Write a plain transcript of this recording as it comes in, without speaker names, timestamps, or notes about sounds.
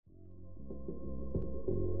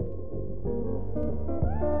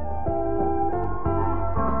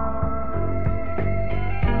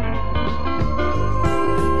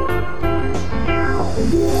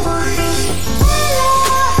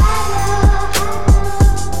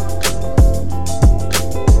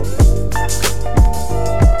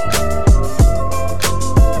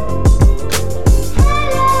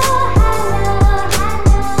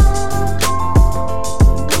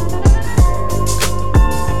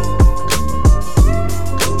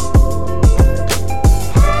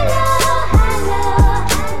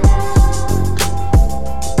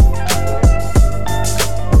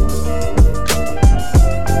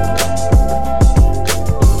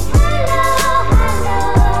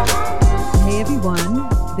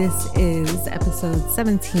This is episode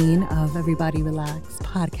 17 of Everybody Relax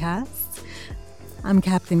podcast. I'm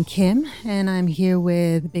Captain Kim, and I'm here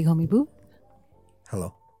with Big Homie Boo.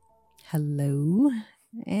 Hello. Hello.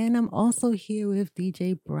 And I'm also here with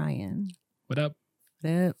DJ Brian. What up?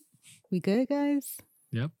 What up? We good, guys?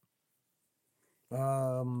 Yep.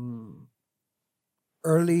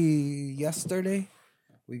 Early yesterday,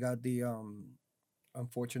 we got the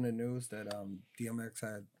unfortunate news that DMX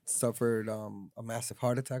had suffered a massive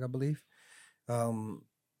heart attack, I believe, from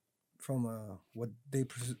what they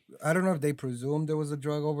I don't know if they presumed there was a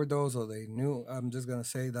drug overdose or they knew. I'm just gonna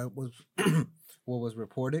say that was what was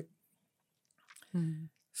reported. Mm.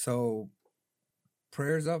 So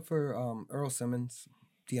prayers up for Earl Simmons,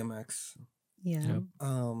 DMX. Yeah. Yep.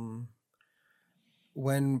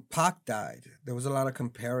 When Pac died, there was a lot of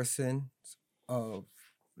comparisons of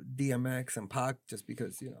DMX and Pac just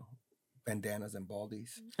because, bandanas and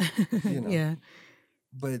baldies. Yeah.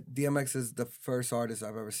 But DMX is the first artist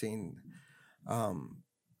I've ever seen.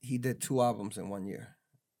 He did 2 albums in 1 year,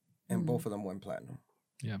 and both of them went platinum.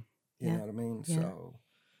 Yeah. You know what I mean? Yeah. So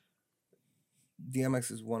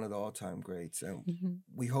DMX is one of the all-time greats, and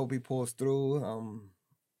we hope he pulls through.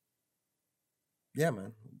 Yeah,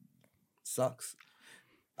 man. Sucks.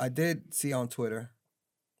 I did see on Twitter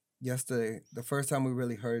yesterday, the first time we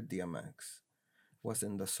really heard DMX was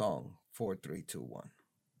in the song 4321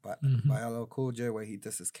 by LL Cool J, where he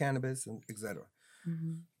disses cannabis and etc.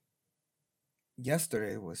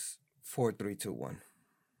 Yesterday was 4321.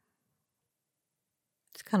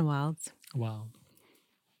 It's kind of wild. Wow.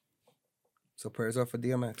 So prayers up for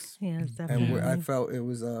DMX. Yeah, it's And definitely. I felt it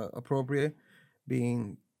was appropriate,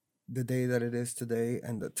 being the day that it is today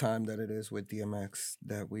and the time that it is with DMX,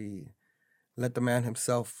 that we let the man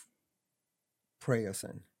himself pray us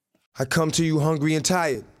in. I come to you hungry and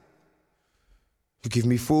tired. You give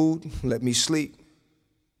me food, let me sleep.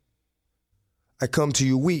 I come to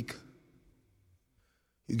you weak.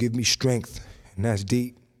 You give me strength, and that's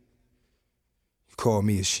deep. You call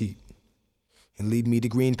me a sheep and lead me to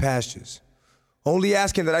green pastures, only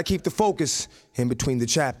asking that I keep the focus in between the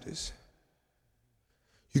chapters.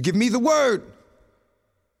 You give me the word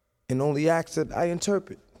and only ask that I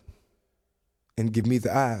interpret, and give me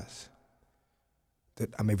the eyes that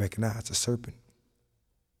I may recognize a serpent.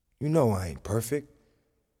 You know I ain't perfect,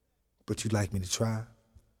 but you'd like me to try.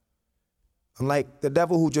 Unlike the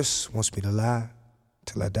devil who just wants me to lie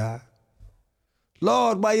till I die.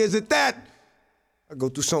 Lord, why is it that I go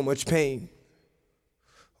through so much pain?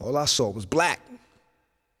 All I saw was black.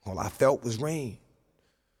 All I felt was rain.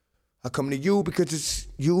 I come to you because it's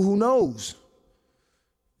you who knows.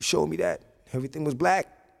 You showed me that everything was black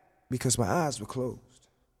because my eyes were closed.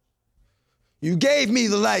 You gave me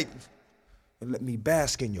the light and let me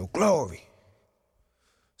bask in your glory.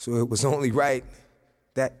 So it was only right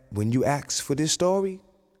that when you asked for this story,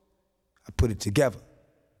 I put it together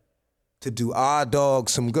to do our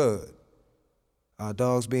dogs some good. Our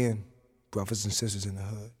dogs being brothers and sisters in the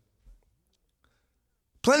hood.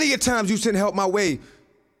 Plenty of times you sent help my way,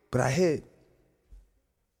 but I hid.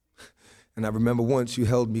 And I remember once you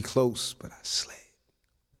held me close, but I slid.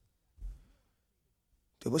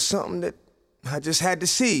 There was something that I just had to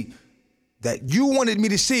see, that you wanted me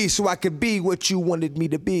to see so I could be what you wanted me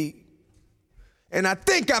to be. And I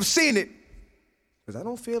think I've seen it, because I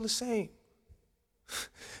don't feel the same.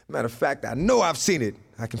 Matter of fact, I know I've seen it.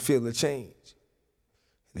 I can feel the change.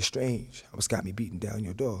 And it's strange how it's got me beating down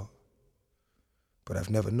your door. But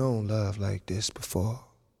I've never known love like this before.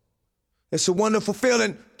 It's a wonderful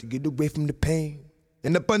feeling to get away from the pain.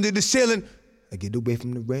 And up under the ceiling, I get away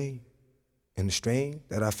from the rain. And the strain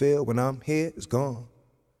that I feel when I'm here is gone.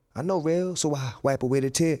 I know real, so I wipe away the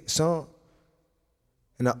tear, it's on.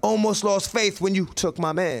 And I almost lost faith when you took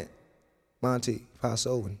my man, Monty,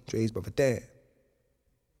 Paso, and Dre's brother Dan.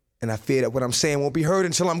 And I fear that what I'm saying won't be heard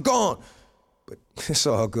until I'm gone. But it's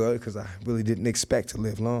all good, because I really didn't expect to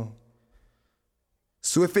live long.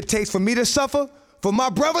 So if it takes for me to suffer, for my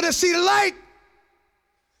brother to see the light,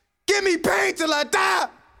 give me pain till I die.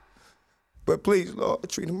 But please, Lord,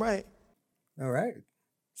 treat him right. All right.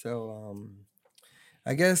 So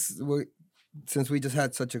I guess since we just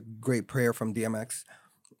had such a great prayer from DMX,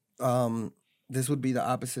 this would be the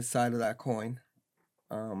opposite side of that coin.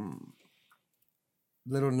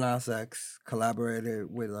 Lil Nas X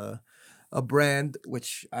collaborated with a brand,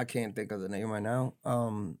 which I can't think of the name right now.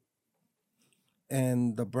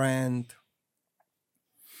 And the brand,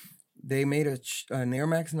 they made an Air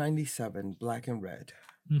Max 97 black and red.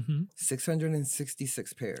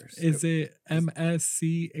 666 pairs. Is it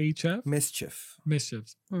MSCHF? Mischief.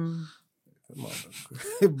 Mischiefs.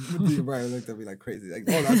 DJ Brian looked at me like crazy. Like,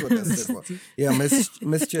 oh, that's what that stood for. Yeah,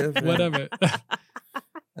 mischief. Whatever.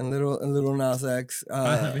 And little Nas X.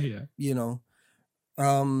 I have it here. You know,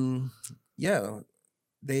 yeah,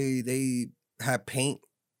 they had paint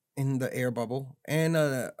in the air bubble and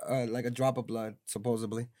like a drop of blood,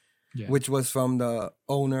 supposedly, which was from the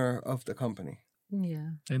owner of the company.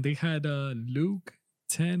 Yeah. And they had Luke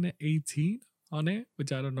 10:18 on it,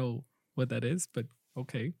 which I don't know what that is, but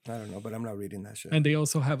okay. I don't know, but I'm not reading that shit. And they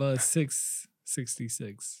also have a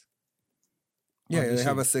 666. Yeah, they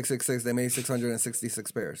have a 666. They made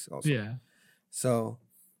 666 pairs also. Yeah. So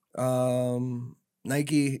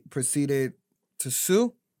Nike proceeded to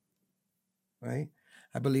sue, right?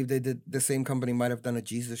 I believe they did. The same company might have done a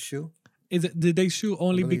Jesus shoe. Did they sue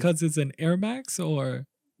only because it's an Air Max, or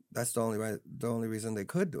that's the only reason they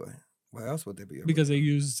could do it? Why else would they be? Because they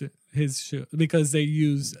used his shoe. Because they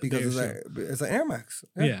used it's an Air Max.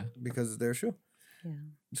 Yeah. Because it's their shoe. Yeah.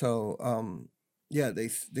 So yeah, they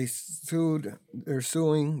sued. They're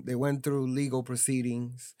suing. They went through legal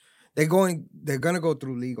proceedings. They're gonna go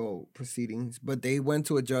through legal proceedings, but they went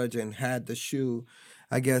to a judge and had the shoe,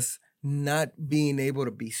 I guess, not being able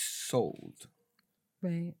to be sold.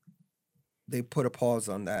 Right. They put a pause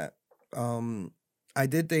on that. I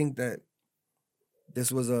did think that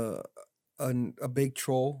this was a big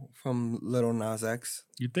troll from Lil Nas X.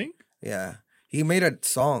 You think? Yeah. He made a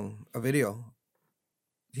song, a video.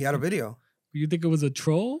 He had a video. You think it was a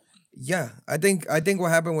troll? Yeah. I think what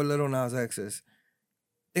happened with Lil Nas X is,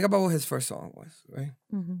 think about what his first song was, right?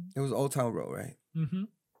 Mm-hmm. It was Old Town Road, right? Mm-hmm.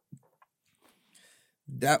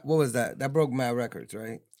 What was that? That broke mad records,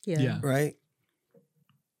 right? Yeah. Right?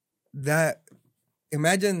 That,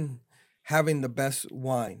 imagine having the best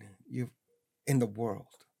wine in the world.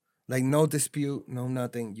 Like, no dispute, no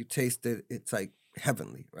nothing. You taste it, it's like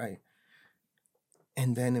heavenly, right?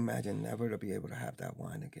 And then imagine never to be able to have that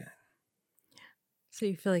wine again. So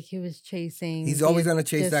you feel like he was chasing... He's always going to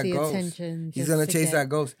chase that ghost. He's going to chase that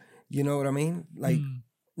ghost. You know what I mean? Like,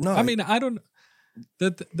 no. I mean, I don't...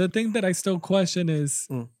 The thing that I still question is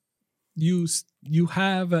you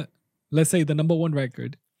have, let's say, the number one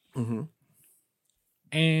record. Mm-hmm.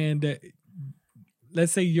 And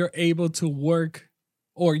let's say you're able to work,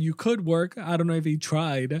 or you could work, I don't know if he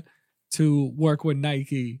tried to work with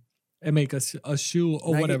Nike and make a shoe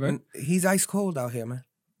or Nike, whatever. He's ice cold out here, man.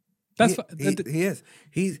 He is.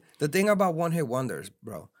 He's the thing about one hit wonders,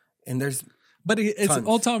 bro. And there's but it's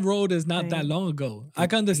Old Town Road is not that long ago. I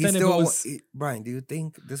can understand if it was Brian, do you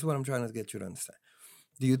think this is what I'm trying to get you to understand?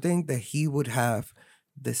 Do you think that he would have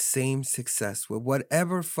the same success with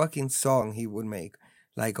whatever fucking song he would make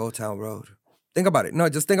like Old Town Road? Think about it. No,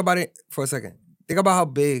 just think about it for a second. Think about how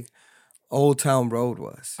big Old Town Road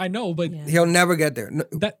was. I know, but he'll never get there.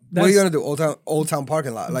 What are you gonna do? Old Town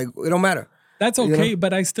parking lot? Like, it don't matter. That's okay, you know?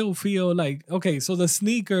 But I still feel like, okay, so the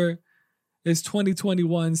sneaker is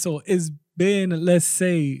 2021, so it's been, let's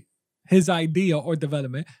say, his idea or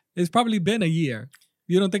development. It's probably been a year.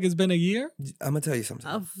 You don't think it's been a year? I'm gonna tell you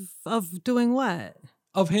something. Of doing what?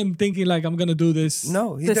 Of him thinking like, I'm gonna do this.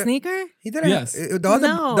 No, sneaker. He didn't. Yes,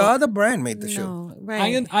 the other brand made the shoe.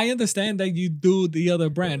 Right. I understand that you do the other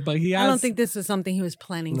brand, but I don't think this is something he was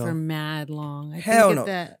planning for mad long. Hell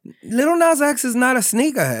no. Lil Nas X is not a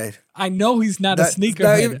sneakerhead. I know he's not a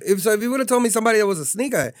sneakerhead. If you would have told me somebody that was a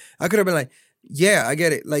sneakerhead, I could have been like, yeah, I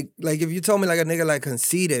get it. Like if you told me like a nigga like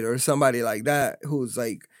Conceited or somebody like that who's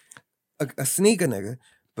like a sneaker nigga,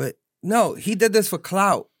 but no, he did this for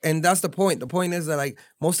clout, and that's the point. The point is that like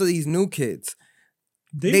most of these new kids,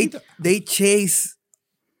 they chase.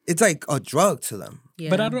 It's like a drug to them. Yeah.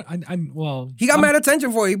 But I don't. He got mad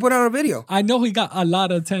attention for it. He put out a video. I know he got a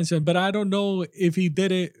lot of attention, but I don't know if he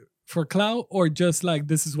did it for clout or just like,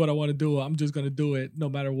 this is what I want to do. I'm just gonna do it no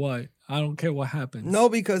matter what. I don't care what happens. No,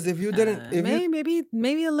 because if you didn't,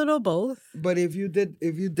 maybe a little both. But if you did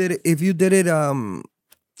it,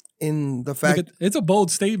 in the fact, it's a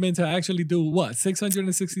bold statement to actually do what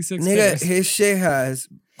 666. Nigga, pairs his shit has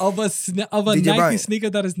of a Nike Brian,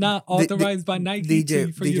 sneaker that is not authorized by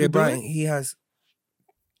Nike for you to Brian, do it? He has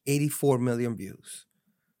 84 million views.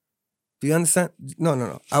 Do you understand?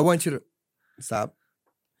 No. I want you to stop.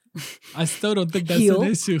 I still don't think that's an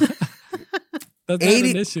issue. That's not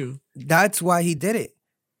an issue. That's why he did it.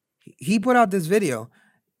 He put out this video,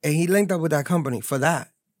 and he linked up with that company for that.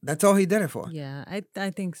 That's all he did it for. Yeah, I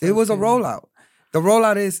think so. It was a rollout. The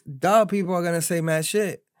rollout is, people are going to say mad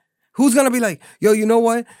shit. Who's going to be like, yo, you know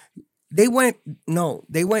what? They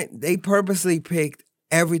purposely picked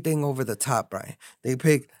everything over the top, Brian. They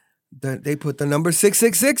put the number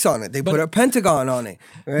 666 on it. They put a pentagon on it,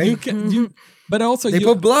 right? But also they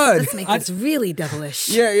put blood. Let's make this really devilish.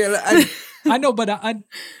 Yeah. I know, but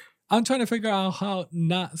I'm trying to figure out how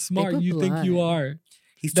not smart put you think you blood. are.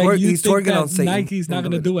 He's That you think twerking that on Satan. Nike's not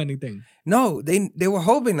going to do anything. No, they were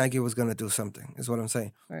hoping Nike was gonna do something. Is what I'm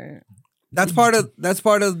saying. Right. That's part of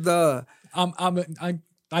the.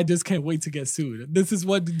 I just can't wait to get sued. This is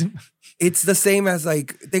what. It's the same as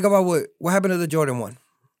like think about what happened to the Jordan 1.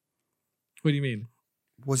 What do you mean?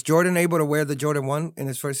 Was Jordan able to wear the Jordan 1 in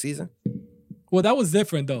his first season? Well, that was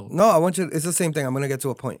different though. No, I want you. It's the same thing. I'm gonna get to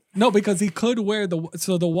a point. No, because he could wear the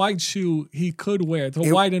white shoe. He could wear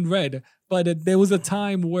the white and red, but there was a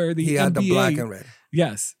time where the He NBA, had the black and red.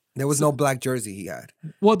 Yes. There was no black jersey he had.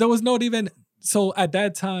 Well, there was not even so at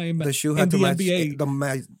that time. The shoe in had to the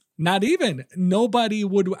match NBA. Not even. Nobody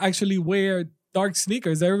would actually wear dark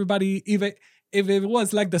sneakers. Everybody, even if it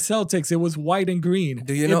was like the Celtics, it was white and green.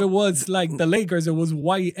 Do you know? If it was like the Lakers, it was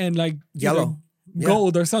white and like Yellow.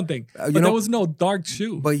 gold or something. But there was no dark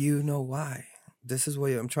shoe. But you know why? This is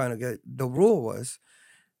what I'm trying to get. The rule was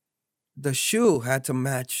the shoe had to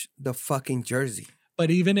match the fucking jersey. But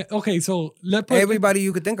even okay, so Everybody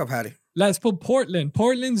you could think of had it. let's put Portland.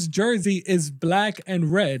 Portland's jersey is black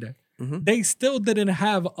and red. Mhm. They still didn't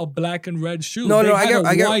have a black and red shoe. No, they no, had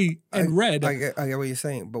I get white and red. I get what you're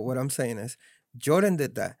saying. But what I'm saying is Jordan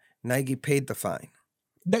did that. Nike paid the fine.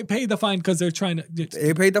 They paid the fine because they're trying to.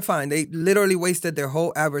 They paid the fine. They literally wasted their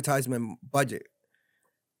whole advertisement budget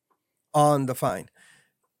on the fine.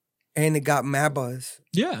 And it got mad buzz.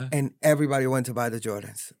 Yeah. And everybody went to buy the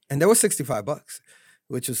Jordans. And they were $65,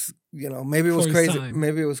 which was, maybe it was For his crazy. time.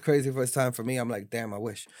 Maybe it was crazy for its time. For me, I'm like, damn, I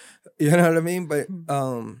wish. You know what I mean? But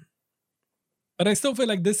But I still feel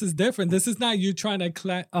like this is different. This is not you trying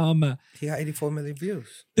to he had 84 million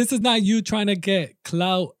views. this is not you trying to get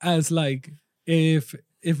clout as like if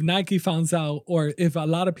Nike finds out or if a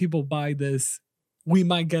lot of people buy this, we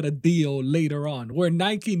might get a deal later on. Where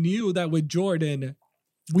Nike knew that with Jordan,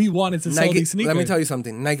 we wanted to sell these sneakers. Let me tell you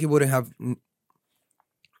something. Nike wouldn't have.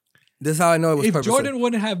 This is how I know it was If purposely. Jordan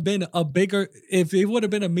wouldn't have been if it would have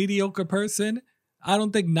been a mediocre person, I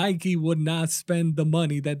don't think Nike would not spend the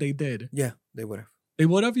money that they did. Yeah, they would have. They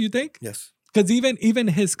would have, you think? Yes. Because even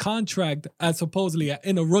his contract, as supposedly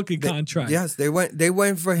in a rookie contract, Yes, they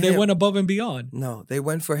went for him. they went above and beyond. No, they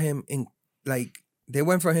went for him they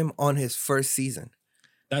went for him on his first season.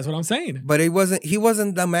 That's what I'm saying. But he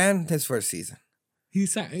wasn't the man his first season.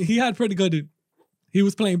 He had pretty good. He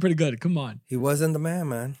was playing pretty good. Come on, He wasn't the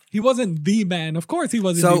man. he wasn't the man. Of course, he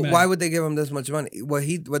wasn't. So the man. why would they give him this much money?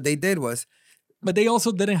 What they did was But they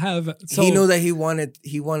also didn't have. So he knew that he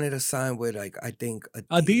wanted to sign with I think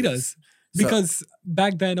Adidas. So- Because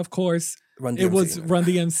back then, of course, Run it DMC, was man. Run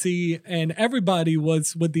DMC, and everybody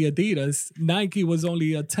was with the Adidas. Nike was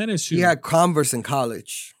only a tennis shoe. He had Converse in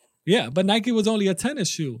college. Yeah, but Nike was only a tennis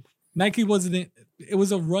shoe. Nike wasn't. It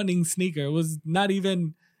was a running sneaker. It was not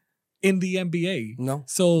even in the NBA. No.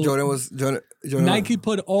 So Jordan Nike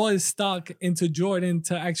put all his stock into Jordan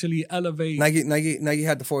to actually elevate. Nike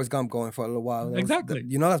had the Forrest Gump going for a little while. That was- Exactly.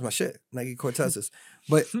 that's my shit. Nike Cortezes.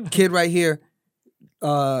 But kid right here,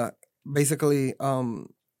 basically,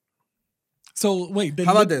 So wait,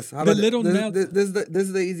 how about this? How the about little this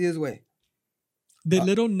is the easiest way. Did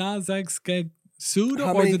little Nas X get sued,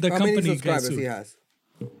 How or many, did the how many company get subscribers sued? he has?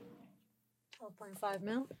 12.5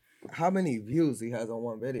 mil. How many views he has on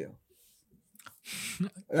one video?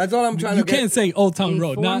 That's all I'm trying You to get. can't say Old Town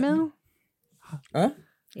Road. 84 Not mil? Huh?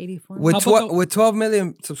 84 With How about with 12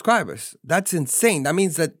 million subscribers. That's insane. That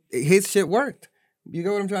means that his shit worked. You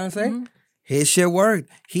get what I'm trying to say? Mm-hmm. His shit worked.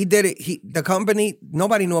 He did it. The company,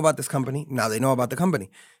 nobody knew about this company. Now they know about the company.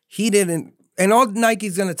 He didn't. And all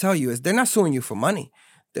Nike's going to tell you is they're not suing you for money.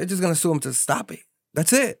 They're just going to sue him to stop it.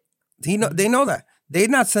 That's it. They know that. They're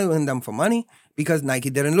not suing them for money because Nike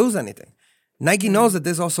didn't lose anything. Nike knows that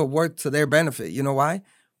this also worked to their benefit. You know why?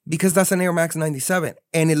 Because that's an Air Max 97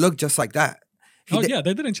 and it looked just like that. Oh yeah,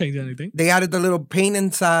 they didn't change anything. They added the little paint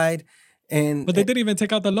inside, and But they didn't even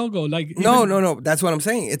take out the logo. Like no. That's what I'm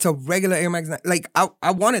saying. It's a regular Air Max. Like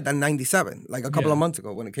I wanted that 97 like a couple Yeah. of months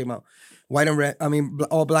ago when it came out, white and red. I mean,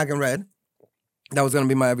 all black and red. That was gonna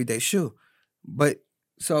be my everyday shoe. But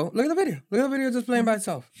so look at the video. Look at the video just playing by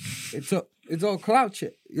itself. It's all clout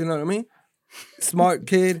shit. You know what I mean? Smart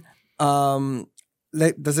kid.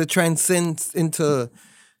 Does it transcend into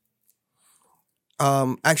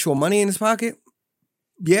actual money in his pocket?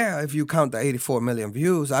 Yeah, if you count the 84 million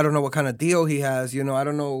views. I don't know what kind of deal he has. I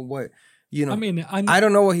don't know what, I mean, I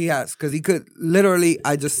don't know what he has because he could literally,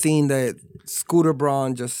 I just seen that Scooter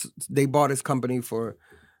Braun they bought his company for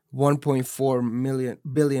 $1.4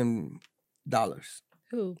 billion.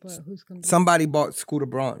 Who? But who's going to Somebody bought Scooter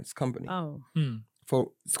Braun's company. Oh.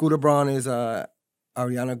 For Scooter Braun is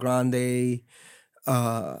Ariana Grande,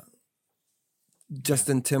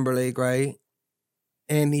 Justin Timberlake, right?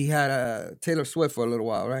 And he had Taylor Swift for a little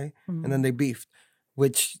while, right? Mhm. And then they beefed,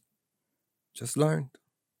 which just learned.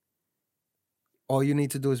 All you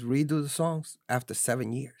need to do is redo the songs after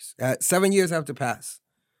 7 years. 7 years have to pass.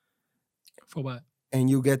 For what? And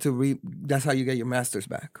you get to that's how you get your masters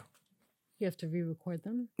back. You have to re-record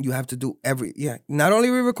them. You have to do not only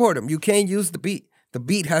re-record them, you can't use the beat. The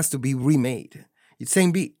beat has to be remade. It's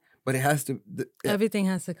same beat, but it has to. Everything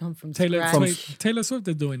has to come from Taylor scratch. Taylor Swift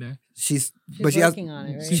is doing that. She's but she has, working on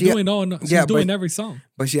it, right? She's She- doing but- every song.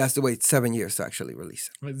 but she has to wait 7 years to actually release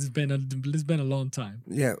it. It's been a long time.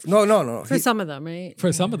 Yeah, no. For some of them, right?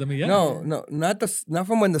 For some of them, yeah. No, not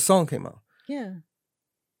from when the song came out. Yeah.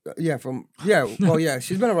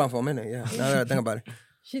 She's been around for a minute. Yeah, now that I think about it,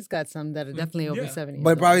 She's got some that are definitely over Yeah. 7 years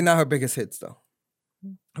but old. probably not her biggest hits though.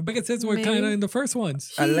 Her biggest hits were Maybe. kind of in the first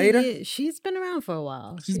ones. Later? She's been around for a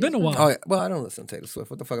while. She's been a while. Oh yeah, well I don't listen to Taylor Swift.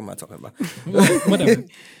 What the fuck am I talking about? Whatever.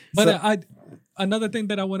 But So- another thing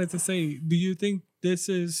that I wanted to say, do you think this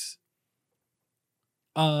is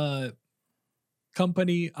a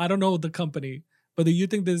company, I don't know the company, but do you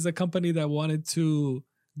think this is a company that wanted to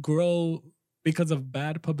grow because of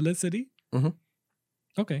bad publicity? Mhm.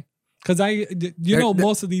 Okay. Because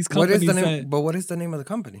most of these What is companies the name? that But what is the name of the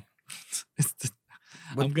company?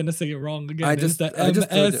 What- I'm gonna say it wrong again. I It's just- the I just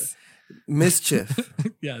told MS. Mischief.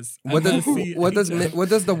 Yes. What does MSCHF. what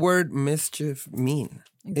does the word mischief mean?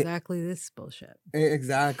 Exactly this bullshit.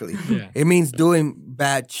 Exactly. Yeah. It means doing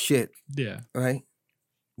bad shit, Yeah. right?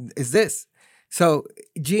 Is this so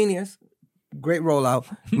genius? Great rollout.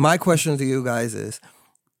 My question to you guys is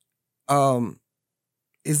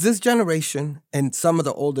this generation and some of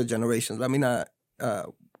the older generations? Let me not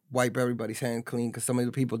wipe everybody's hand clean because some of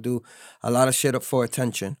the people do a lot of shit up for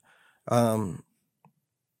attention.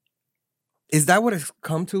 Is that what it's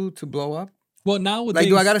come to blow up? Well, nowadays, Like,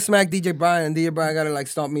 do I gotta smack DJ Brian and DJ Brian gotta like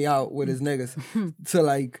stomp me out with his niggas to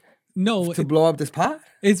like no, to blow up this pot?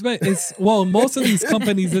 It's well, most of these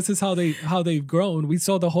companies, this is how they've grown. We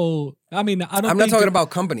saw the whole. I mean, I'm not talking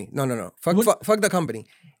about company. No. Fuck the company.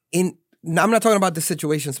 I'm not talking about the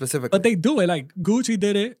situation specifically. But they do it. Like Gucci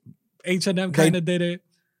did it. H&M kind of did it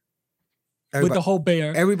with the whole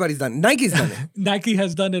bear. Everybody's done. Nike's done it. Nike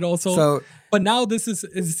has done it also. So but now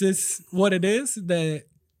is this what it is? That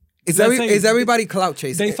is let's say everybody clout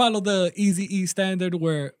chasing? they follow the Eazy-E standard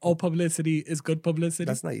where all publicity is good publicity.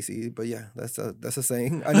 That's not easy, but yeah, that's a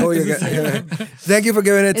saying. I know what you're getting. Thank you for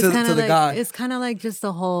giving it to the guy. It's kind of like just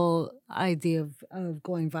the whole idea of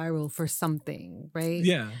going viral for something, right?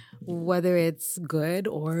 Yeah. Whether it's good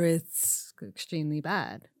or it's extremely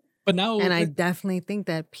bad. But now And I definitely think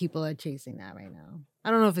that people are chasing that right now.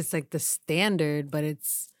 I don't know if it's like the standard, but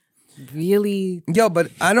it's really Yo,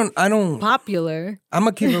 but I don't. popular. I'm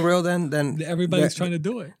gonna keep it real. Then everybody's trying to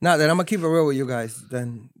do it. No, then I'm gonna keep it real with you guys.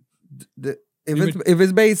 Then, if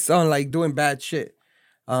it's based on like doing bad shit,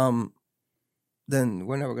 then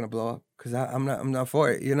we're never gonna blow up. Cause I'm not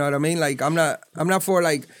for it. You know what I mean? Like I'm not for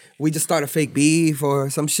like we just start a fake beef or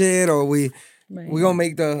some shit, or we gonna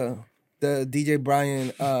make the DJ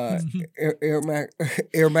Brian Air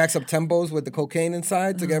Max up tempos with the cocaine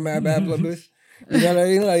inside to get mad bad blood. You know what I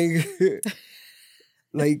mean?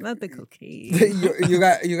 Like Not the cocaine. you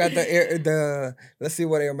got the let's see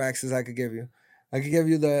what Air Maxes I could give you. I could give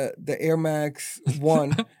you the Air Max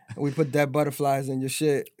 1. We put dead butterflies in your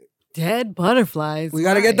shit. Dead butterflies. We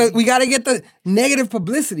gotta get the negative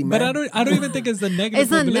publicity, man. But I don't even think it's the negative.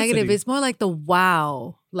 It's not publicity. negative. It's more like the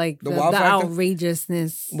wow, like the wow factor?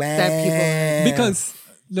 outrageousness that people.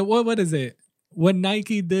 Wow. Because what is it? When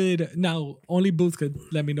Nike did, now only Boots could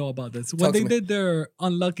let me know about this. When Talk to they me. did their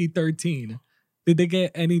Unlucky 13, did they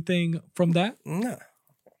get anything from that? No. The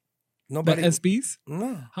Nobody. SBs?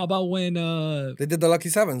 No. How about when They did the Lucky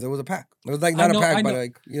Sevens. It was a pack. It was like I not know- a I pack, but know.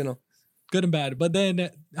 like, you know. good and bad? But then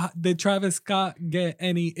did Travis Scott get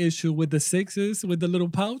any issue with the sixes with the little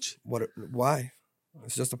pouch? Why?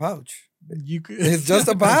 It's just a pouch. You could, It's just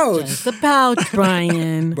a pouch. Just a pouch,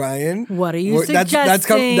 Brian. Brian. What are you Well,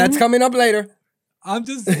 suggesting? That's coming up later. I'm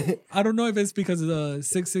just I don't know if it's because of the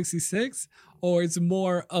 666 or it's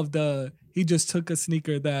more of the he just took a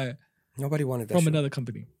sneaker that Nobody wanted that from shit. another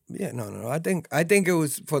company. Yeah, no. I think it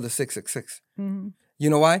was for the 666. Mhm.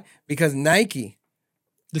 You know why? Because Nike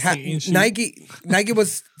Nike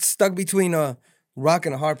was stuck between a rock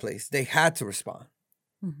and a hard place. They had to respond.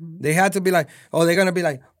 Mhm. They had to be like, oh, they're gonna be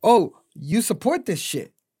like, oh, you support this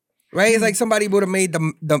shit, right? It's like somebody would have made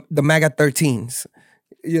the MAGA 13s,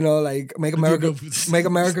 you know, like make America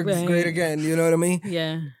Right. great again. You know what I mean?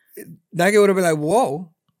 Yeah. Nike would have been like,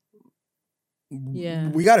 whoa, Yeah.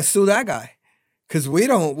 we got to sue that guy because we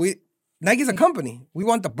Nike's a company. We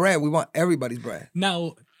want the bread. We want everybody's bread.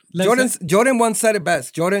 Now, Jordan once said it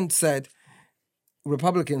best. Jordan said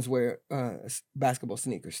Republicans wear basketball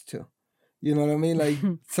sneakers too. You know what I mean? Like,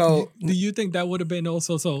 so. Do you think that would have been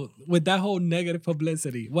also so with that whole negative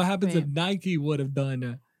publicity? What happens if Nike would have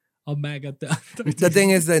done a MAGA? The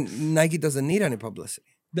thing is that Nike doesn't need any publicity.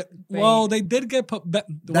 Well, they did get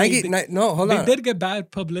Nike. No, hold on. They did get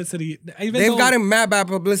bad publicity. They've gotten mad bad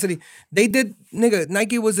publicity. They did, nigga.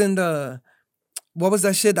 Nike was in the, what was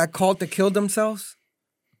that shit? That cult that killed themselves.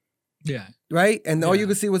 Yeah. Right? And all you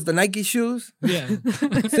could see was the Nike shoes? Yeah.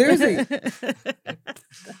 Seriously.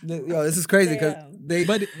 Yo, this is crazy because they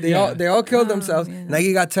all killed themselves. Yeah.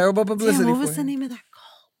 Nike got terrible publicity. Damn, what was the name of that cult?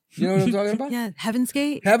 You know what I'm talking about? Yeah, Heaven's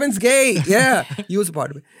Gate. Heaven's Gate. Yeah. You was a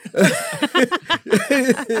part of it.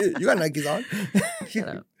 You got Nikes on. Shut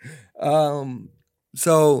up.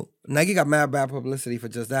 So Nike got mad bad publicity for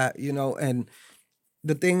just that, you know, and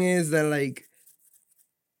the thing is that like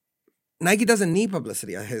Nike doesn't need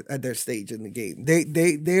publicity at their stage in the game.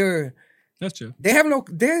 They're That's true. They have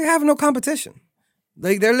no competition.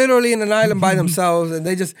 Like they're literally in an island by themselves, and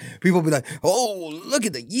people be like, "Oh, look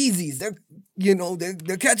at the Yeezys! They're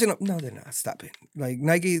catching up." No, they're not. Stop it. Like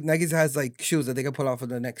Nike has like shoes that they can pull out for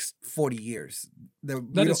the next 40 years.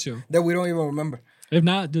 That is true. That we don't even remember. If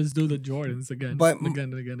not, just do the Jordans again,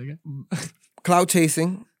 again. Clout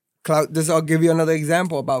chasing. I'll give you another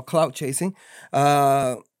example about clout chasing.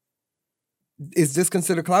 Is this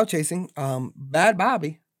considered clout chasing? Bad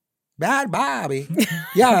Bobby.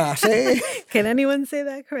 Yeah, say. Can anyone say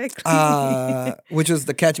that correctly? Which was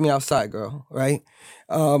the Catch Me Outside girl, right?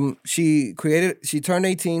 She turned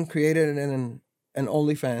 18, created an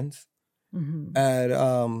OnlyFans at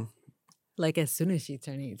like as soon as she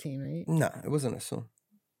turned 18, right? No, it wasn't as soon.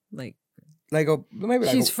 Like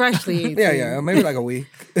She's freshly 18. Yeah, maybe like a week.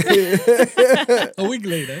 A week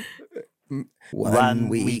later. One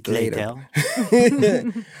week later.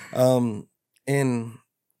 And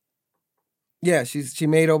yeah, she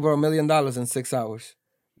made over $1 million in 6 hours.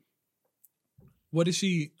 What is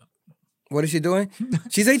she doing?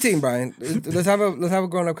 She's 18, Brian. Let's have a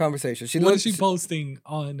grown up conversation. What is she posting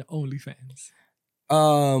on OnlyFans?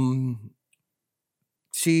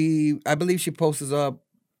 I believe she posts up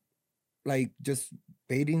like just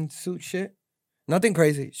bathing suit shit. Nothing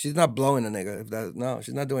crazy. She's not blowing a nigga.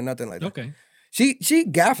 She's not doing nothing like that. Okay. She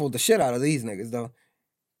gaffled the shit out of these niggas though.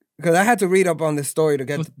 Because I had to read up on this story to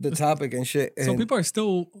get the topic and shit. So people are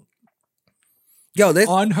still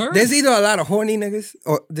on her? There's either a lot of horny niggas,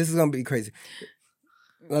 or this is going to be crazy.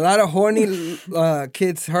 A lot of horny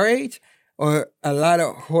kids her age, or a lot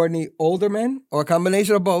of horny older men, or a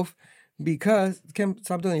combination of both. Because, Kim,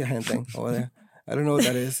 stop doing your hand thing over there. I don't know what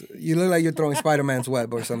that is. You look like you're throwing Spider-Man's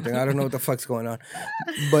web or something. I don't know what the fuck's going on.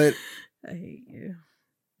 But I hate you.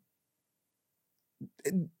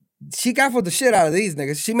 She gaffled the shit out of these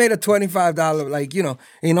niggas. She made a $25, like, you know,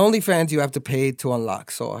 in OnlyFans you have to pay to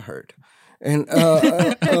unlock, so I heard. And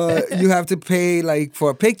you have to pay like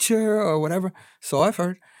for a picture or whatever, so I've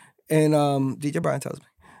heard. And DJ Brian tells me.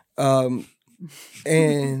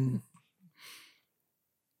 And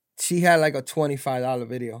she had like a $25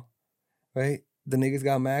 video, right? The niggas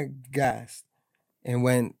got mad gassed and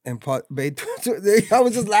went and I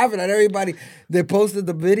was just laughing at everybody. They posted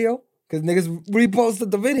the video because niggas reposted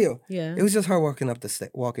the video. Yeah. It was just her walking up the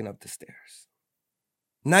stairs.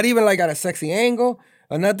 Not even like at a sexy angle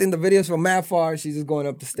or nothing. The video's from mad far. She's just going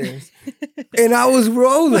up the stairs. And I was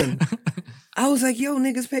rolling. I was like, yo,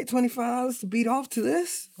 niggas paid $25 to beat off to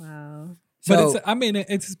this? Wow. So, but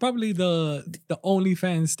it's probably the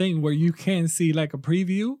OnlyFans thing where you can't see like a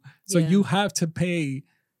preview. So you have to pay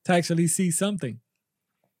to actually see something.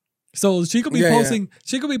 So she could be posting. Yeah.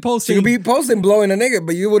 She could be posting blowing a nigga,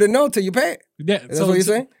 but you wouldn't know till you pay. Yeah, that's what you're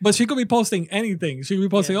saying. But she could be posting anything. She could be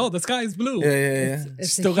posting, "Oh, the sky is blue." Yeah.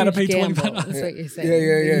 It's still gotta pay $25. That's what you're saying.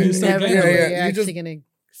 Yeah. You never know what you're actually actually gonna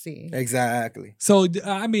see. Exactly. So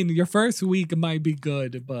your first week might be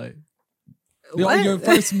good, but what? your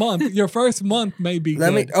first month may be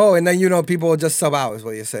good. And then people will just sub out is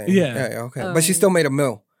what you're saying. Yeah. Okay. But she still made $1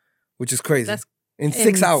 million, which is crazy. That's in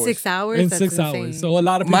 6 hours. 6 hours? In That's 6 insane. hours. So a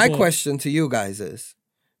lot of people... My question to you guys is,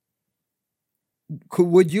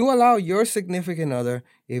 would you allow your significant other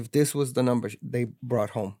if this was the number they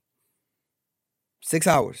brought home? 6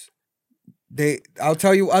 hours. I'll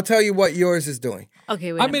tell you what yours is doing.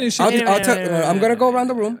 Okay, wait. I mean, I'm gonna go around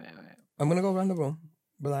the room. I'm gonna go around the room.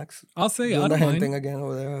 Relax. I'll say doing I the don't hand mind. thing again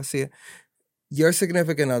over there. I see it. Your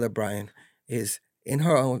significant other, Brian, is in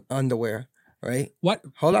her own underwear, right? What?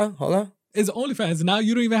 Hold on. It's OnlyFans. Now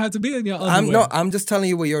you don't even have to be in your underwear. I'm just telling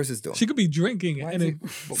you what yours is doing. She could be drinking.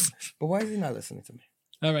 But why is he not listening to me?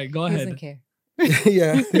 All right, go He ahead. doesn't care.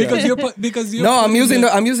 Yeah. Because you're No, I'm putting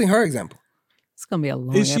I'm using her example. It's gonna be a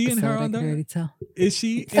long Is she episode. in her I can underwear? already tell. Is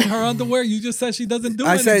she in her underwear? You just said she doesn't do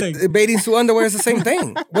I anything. said bathing suit underwear is the same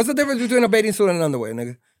thing. What's the difference between a bathing suit and an underwear,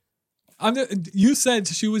 nigga? You said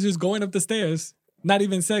she was just going up the stairs, not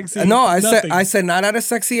even sexy. No, nothing. I said not at a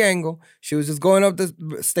sexy angle. She was just going up the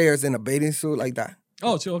stairs in a bathing suit like that.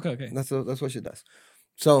 Oh, okay. That's what she does.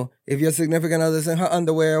 So if your significant other's in her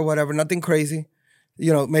underwear or whatever, nothing crazy,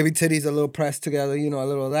 maybe titties a little pressed together, a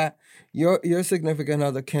little of that. Your significant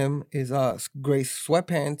other, Kim, is gray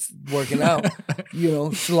sweatpants working out.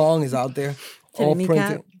 Schlong is out there, all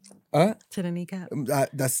printed. To the kneecap.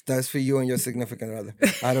 That's for you and your significant other.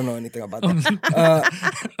 I don't know anything about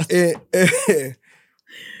that.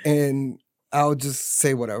 And I'll just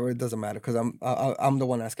say whatever. It doesn't matter because I'm the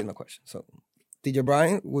one asking the question. So, DJ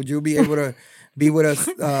Brian, would you be able to be with us?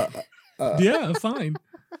 Yeah, fine.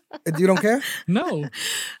 You don't care? No.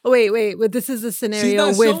 Wait. But this is a scenario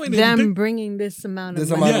not with showing it. them bringing this amount of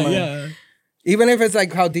This money. amount of money. Yeah. Even if it's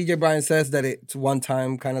like how DJ Brian says that it's one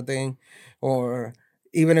time kind of thing, or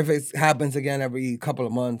even if it happens again every couple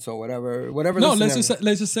of months or whatever. No, the let's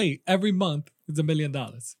scenario. just say every month is $1 million.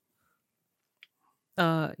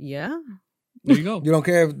 Yeah. There you go. You don't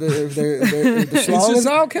care if the schlong is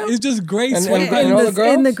out, Kim? It's just gray And- sweatpants. and all the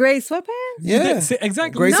girls? In the gray sweatpants? Yeah,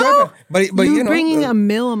 Exactly. great No. sweatpants. But you bringing $1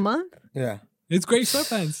 million a month? yeah. It's gray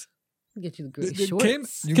sweatpants. Get you the gray Kim-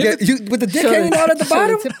 shorts. You get you with the dick hanging out at the Show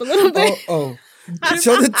bottom. the tip a little bit. Oh.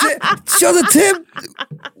 Show the tip. Show the tip.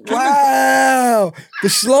 Wow. The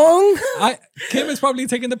schlong. Kim is probably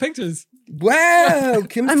taking the pictures. Wow.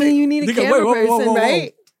 Kim's I mean, you need a Nigga, camera wait, whoa, person, whoa.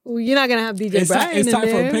 right? Well, you're not gonna have DJ Brian It's in time for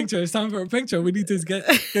there. a picture. It's time for a picture. We need to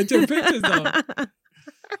get your pictures though.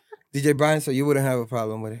 DJ Brian, so you wouldn't have a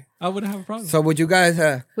problem with it. I wouldn't have a problem. So would you guys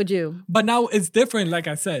Would you? But now it's different, like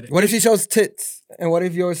I said. what if she shows tits? And what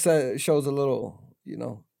if yours shows a little,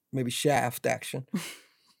 maybe shaft action?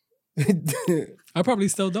 I probably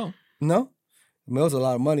still don't. No? Mill's a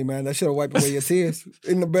lot of money, man. That should have wiped away your tears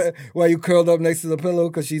in the bed while you curled up next to the pillow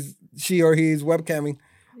because she or he's webcamming.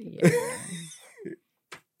 Yeah.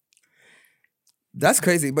 That's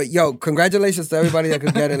crazy. But yo, congratulations to everybody that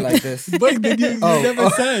could get it like this. But did you never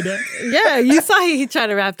said that. Yeah, you saw he tried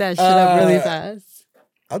to wrap that shit up really fast.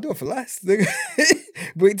 I'll do it for less. Nigga.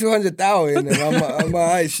 Bring 200,000 and I'm all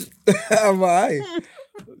right. I'm all right.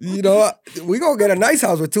 We gonna get a nice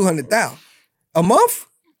house with 200,000 a month.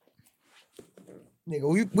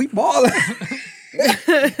 Nigga, we balling.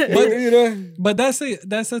 But that's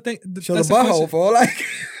the thing. Show the That's the butthole question. for all like.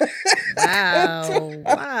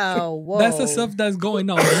 Wow. Whoa. That's the stuff that's going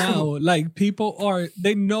on now. Like people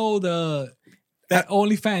they know that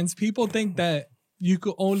OnlyFans. People think that you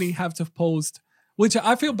could only have to post, which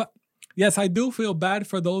I feel. Yes, I do feel bad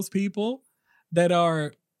for those people that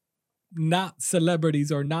are not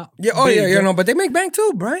celebrities or not. Yeah. Oh big. yeah. But they make bank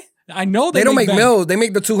too, Brian. I know They don't make bank. mills. They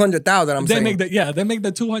make the 200,000. I'm They saying. make they make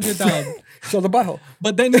the 200,000. Show the butthole.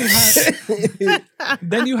 But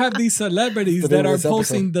then you have these celebrities The that name of are this episode.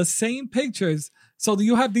 posting the same pictures. So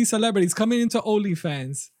you have these celebrities coming into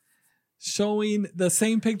OnlyFans, showing the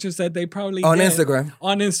same pictures that they probably On get Instagram.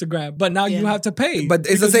 On Instagram, but now you Yeah. have to pay. But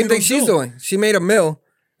it's the because same you thing don't she's do it. doing. She made a mill,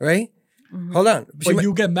 right? Hold on. But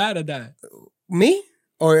you get mad at that. Me?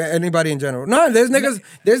 Or anybody in general? No, there's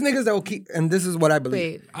niggas that will keep, and this is what I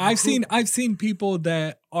believe. Wait. I've seen people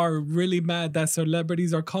that are really mad that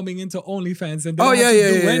celebrities are coming into OnlyFans and they don't have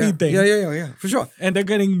to do anything. Yeah, for sure. And they're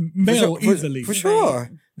getting mail easily. For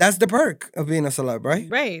sure. That's the perk of being a celeb, right?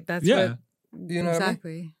 Right. That's Yeah. You know what I mean?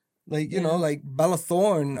 exactly. Like, like Bella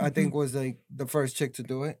Thorne, I think was like the first chick to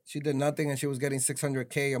do it. She did nothing and she was getting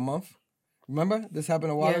 $600K a month. Remember? This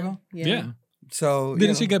happened a while ago. Yeah. So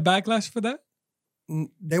Didn't she get backlash for that?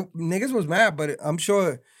 niggas was mad, but I'm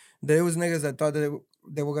sure there was niggas that thought that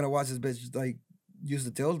they were gonna watch this bitch like use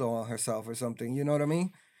the dildo on herself or something. You know what I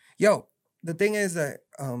mean? Yo, the thing is that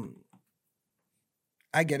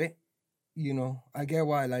I get it. I get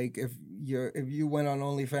why. Like if you went on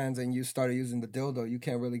OnlyFans and you started using the dildo, you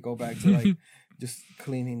can't really go back to like just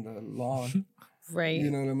cleaning the lawn. Right.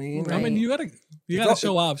 You know what I mean? I mean, Right. you gotta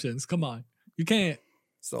show options. Come on, you can't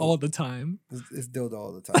So all the time. it's dildo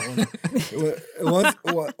all the time.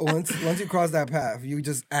 Once you cross that path, you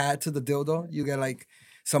just add to the dildo. You get like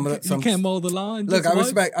some of the. You can't mow the lawn. Look, just I once?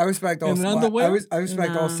 respect all. In underwear? I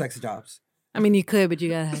respect all Nah. sex jobs. I mean, you could, but you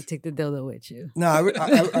gotta take the dildo with you. No,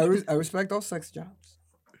 I respect all sex jobs,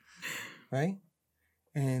 right?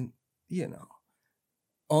 And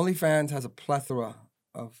OnlyFans has a plethora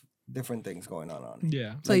of different things going on it.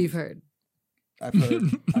 Yeah. So you've heard. I've heard.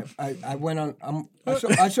 I went on.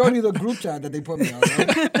 I showed you the group chat that they put me on.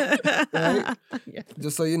 Right? Right? Yeah.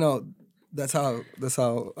 Just so you know, that's how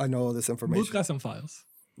I know all this Moose information. got some files.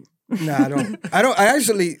 Nah, I don't. I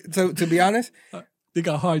actually, to be honest, They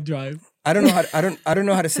got hard drive. I don't know how. I don't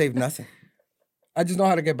know how to save nothing. I just know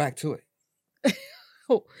how to get back to it.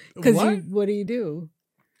 Because What? what do you do?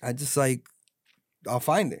 I just like, I'll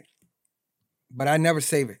find it, but I never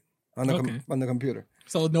save it on the Okay. on the computer.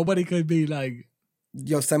 So nobody could be like,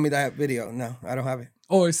 Yo, send me that video. No, I don't have it.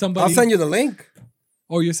 or somebody, I'll send you the link.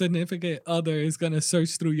 or your significant other is gonna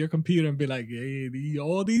search through your computer and be like, hey,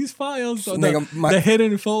 all these files on Nigga, the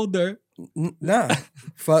hidden folder. Nah,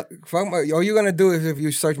 fuck. All you're gonna do is if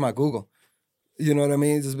you search my Google. You know what I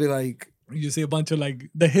mean? Just be like, You see a bunch of like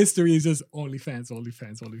the history is just OnlyFans.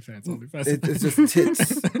 it's just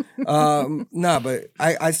tits. Nah, but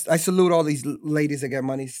I salute all these ladies that get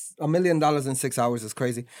money. $1 million in 6 hours is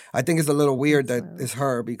crazy. I think it's a little weird that it's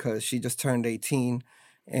her because she just turned 18,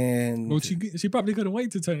 and Well, she probably couldn't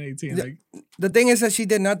wait to turn 18. Yeah. Like, the thing is that she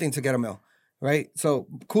did nothing to get a mill, right? So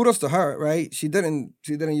kudos to her, right? She didn't.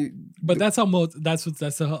 but that's how most. That's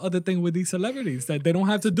the other thing with these celebrities that they don't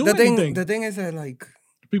have to do The anything. thing is that like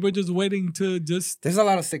People are just waiting to just. there's a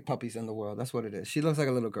lot of sick puppies in the world. That's what it is. She looks like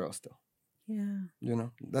a little girl still. Yeah. You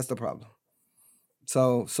know, that's the problem.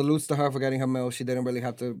 So salutes to her for getting her mill. She didn't really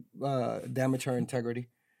have to damage her integrity.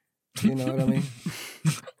 You know what I mean?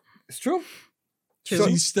 It's true. She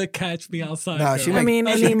used to catch me outside. Nah, girl. she I make- mean,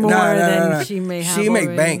 Nah, any more than she may have She make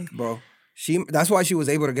already. bank, bro. That's why she was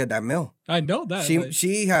able to get that mill. I know that. like,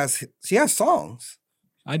 She has songs.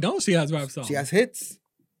 I know she has rap songs. She has hits.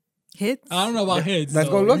 Hits? I don't know about hits. Let's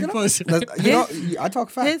though. go look You it up. push- You know, I talk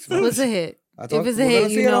facts. Hits? bro. What's a hit? I talk, If it's a we're hit, gonna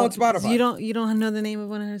see you it know, on Spotify. you don't know the name of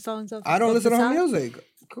one of her songs. I don't off listen the to her top? music.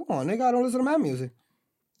 Come on, nigga. I don't listen to my music.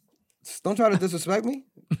 Don't try to disrespect me.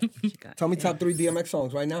 She got Tell me hits. top 3 DMX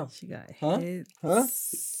songs right now. She got Huh? hits. Huh?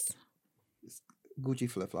 Gucci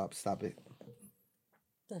flip flop. Stop it.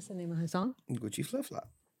 That's the name of her song. Gucci flip flop.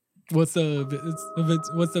 what's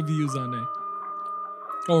the views on it?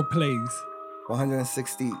 Or plays?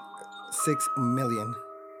 166 million.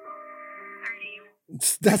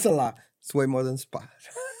 That's a lot. It's way more than Spot.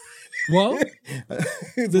 Well,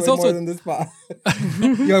 It's There's way also- more than the Spot.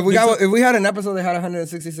 Yo, if we had an episode that had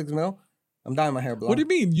 166 mil, I'm dyeing my hair blonde. what do you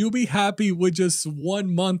mean? You be happy with just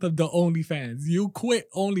 1 month of the OnlyFans? You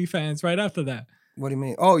quit OnlyFans right after that. What do you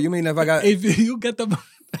mean? Oh, you mean if I got If you get the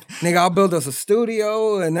nigga, I'll build us a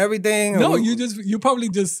studio and everything. no, and you probably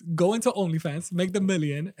just go into OnlyFans, make the $1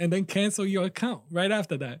 million, and then cancel your account right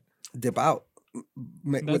after that. dip out.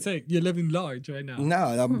 That's it. You're living large right now. No,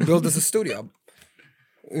 I'll build us a studio.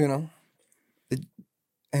 You know,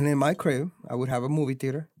 and in my crib, I would have a movie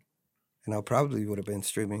theater, and I probably would have been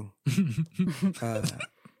streaming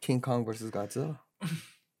King Kong versus Godzilla.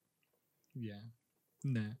 Yeah.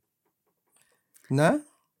 Nah. Nah,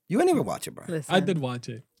 you didn't even watch it, bro. Listen, I did watch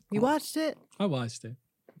it. You watched it? I watched it.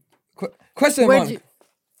 Question Where'd one. you?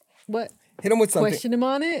 What? Hit him with something. Question him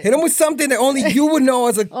on it? Hit him with something that only you would know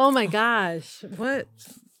as a. Oh my gosh! What?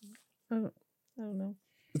 I don't know.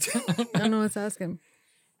 I don't know what to ask him.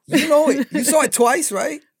 You know it. You saw it twice,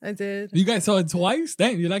 right? I did. You guys saw it twice?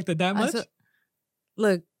 Damn, you liked it that I much?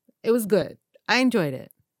 Look, it was good. I enjoyed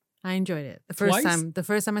it. The first Twice? time. The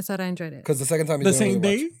first time I saw it, I enjoyed it. Because the second time you The didn't same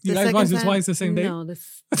really day? watch You The guys second watched it time- twice the same day? No,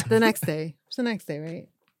 the next day. It's the next day, right?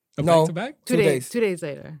 No. Back to back? 2 days. 2 days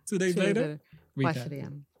later. 2 days later? Watched Recap. it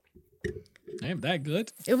again. Damn, that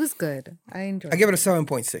good? It was good. I enjoyed I give it a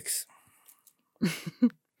 7.6.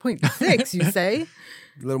 0.6, you say? A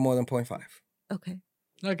little more than 0.5. Okay.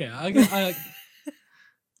 Okay.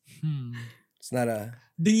 It's not a.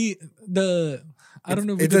 I don't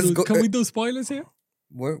know if we It does can go- can we do spoilers here?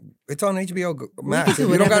 It's on HBO We Max. can If do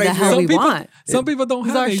you don't whatever got the hell HBO, we people- want. Some people don't It's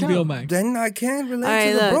have our HBO show. Max. then I can't relate All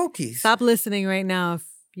right, to the look. brokies. Stop listening right now.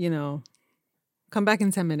 Come back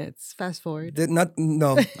in 10 minutes. Fast forward. Did not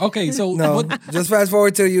no Okay, so no. what, Just fast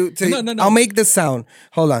forward till you. Till No. I'll make the sound.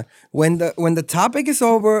 Hold on. When the topic is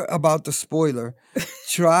over about the spoiler,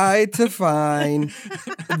 try to find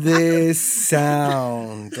this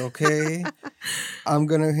sound. Okay, I'm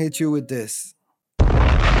gonna hit you with this,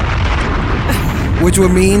 which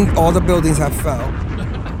would mean all the buildings have fell,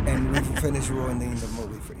 and we've finished ruining the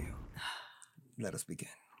movie for you. Let us begin.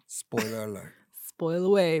 Spoiler alert. Spoil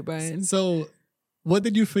away, Brian. so what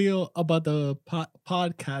did you feel about the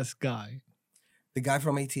podcast guy? The guy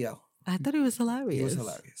from ATL. I thought he was hilarious. He was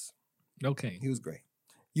hilarious. Okay. He was great.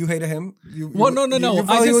 You hated him? Well, no. you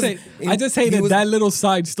felt I just hated that little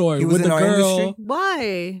side story he was with in the our girl, industry?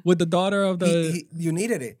 Why? with the daughter of the. You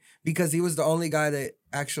needed it because he was the only guy that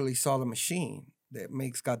actually saw the machine that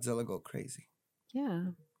makes Godzilla go crazy. Yeah.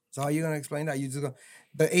 So how you gonna explain that? You just go,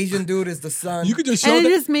 the Asian dude is the son. You could just show And it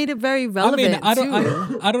that. just made it very I relevant. mean, I too.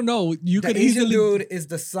 don't know. You the could Asian easily dude is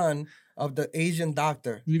the son of the Asian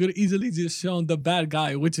doctor, you could easily just shown the bad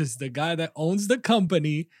guy, which is the guy that owns the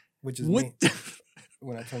company. which is What? me.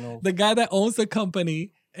 When I turn over. The guy that owns the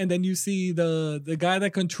company, and then you see the guy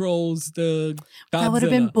that controls the That would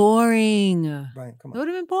have been Godzilla. boring. Brian, come That on. would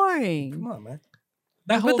have been boring. Come on, man.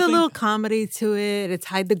 That whole Put the thing. little comedy to it. It's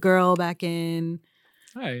hide the girl back in.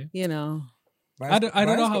 Hey, You know. Brian's, I don't know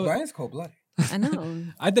Brian's- how- Brian's cold-blooded. I know.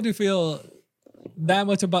 I didn't feel that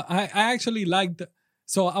much about. I actually liked.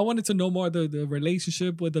 So I wanted to know more the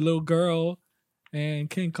relationship with the little girl and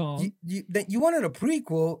King Kong. You wanted a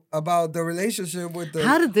prequel about the relationship with the.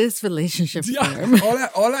 How did this relationship Yeah. form?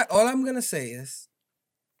 all I'm gonna say is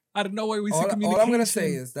Out of nowhere, we see all communication. I'm gonna say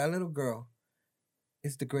is that little girl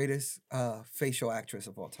is the greatest facial actress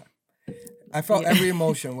of all time. I felt every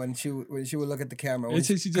emotion when she would look at the camera It's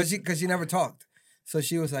just- she just- because she never talked, so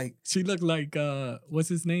she was like, She looked like what's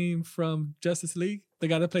his name from Justice League, the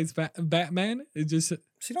guy that plays Batman. It just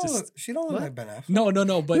she don't look What? like Ben Affleck.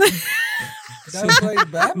 no, but That was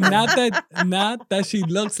like Batman. not that she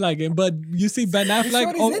looks like him, but you see Ben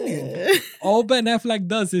Affleck. Shorty's Indian. All Ben Affleck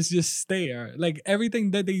does is just stare. Like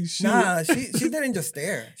everything that they shoot. Nah, she didn't just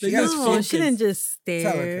stare. She They has just No, focus. she didn't just Tell her,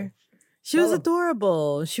 stare. Kim. She was Tell her.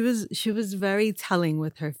 adorable. She was very telling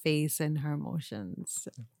with her face and her emotions.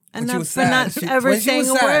 And When she not, was for not sad. ever When she saying was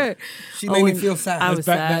a sad, word. She Oh, made me and feel sad. I was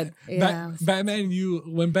sad. Ba- Yeah. Batman,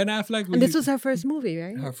 when Ben Affleck. And this was her first movie,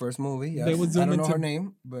 right? Her first movie. Yes. They would I zoom don't know into- her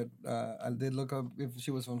name, but I did look up if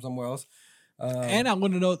she was from somewhere else. and I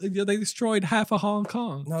want to know they destroyed half of Hong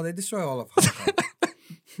Kong. No, they destroy all of Hong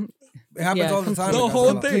Kong. It happens Yeah, all the time. The in whole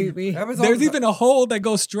Godzilla. thing. Completely. It happens all There's the even a hole that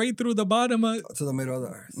goes straight through the bottom of. to the middle of the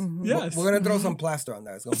earth. Mhm. Yes. We're gonna throw some plaster on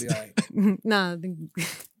that. It's gonna be all right. Nah,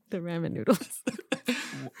 the ramen noodles.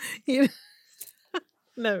 You-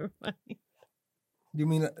 Never mind. You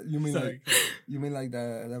mean Sorry. like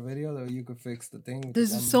that video that you could fix the thing? with the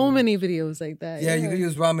There's ramen so noodles? many videos like that. Yeah, you could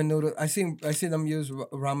use ramen noodles. I seen them use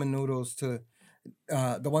ramen noodles to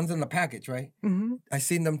the ones in the package, right? Hmm. I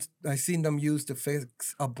seen them use to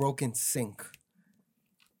fix a broken sink.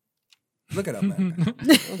 Look it up, man. Look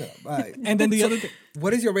it up. All right. And then the other thing.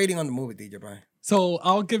 What is your rating on the movie, DJ Brian? So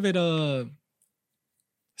I'll give it a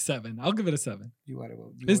 7. I'll give it a 7.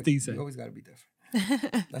 It's decent. You always gotta be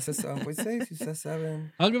different. That's a 7. What you say? You said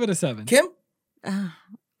 7. I'll give it a 7. Kim?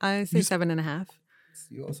 I say You- 7.5.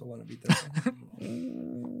 You also want to be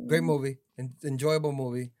different. Great movie, enjoyable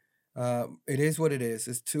movie. It is what it is.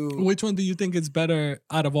 It's too Which one do you think is better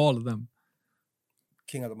out of all of them?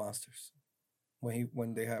 King of the Monsters. When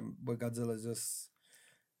Godzilla's just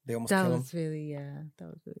they almost That kill him. was really, that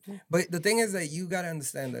was really good. But the thing is that you gotta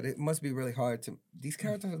understand that it must be really hard to. These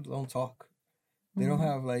characters don't talk. They don't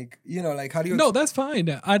have like how do you? No, that's fine.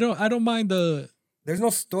 I don't mind the. There's no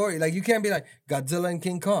story. Like you can't be like Godzilla and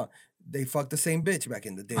King Kong. They fucked the same bitch back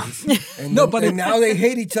in the days. And No, then- but and it- now they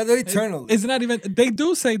hate each other eternally. It's not even. They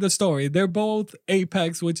do say the story. They're both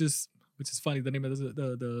Apex, which is funny. The name of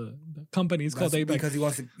the company is called That's Apex.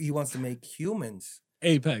 because he wants to make humans.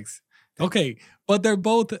 Apex. Okay, but they're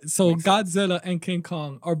both. So Makes sense. Godzilla and King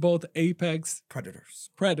Kong are both Apex Predators.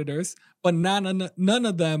 predators, but none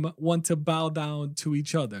of them want to bow down to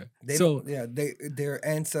each other. So Their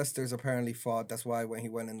ancestors apparently fought. That's why when he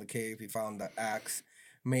went in the cave, he found the axe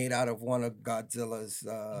made out of one of Godzilla's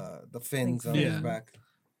the fins on Yeah. his back.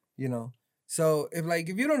 So if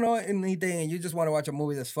you don't know anything and you just want to watch a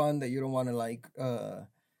movie that's fun that you don't want to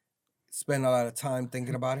spend a lot of time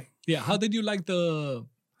thinking about it, yeah, how did you like the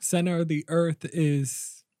center of the earth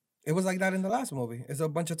is? it was like that in the last movie. It's a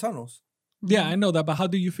bunch of tunnels. Yeah, I know that, but how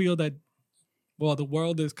do you feel that? Well, the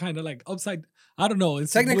world is kind of like upside. I don't know.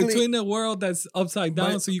 It's Technically- between the world that's upside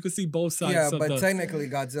down, But- so you can see both sides. Yeah, of but the, technically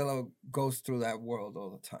Godzilla goes through that world all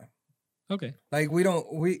the time. okay, Like we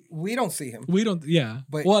don't see him. we don't. Yeah,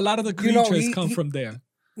 But, well, a lot of the you know, creatures come from there.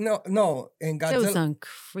 No, and There was Godzilla. some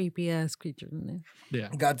creepy ass creatures in there. Yeah,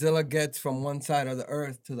 Godzilla gets from one side of the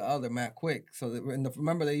earth to the other mad quick. So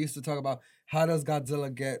remember they used to talk about how does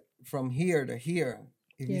Godzilla get from here to here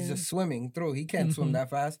if he's Yeah. just swimming through. He can't swim Mhm. that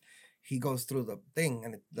fast. He goes through the thing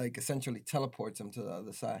and it essentially teleports him to the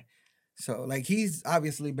other side. So he's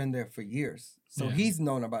obviously been there for years. So Yeah. he's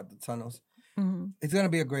known about the tunnels. Hmm. It's gonna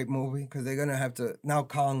be a great movie because they're gonna have to now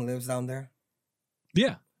Kong lives down there,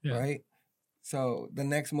 yeah. right? So the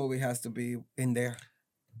next movie has to be in there.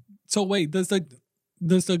 So wait, does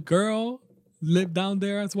the girl live down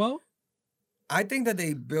there as well? I think that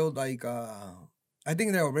they build I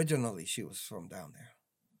think that originally she was from down there.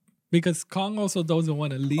 Because Kong also doesn't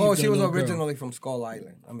want to leave. Oh, the she was little girl. originally from Skull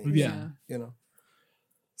Island. I mean, Yeah. you know.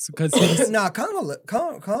 Because Nah, Khan,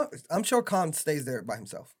 I'm sure Khan stays there by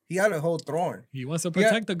himself. He had a whole throne. he wants to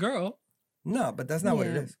protect the girl. No, but that's not what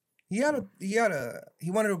it Yeah. is. He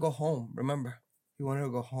wanted to go home. Remember, he wanted to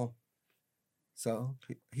go home. So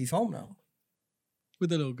he's home now. With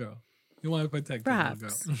the little girl. You want to protect the little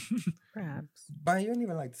Perhaps. girl. Perhaps. Brian, you didn't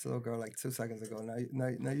even like this little girl like 2 seconds ago.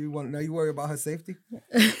 Now you worry about her safety.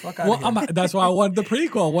 Fuck out Well, of here. that's why I wanted the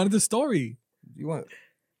prequel. I wanted the story. You want?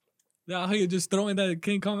 Now how you just throwing that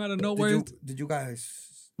King Kong out of nowhere. Did you guys?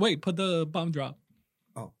 Wait, put the bomb drop.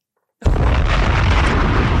 Oh.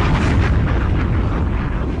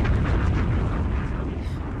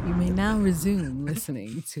 You may now resume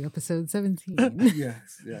listening to episode 17.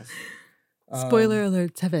 Yes. Spoiler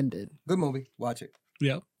alerts have ended. Good movie. Watch it.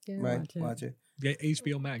 Yep. Yeah, Right. Watch it. Get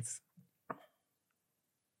HBO Max.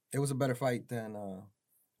 It was a better fight than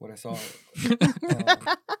what I saw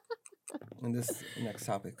in this next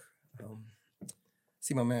topic.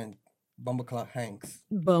 See my man Bumbleclot Hanks,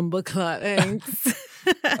 Bumbleclot Hanks.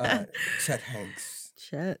 Chet Hanks,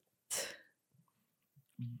 Chet.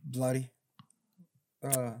 bloody.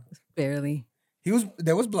 Barely.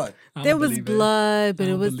 There was blood. I There don't was believe it. blood, but I it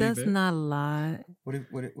don't was believe that's it. not a lot.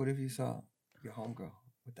 What if you saw your homegirl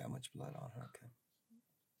with that much blood on her? Okay.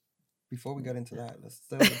 Before we get into that, let's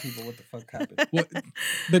tell the people what the fuck happened. What,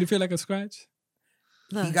 did it feel like a scratch?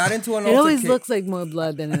 He Look, got into an it always altercation. looks like more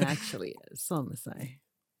blood than it actually is. So I'm gonna say.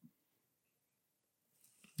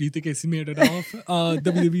 Do you think it smeared it off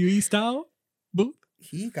WWE style? Boo.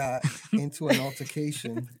 He got into an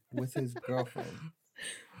altercation with his girlfriend,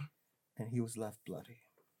 and he was left bloody.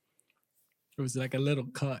 It was like a little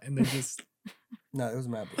cut and then just No, it was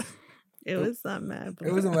mad blood. It was not mad blood.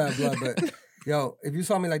 It wasn't mad blood, but yo, if you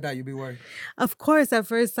saw me like that, you'd be worried. Of course, at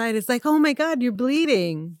first sight, it's like, oh my God, you're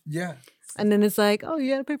bleeding. Yeah. And then it's like, oh,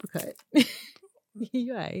 you had a paper cut.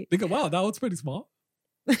 You're right. think, wow, that was pretty small.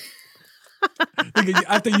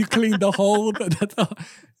 After you clean the hole,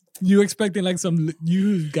 you expecting like some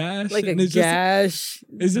huge gash, Like a and it's gash.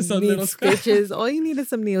 it's just a need little scratch. stitches. All you need is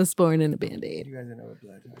some Neosporin and a Band-Aid. You guys didn't know what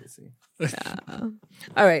blood. I see. Yeah.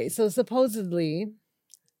 All right. So supposedly,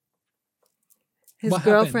 his What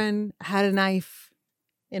happened? girlfriend had a knife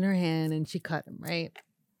in her hand and she cut him, right?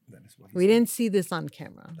 That is what he We said. didn't see this on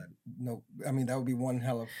camera. No, I mean that would be one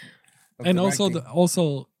hell of And also, directing.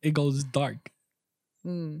 also it goes dark.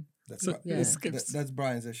 Mm. That's, so Bri- yeah. it skips. that's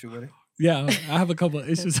Brian's issue with it. Yeah, I have a couple of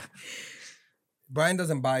issues. Brian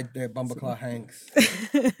doesn't buy that Bumbleclaw Hanks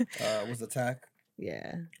was attacked.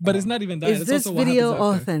 Yeah. But it's not even that. Is it's this also what video happens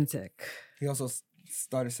after. authentic? He also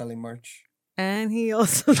started selling merch. And he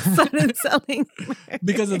also started selling.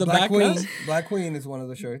 Because of the Black background? Queen. Black Queen is one of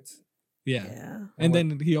the shirts. Yeah. Yeah. And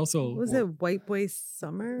then he also Was it White Boy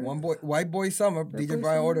Summer? White Boy Summer. White DJ Boy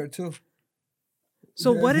Brian Summer? ordered too.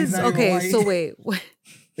 So Yeah, what he's is not even okay? white. So wait, what,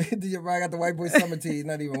 DJ Brian got the White Boy Summer tee. He's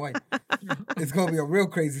not even white. It's gonna be a real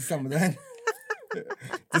crazy summer then.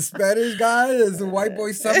 The Spanish guy is a white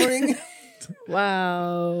boy summering.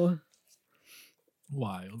 wow.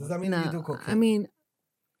 wild. Does that mean you do No, cocaine? I mean,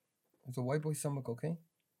 It's a white boy summer cocaine.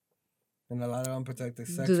 And a lot of unprotected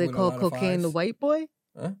sex. do they with a call lot of cocaine the eyes. white boy?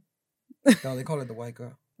 Huh? No, they call it the white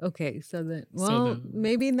girl. Okay, so then, So well, the-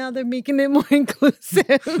 maybe now they're making it more inclusive.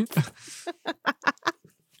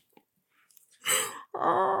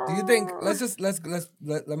 Do you think?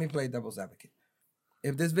 Let me play devil's advocate.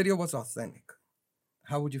 If this video was authentic,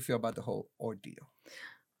 how would you feel about the whole ordeal?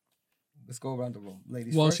 Let's go around the room,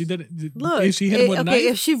 ladies. Well, first. she didn't. Look, If she hit him with a okay,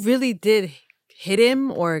 knife, if she really did hit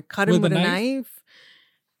him or cut him With with a a knife?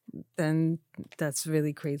 knife, then that's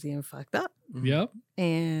really crazy and fucked up. yep.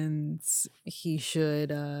 And he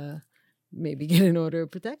should maybe get an order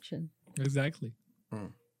of protection. Exactly.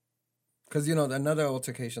 Because another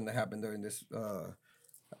altercation that happened during this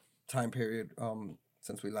time period,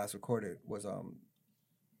 since we last recorded, was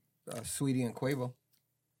Sweetie and Quavo,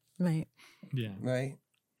 Right. Yeah. right?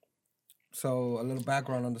 So a little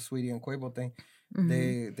background on the Sweetie and Quavo thing.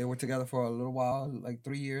 Mhm. They were together for a little while, like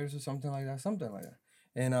 3 years or something like that.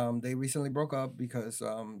 And they recently broke up because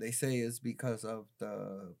they say it's because of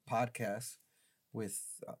the podcast with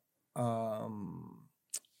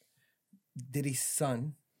Diddy's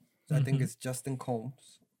son. I think Mhm. it's Justin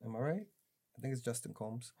Combs. Am I right? I think it's Justin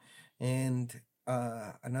Combs. And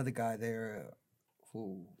another guy there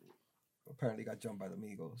who apparently got jumped by the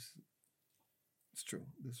Migos. It's true.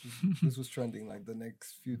 This was trending like the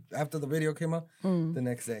next few after the video came out. Mm. The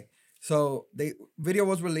next day. So video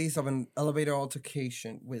was released of an elevator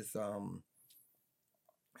altercation with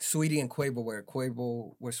Sweetie and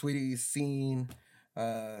Quavo, where Sweetie is seen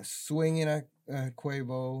swinging at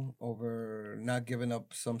Quavo over not giving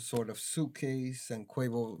up some sort of suitcase, and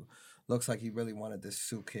Quavo looks like he really wanted this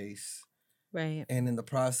suitcase. Right. And in the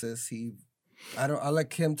process, I'll let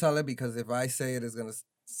Kim tell it because if I say it, it's going to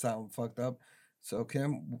sound fucked up. So,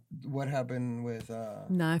 Kim, what happened with...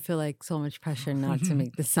 No, I feel like so much pressure not to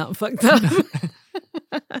make this sound fucked up.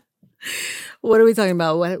 What are we talking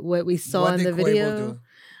about? What we saw in the video? Do?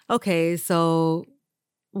 Okay, so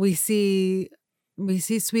we see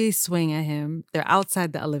Sweetie swing at him. They're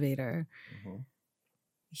outside the elevator. Mm-hmm.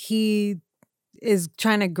 He is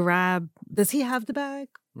trying to grab... Does he have the bag?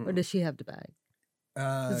 Or does she have the bag?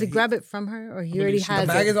 Does he grab it from her, or he already has it?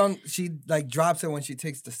 The bag is on. She like drops it when she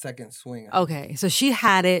takes the second swing. Okay, so she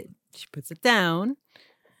had it. She puts it down,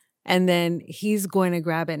 and then he's going to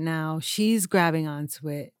grab it now. She's grabbing onto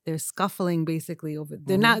it. They're scuffling basically over.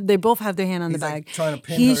 They're not. They both have their hand on the bag. Like trying to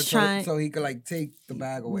pin her so he could like take the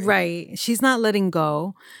bag away. Right. She's not letting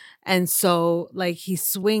go. And so, like, he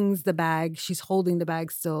swings the bag. She's holding the bag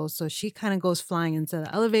still. So she kind of goes flying into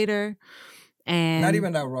the elevator. And not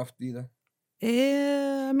even that rough either.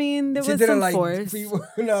 Yeah, I mean, there was some force. She were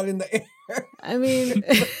not in the air. I mean...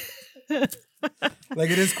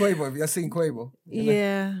 like it is Quavo. Have you seen Quavo?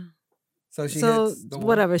 Yeah. So she hits the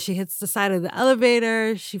whatever. She hits the side of the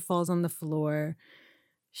elevator. She falls on the floor.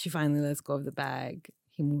 She finally lets go of the bag.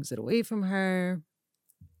 He moves it away from her.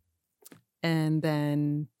 And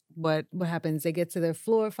then... What happens? They get to their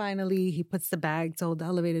floor finally. He puts the bag to hold the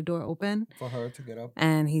elevator door open. For her to get up.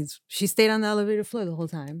 And she stayed on the elevator floor the whole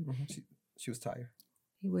time. Mm-hmm. She was tired.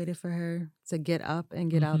 He waited for her to get up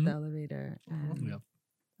and get out the elevator. Yeah.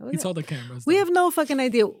 He saw the cameras. We have no fucking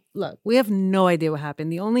idea. Look, we have no idea what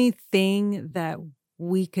happened. The only thing that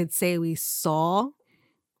we could say we saw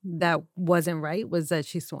that wasn't right was that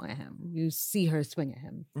she swung at him. You see her swing at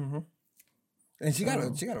him. Mm-hmm. And she got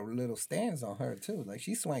a little stance on her too. Like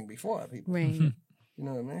she swung before people. Right. You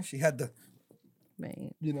know what I mean? She had the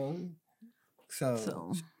right. You know.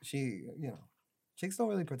 So she, you know, chicks don't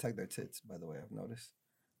really protect their tits, by the way, I've noticed.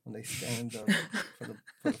 When they stand up for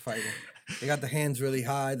the fighting. They got the hands really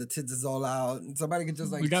high, the tits is all out. And somebody could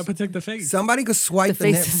just like... We gotta protect the face. Somebody could swipe the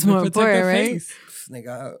face is more important, right?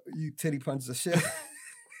 Nigga, you titty punch the shit.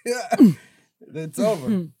 It's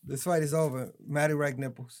over. This fight is over. Maddie Rag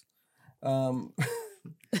nipples.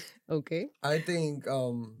 Okay. I think,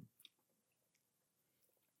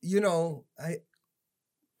 you know,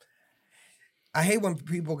 I hate when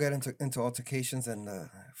people get into altercations and the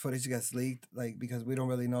footage gets leaked, like, because we don't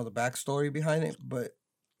really know the backstory behind it. But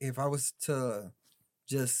if I was to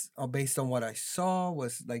just, based on what I saw,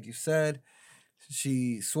 was, like you said,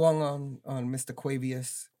 she swung on Mr.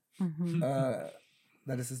 Quavius. Mm-hmm.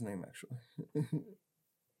 That is his name, actually.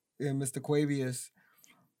 Yeah, Mr. Quavius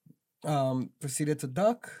proceeded to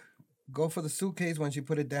duck, go for the suitcase. When she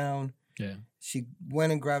put it down, yeah, she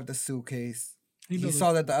went and grabbed the suitcase. He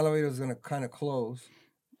saw that the elevator was going to kind of close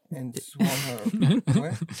and swung her.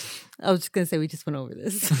 What? I was just going to say, we just went over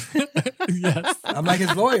this. Yes. I'm like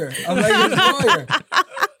his lawyer.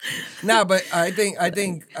 Nah, but I think.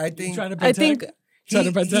 Trying to protect.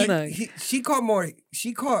 She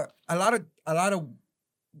caught a lot of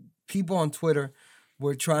people on Twitter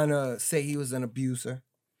were trying to say he was an abuser.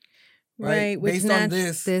 Right. Based on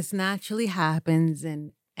this naturally happens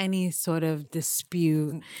in any sort of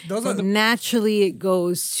dispute. Naturally it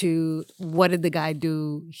goes to, what did the guy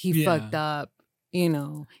do? He fucked up. You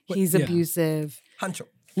know, he's abusive. Hancho.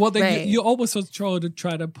 Well, you always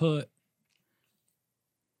try to put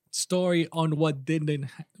story on what didn't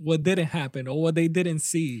happen or what they didn't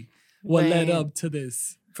see, what led up to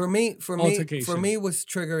this. For me, what's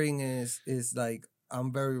triggering is like,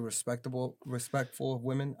 I'm very respectful of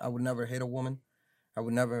women. I would never hit a woman. I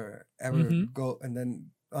would never ever go and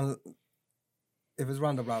then if it's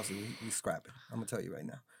Ronda Rousey, we scrap it. I'm gonna tell you right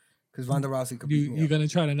now, because Ronda Rousey could beat me. You gonna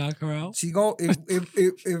try to knock her out? She go if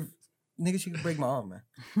nigga, she could break my arm, man.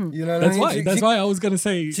 You know what that's I mean? That's why I was gonna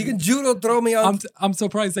say she can judo throw me up. I'm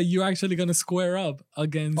surprised that you're actually gonna square up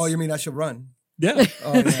against. Oh, you mean I should run? Yeah.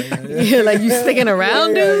 Oh, yeah. You're like, you sticking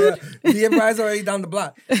around, dude? Yeah. The Empire's already down the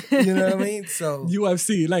block. You know what I mean? So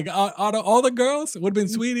UFC, like out of all the girls, would have been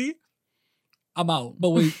Sweetie. I'm out.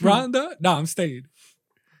 But with Ronda, I'm staying.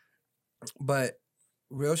 But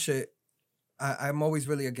real shit, I'm always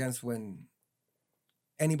really against when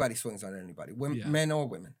anybody swings on anybody, men or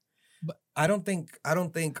women. But I don't think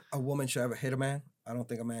a woman should ever hit a man. I don't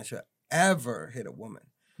think a man should ever hit a woman.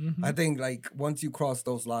 Mm-hmm. I think like once you cross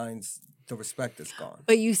those lines, the respect is gone.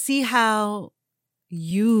 But you see how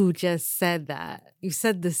you just said that. You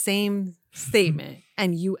said the same statement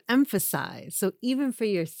and you emphasize. So even for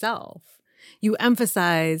yourself, you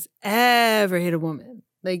emphasize ever hit a woman.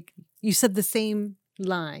 Like you said the same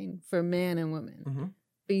line for man and woman. Mm-hmm.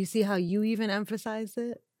 But you see how you even emphasize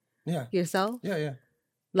it? Yeah. yourself. Yeah.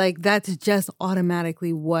 Like that's just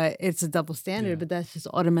automatically what it's a double standard, Yeah. but that's just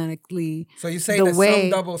automatically So you say The that way- some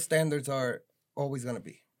double standards are always gonna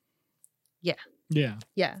be.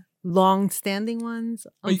 Yeah. long-standing ones.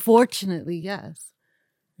 But y- Unfortunately, yes.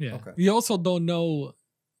 Yeah. Okay. You also don't know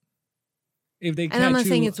if they catch And I'm not you.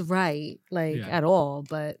 saying it's right, like Yeah. at all,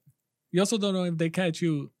 but You also don't know if they catch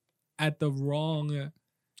you at the wrong.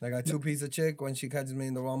 Like I two-piece a chick when she catches me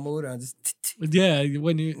in the wrong mood, I just Yeah,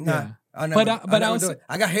 when you. nah. Yeah. I never, I- but I never I'll do s- it.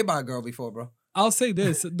 I got hit by a girl before, bro. I'll say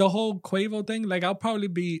this: the whole Quavo thing. Like, I'll probably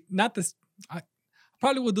be not this. I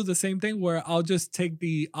probably will do the same thing where I'll just take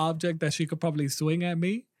the object that she could probably swing at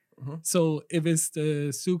me. Mhm. So if it's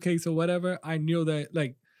the suitcase or whatever, I knew that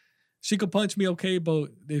like she could punch me, okay, but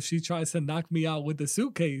if she tries to knock me out with the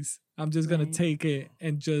suitcase, I'm just gonna Right. take it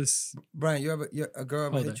and just Brian, a girl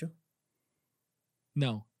ever Hold hit on. you?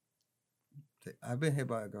 no. I've been hit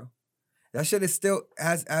by a girl. That shit is still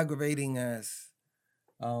as aggravating as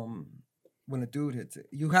when a dude hits it.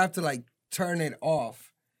 You have to like turn it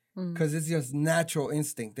off mm. because it's just natural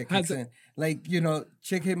instinct that Has kicks it- in. Like,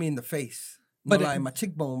 chick hit me in the face. No But it- lie, my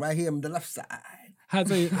cheekbone right here on the left side.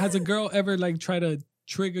 Has a girl ever like try to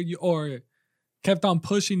trigger you or kept on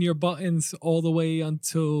pushing your buttons all the way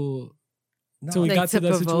until we Like got to to that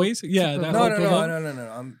provoke- situation? to Yeah, that No, whole no, provoke. no.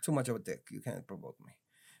 I'm too much of a dick. You can't provoke me.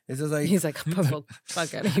 It's just like He's like, provoke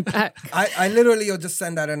fuck out of you back. I literally will just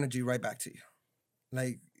send that energy right back to you.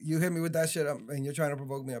 Like you hit me with that shit and you're trying to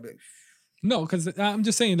provoke me, I'll be like, No, because I'm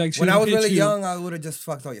just saying, like, she when I was hit really you. young, I would have just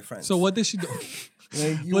fucked all your friends. So what did she do?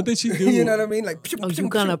 Like, What did she do? You know what I mean? Like, Oh, you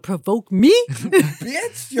gonna provoke me?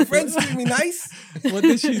 bitch, your friends treat me nice. What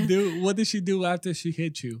did she do? What did she do after she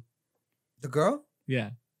hit you? The girl,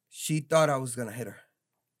 Yeah. she thought I was gonna hit her.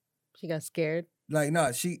 She got scared. Like,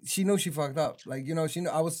 no, she knew she fucked up. Like, she knew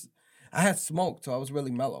I had smoked, so I was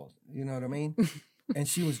really mellow. You know what I mean? And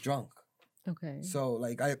she was drunk. Okay. So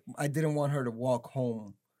like I didn't want her to walk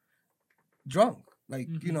home drunk. Like,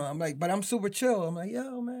 I'm like, but I'm super chill. I'm like,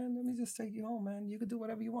 yo, man, let me just take you home, man. You can do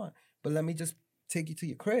whatever you want. But let me just take you to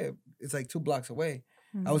your crib. It's like 2 blocks away.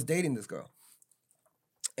 I was dating this girl.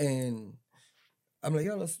 And I'm like,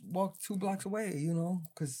 yo, let's walk 2 blocks away,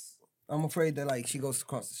 because I'm afraid that like she goes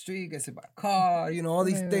across the street, gets hit by a car, all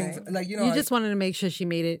these Right, things. right. Like, You I just wanted to make sure she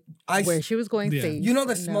made it I- where she was going Yeah. safe. you know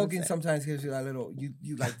that and smoking was it. sometimes gives you that little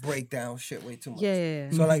you like break down shit way too much. Yeah.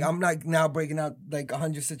 So like I'm like now breaking out like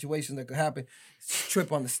 100 situations that could happen.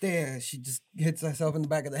 Trip on the stairs, she just hits herself in the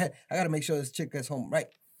back of the head. I gotta make sure this chick gets home right.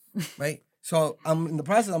 So I'm in the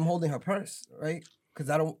process, I'm holding her purse, right?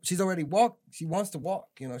 Because she's already walked. She wants to walk,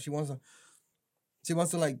 she wants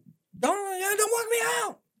to like, don't walk me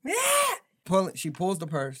out. Yeah. She pulls the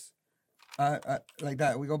purse. I like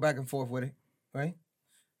that. We go back and forth with it, right?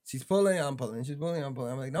 She's pulling, I'm pulling. She's pulling, I'm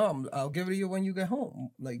pulling. I'm like, no, I'll give it to you when you get home.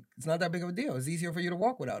 Like, it's not that big of a deal. It's easier for you to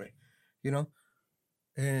walk without it,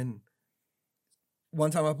 And one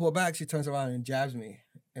time I pull back, she turns around and jabs me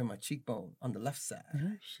in my cheekbone on the left side,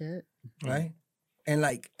 Oh shit. right? And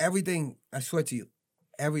like everything, I swear to you,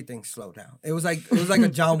 everything slowed down. It was like a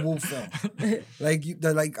John Woo film.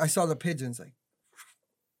 Like I saw the pigeons like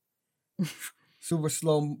super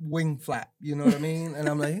slow wing flap. You know what I mean? And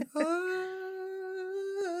I'm like,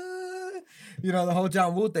 the whole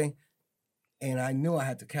John Woo thing. And I knew I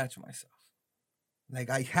had to catch myself. Like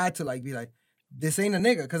I had to like be like, this ain't a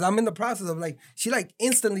nigga, because I'm in the process of like, she like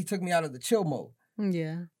instantly took me out of the chill mode.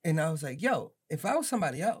 Yeah. And I was like, yo, if I was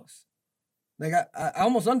somebody else, like I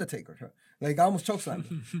almost Undertaker her. Like I almost chokeslammed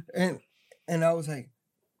her. And I was like,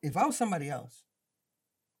 if I was somebody else,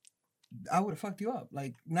 I would have fucked you up.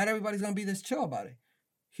 Like, not everybody's gonna be this chill about it.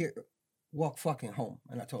 Here, walk fucking home.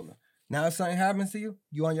 And I told her, now if something happens to you,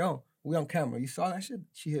 you on your own. We on camera. You saw that shit?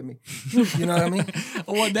 She hit me. You know what I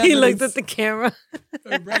mean? He looked at the camera.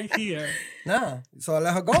 right here. Nah. So I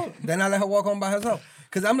let her go. Then I let her walk home by herself.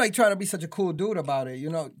 Because I'm like trying to be such a cool dude about it,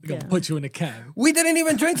 Gonna Yeah. put you in a cab. We didn't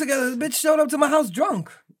even drink together. The bitch showed up to my house drunk.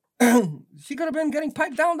 She could have been getting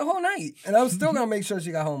piped down the whole night. And I was still going to make sure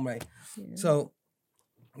she got home right. So,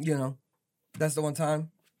 that's the one time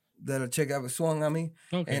that a chick ever swung on me.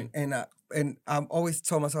 Okay. And I've always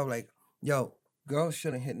told myself, like, yo, girls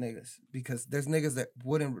shouldn't hit niggas. Because there's niggas that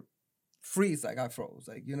wouldn't freeze like I froze.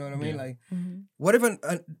 Like, you know what I mean? Yeah. Like, what if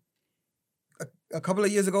a couple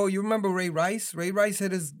of years ago, you remember Ray Rice? Ray Rice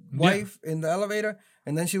hit his wife in the elevator,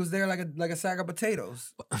 and then she was there like a sack of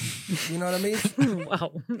potatoes. You know what I mean?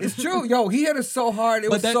 Wow. It's true. Yo, he hit her so hard.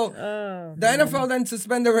 But that- The NFL then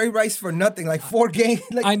suspended Ray Rice for nothing, like 4 games.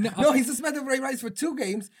 Like, I know- No, he suspended Ray Rice for 2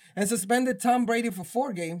 games and suspended Tom Brady for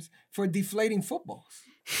 4 games for deflating footballs.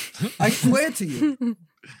 I swear to you.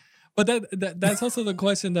 But that's also the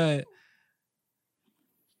question that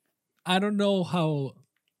I don't know how.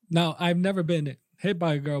 Now I've never been hit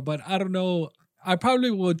by a girl, but I don't know. I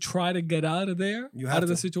probably would try to get out of there, You out have of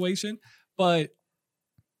the to. situation. But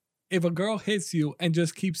if a girl hits you and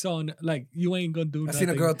just keeps on, like, you ain't gonna do I nothing. seen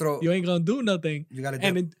a girl throw. You ain't gonna do nothing. You gotta.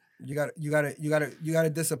 And Dip. it, You gotta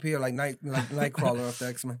disappear like Nightcrawler off the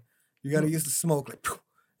X-Men. You gotta use the smoke like,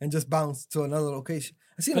 and just bounce to another location.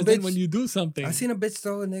 I seen a because bitch. then when you do something, I seen a bitch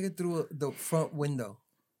throw a nigga through the front window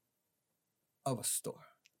of a store.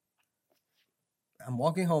 I'm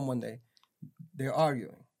walking home one day. They're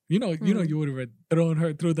arguing. you know, you would have thrown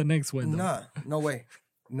her through the next window. Nah, no way.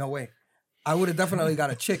 No way. I would have definitely got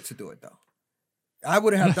a chick to do it though. I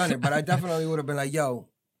wouldn't have done it, but I definitely would have been like, yo,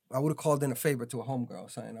 I would have called in a favor to a homegirl or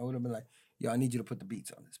something. I would have been like, yo, I need you to put the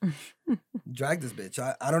beats on this bitch. Drag this bitch.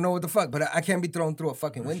 I don't know what the fuck, but I can't be thrown through a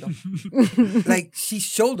fucking window. Like, she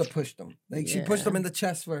shoulder pushed him. Like, she pushed him in the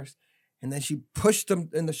chest first, and then she pushed him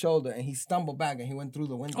in the shoulder, and he stumbled back, and he went through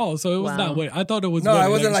the window. Oh, so it was not wait. I thought it was. No, way, I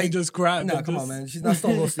wasn't she like just grabbed. No, it, come just- on, man. She's not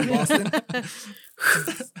Stone Cold Steve Austin.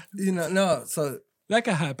 You know, no. So That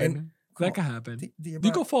could happen. And- come That on. could happen. did you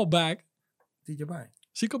You could fall back. Did you buy?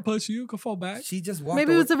 She could push you. You could fall back. She just walked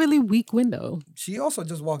Maybe away. it was a really weak window. She also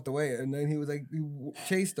just walked away, and then he was like, he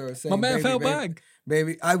chased her, saying, My man baby, fell baby, back.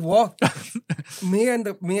 Baby, I walked. me and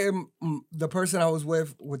the person I was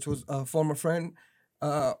with, which was a former friend,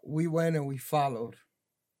 we went and we followed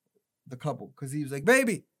the couple because he was like,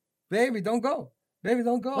 baby, don't go. Baby,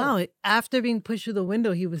 don't go. Wow. After being pushed through the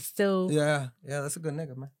window, he was still. Yeah, that's a good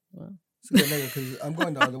nigga, man. Wow. It's a good nigga because I'm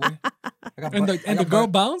going the other way. I got And butt- I the got girl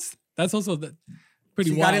butt- bounced. That's also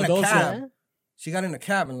pretty She got wild. in a Also, cab. She got in a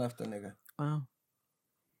cab and left the nigga. Wow.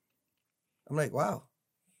 I'm like, wow.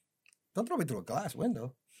 Don't throw me through a glass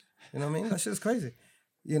window. You know what I mean? That shit's crazy.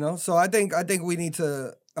 You know? So I think we need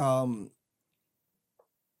to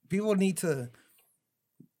people need to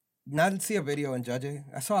not see a video and judge it.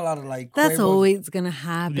 I saw a lot of like That's Quavo's- always going to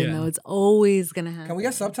happen, Yeah. though. It's always going to happen. Can we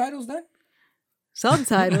get subtitles then?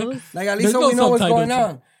 subtitles? Like at least There's so we no know what's going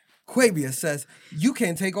subtitles. on. Quavia says, you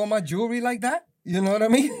can't take all my jewelry like that. You know what I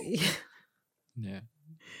mean? yeah.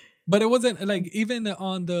 But it wasn't like even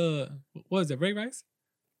on the what was it, Ray Rice?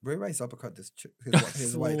 Ray Rice uppercut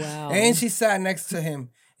his wife. Wow. And she sat next to him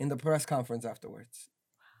in the press conference afterwards.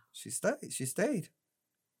 She stayed.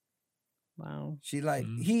 Wow. She like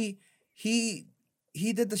Mhm.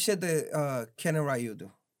 he did the shit that Ken and Ryu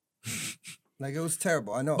do. Like it was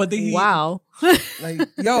terrible. I know. But he, Wow. like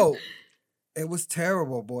yo, it was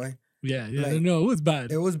terrible, boy. yeah, like, no, it was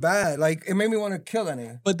bad. It was bad. Like it made me want to kill that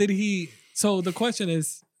nigga. But did he? So the question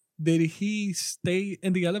is, did he stay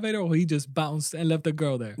in the elevator or he just bounced and left the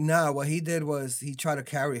girl there? Nah, what he did was he tried to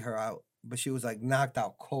carry her out, but she was like knocked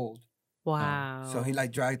out cold. Wow. So he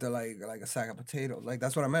like dragged her like a sack of potatoes. Like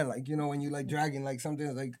that's what I meant. Like you know when you like dragging like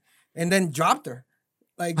something like, and then dropped her,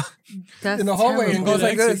 like That's in the hallway and terrible. goes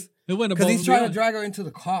like this It went because above he's and trying to beyond. drag her into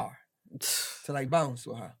the car to like bounce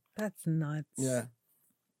with her. That's nuts. Yeah.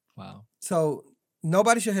 Wow. So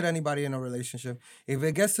nobody should hit anybody in a relationship. If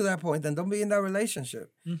it gets to that point, then don't be in that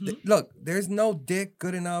relationship. Mhm. Look, there's no dick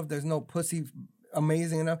good enough. There's no pussy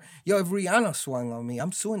amazing enough. Yo, if Rihanna swung on me,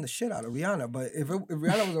 I'm suing the shit out of Rihanna. But if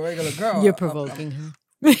Rihanna was a regular girl, You're provoking her.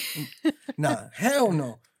 Nah, hell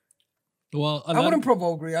no. Well, I wouldn't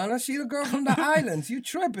provoke Rihanna. She's a girl from the islands. You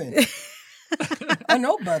tripping? I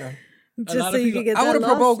know better. Just lot so of you people- can get I that would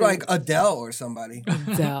have provoked lawsuit. like Adele or somebody.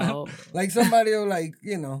 Adele. Like somebody who like,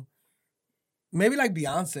 you know, maybe like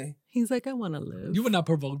Beyonce. He's like, I want to live. you would not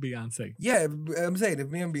provoke Beyonce. Yeah, I'm saying if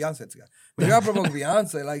me and Beyonce together. Maybe I'll provoke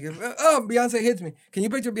Beyonce. Like if Beyonce hits me. Can you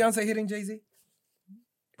picture Beyonce hitting Jay-Z?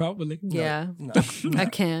 Probably. Yeah. No. I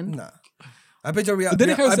can. Nah. I picture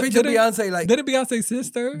Didn't her- I picture didn't- Beyonce like Didn't Beyonce's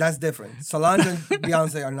sister? that's different. Solange and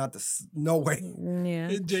Beyonce are not no way. Yeah.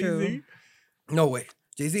 Jay-Z. True. No way.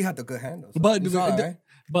 Jay-Z had the good handles. But You saw it, right?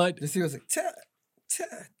 but Jay-Z was like, tat.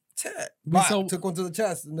 We saw- Took one to the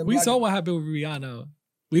chest. And then we blocked saw it. what happened with Rihanna.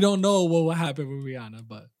 We don't know what will happen with Rihanna,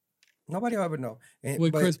 but Nobody will ever know. And-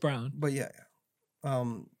 with but, Chris Brown. But yeah.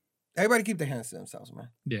 Everybody keep their hands to themselves, man.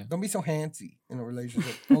 Yeah. Don't be so handsy in a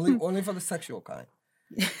relationship. only for the sexual kind.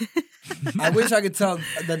 I wish I could tell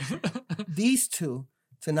that these two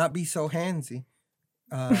to not be so handsy.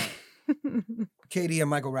 Katie and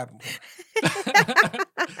Michael Rappaport.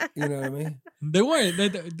 You know what I mean? They weren't.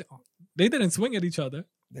 They didn't swing at each other.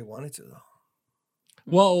 They wanted to though.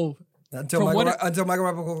 Well, Until From Michael, what until Michael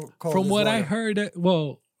Rappaport called from his what I lawyer. heard,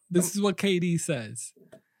 well, this is what KD says.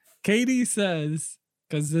 KD says,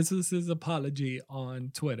 because this is his apology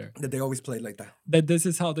on Twitter, that they always played like that. that this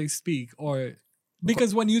is how they speak, or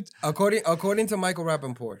because when you According to Michael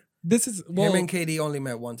Rappaport, this is him well, and Katie only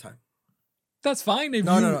met one time. that's fine if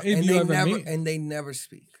No, you no. if And you they ever never meet. and they never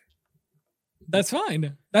speak. That's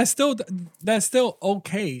fine. That's still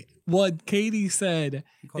okay. What Katie said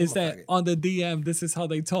He called is him a that faggot. on the DM, this is how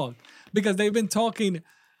they talk. Because they've been talking.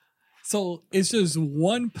 So it's just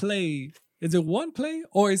one play. Is it one play?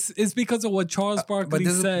 Or it's because of what Charles Barkley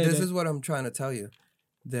But said? this is what I'm trying to tell you.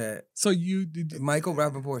 That So Michael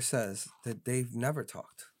Rappaport says that they've never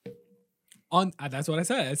talked. that's what I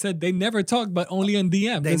said. I said they never talked, but only on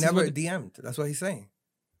DM. They This is never what- DM'd. That's what he's saying.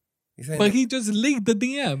 He's saying But that, he just leaked the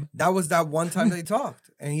DM. that was that one time they talked.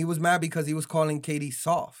 And he was mad because he was calling Katie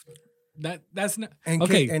soft. That's not And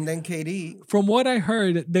okay. and then Katie, From what I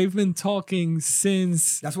heard, they've been talking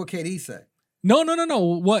since. that's what Katie said. No.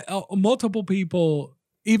 What multiple people,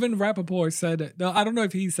 even Rappaport said it. No, I don't know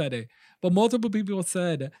if he said it, but multiple people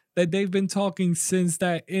said that they've been talking since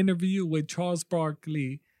that interview with Charles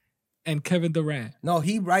Barkley and Kevin Durant. No,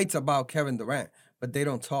 he writes about Kevin Durant, but they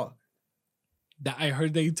don't talk. That I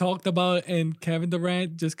heard they talked about, and Kevin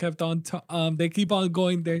Durant just kept on. They keep on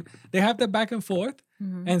going. They have that back and forth,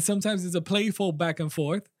 and sometimes it's a playful back and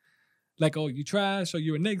forth, like oh you trash or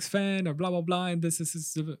you're a Knicks fan or blah blah blah, and this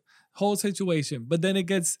is the whole situation. But then they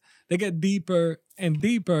get deeper and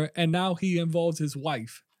deeper, and now he involves his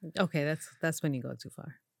wife, Okay, that's when you go too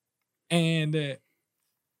far. and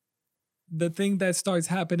the thing that starts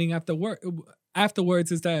happening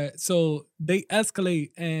afterwards is that so they escalate,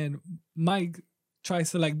 and Mike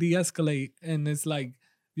tries to like de-escalate, and it's like,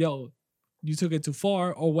 yo, you took it too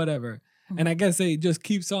far or whatever. And I guess it just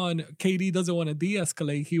keeps on. KD doesn't want to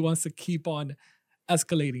de-escalate. He wants to keep on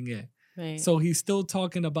escalating it. Right. So he's still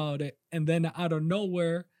talking about it. And then out of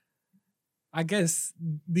nowhere, I guess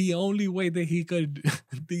the only way that he could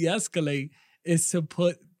de-escalate is to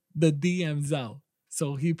put the DMs out.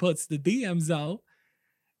 So he puts the DMs out,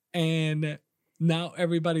 and now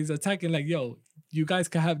everybody's attacking like, yo, you guys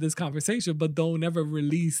can have this conversation, but don't ever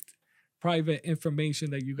release private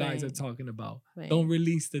information that you guys are Right. talking about. Right. Don't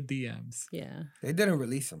release the DMs. Yeah. They didn't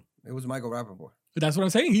release him. It was Michael Rappaport. But that's what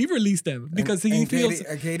I'm saying. He released them because he and feels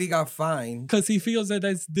Katie got fined. because he feels that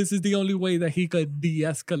this is the only way that he could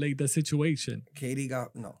de-escalate the situation. Katie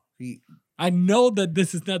got no. I know that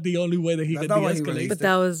this is not the only way that he That's could not why he de-escalate. released But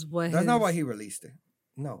that was what That's not his- why he released it.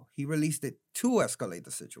 No, he released it to escalate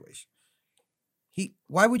the situation.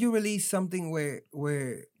 Why would you release something where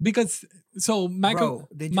Because so Michael, Bro,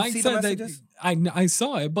 did you Mike see the said that messages? I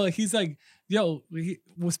saw it, but he's like, yo,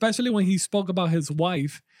 especially when he spoke about his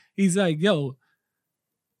wife, he's like, yo,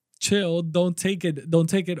 chill, don't take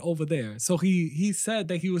it over there. So he said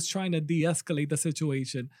that he was trying to de-escalate the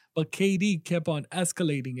situation, but KD kept on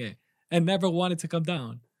escalating it and never wanted to come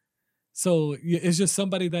down. So it's just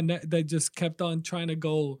somebody that just kept on trying to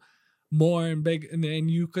go more and big,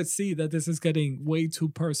 and you could see that this is getting way too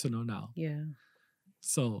personal now. Yeah.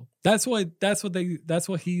 So that's what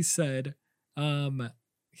he said.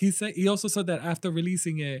 He also said that after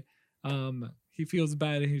releasing it, he feels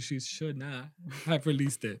bad and he should not have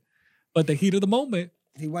released it. But the heat of the moment,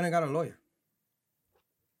 he went and got a lawyer.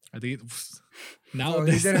 I think So now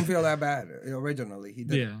he didn't feel that bad originally. He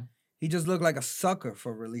did. yeah, He just looked like a sucker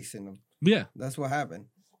for releasing them. yeah. That's what happened.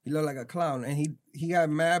 He looked like a clown, and he got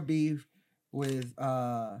mad beef with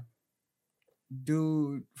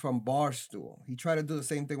dude from Barstool. He tried to do the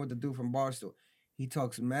same thing with the dude from Barstool. He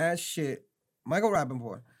talks mad shit. Michael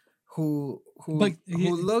Rappaport, who But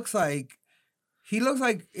looks like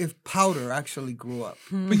if powder actually grew up.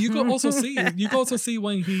 But you can also see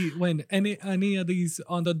when any of these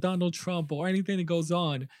on the Donald Trump or anything that goes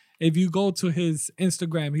on, if you go to his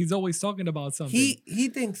Instagram, he's always talking about something. He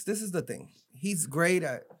thinks this is the thing. He's great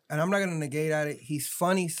at, and I'm not gonna negate at it. He's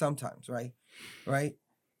funny sometimes, right? Right?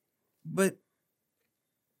 But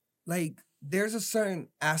like there's a certain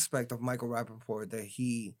aspect of Michael Rappaport that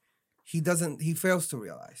he fails to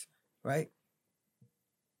realize, right?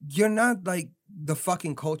 You're not like the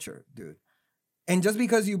fucking culture, dude. And just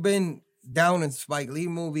because you've been down in Spike Lee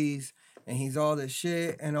movies and he's all this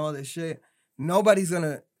shit, nobody's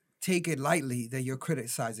gonna take it lightly that you're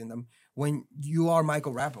criticizing them when you are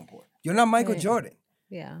Michael Rappaport. You're not Michael Right. Jordan.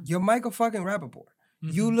 Yeah. You're Michael fucking Rappaport.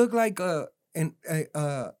 You look like an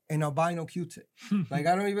albino Q-tip. Like,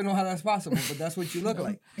 I don't even know how that's possible, but that's what you look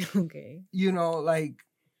like. Okay. You know, like,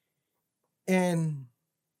 and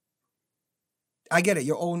I get it.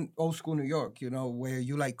 You're old school New York, you know, where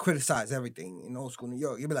you like criticize everything in old school New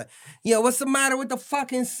York. You'll be like, yo, what's the matter with the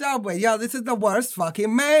fucking subway? Yo, this is the worst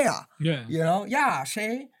fucking mayor. yeah. You know? Yeah,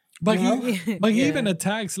 Shay. But You know? he Yeah. even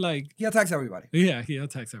attacks like He attacks everybody. he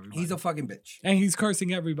attacks everybody. He's a fucking bitch. and he's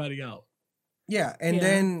cursing everybody out. Yeah, and Yeah.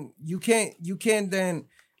 then you can't then,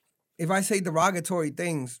 if I say derogatory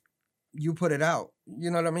things, you put it out.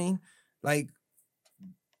 You know what I mean? Like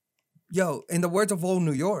Yo, in the words of old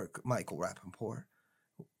New York, Michael Rappaport,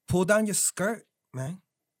 pull down your skirt, man.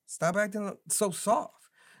 Stop acting so soft.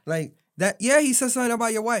 Like that, yeah, he said something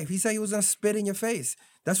about your wife. He said he was gonna spit in your face.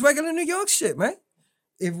 That's regular New York shit, man.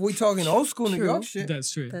 If we talking old school New True. York shit,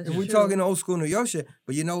 That's true. That's if we true. talking old school New York shit,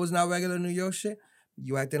 but you know what's not regular New York shit?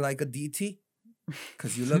 You acting like a DT.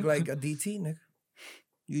 Cause you look like a DT, nigga.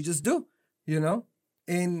 You just do, you know?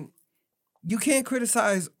 And you can't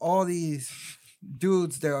criticize all these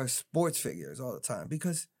dudes that are sports figures all the time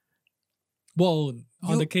because Well, on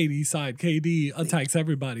You- the KD side, KD attacks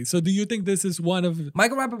everybody. So do you think this is one of?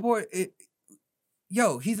 Michael Rappaport,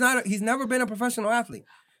 he's never been a professional athlete.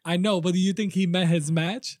 I know, but do you think he met his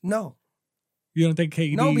match? No. You don't think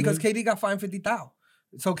KD? No, because KD got fined $50,000.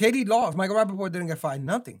 So KD lost. Michael Rappaport didn't get fined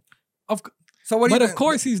nothing. Of, So what do But you of think?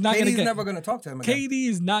 course he's not gonna KD's get- never gonna talk to him again. KD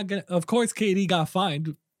is not gonna. Of course, KD got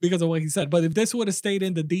fined because of what he said. But if this would have stayed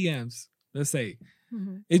in the DMs, let's say,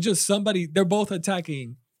 Mhm. it's just somebody. They're both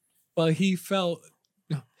attacking, but he felt.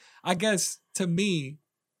 I guess to me,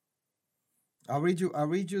 I'll read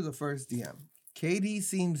you the first DM. KD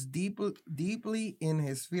seems deeply in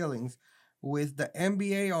his feelings with the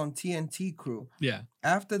NBA on TNT crew. yeah,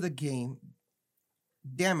 After the game,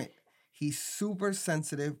 damn it, he's super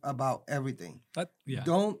sensitive about everything. yeah.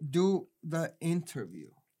 Don't do the interview.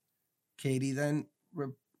 Katie then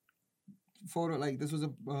photo, like this was a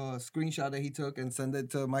screenshot that he took and sent it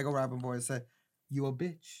to Michael Rappaport and said, "You a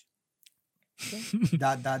bitch."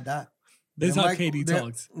 dot. This is Then how Michael- KD then-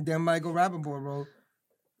 talks. Then Michael Rappaport wrote,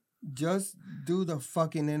 "Just do the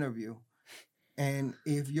fucking interview. And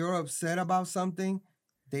if you're upset about something,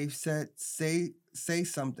 they've said say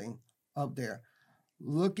something up there.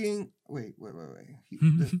 Wait.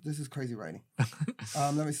 This is crazy writing.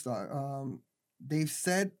 Let me start. They've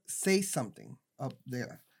said say something up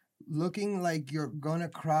there. Looking like you're gonna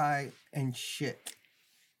cry and shit."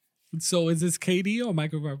 So is this KD or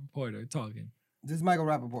Michael Rappaport talking This is Michael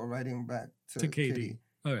Rappaport writing back to to KD? KD.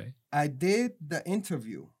 All right. "I did the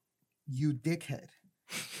interview, you dickhead.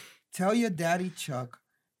 Tell your daddy Chuck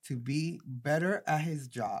to be better at his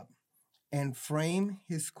job and frame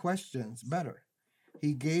his questions better.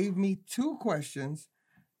 He gave me 2 questions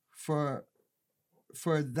for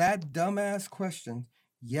that dumbass question,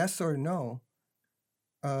 yes or no.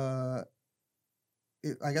 I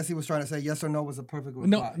guess he was trying to say yes or no was a perfect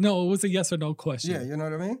reply. No, it was a yes or no question. Yeah, you know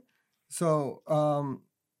what I mean? So,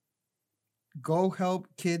 go help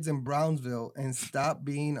kids in Brownsville and stop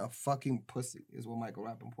being a fucking pussy is what Michael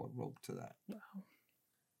Rappaport wrote to that. Wow.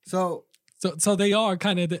 So they are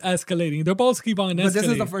kind of escalating. They're both keep on escalating. But this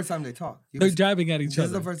is the first time they talk. They're jabbing at each This other.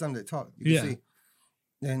 is the first time they talk. You can Yeah. see.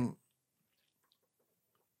 And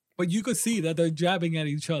But you could see that they're jabbing at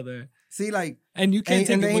each other. see, like, And you can't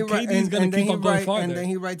take then it, but KD's going to keep on going farther. And then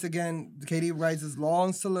he writes again, KD writes his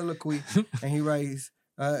long soliloquy, and he writes,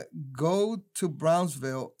 go to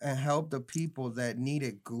Brownsville and help the people that need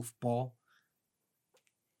it, goofball.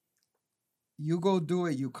 You go do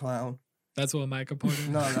it, you clown. That's what Michael Porter.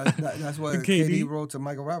 No, that's what KD? KD wrote to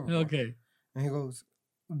Michael Rappaport. Okay. And he goes,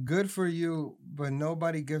 good for you, but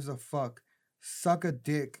nobody gives a fuck. Suck a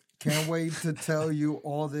dick. Can't wait to tell you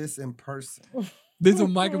all this in person. This is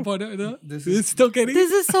Michael Porter. No? This It's is- still KD.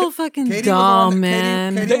 This is so fucking Katie was the one dumb, that-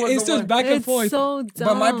 man. Katie was It's the just one- back and It's forth. so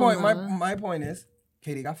dumb. But my point is,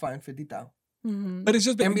 Katie got fined $50,000. Mhm. But it's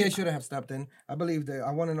just NBA should have stepped in. I believe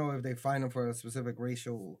I want to know if they fined him for a specific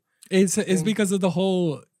racial. It's thing. because of the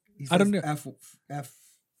whole. He I don't says know. F.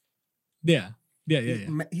 Yeah.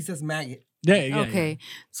 He says maggot. Yeah. Okay,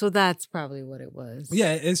 so that's probably what it was.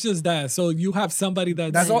 Yeah, it's just that. So you have somebody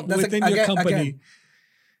that's, That's all. That's within again, your company. Again,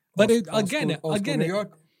 But Old school New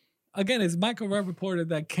York. Again, it's Michael Rappaport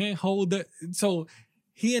that can't hold it. So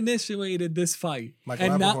he initiated this fight.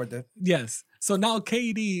 Michael and now, Rappaport did. yes. So now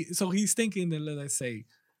KD, so he's thinking that, let's say,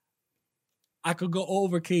 I could go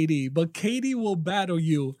over KD, but KD will battle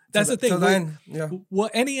you. That's the thing. So then, yeah.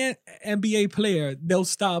 Well, any NBA player, they'll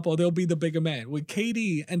stop or they'll be the bigger man. With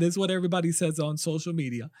KD, and this is what everybody says on social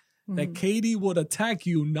media, that KD would attack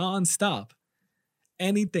you nonstop.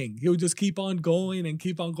 Anything. He'll just keep on going and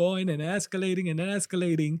escalating and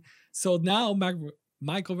escalating. So now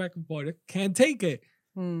Michael Rappaport can't take it.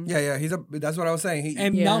 Yeah. That's what I was saying.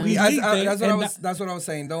 And Yeah. now he's That's what I was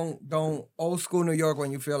saying. Don't old school New York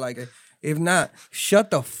when you feel like it. If not,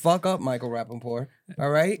 shut the fuck up, Michael Rappaport. All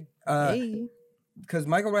right? Hey. Because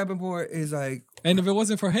Michael Rappaport is like, And if it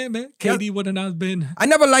wasn't for him, KD would have not been. I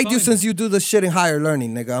never liked you Fine. since you do the shit in higher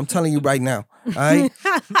learning, nigga. I'm telling you right now. All right?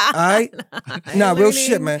 All right? Nah, real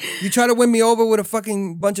shit, man. You try to win me over with a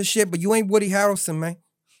fucking bunch of shit, but you ain't Woody Harrelson, man.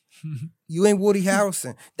 You ain't Woody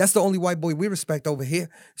Harrelson. That's the only white boy we respect over here.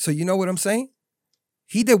 So you know what I'm saying?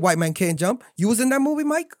 He did White Man Can't Jump. You was in that movie,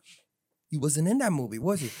 Mike? You wasn't in that movie,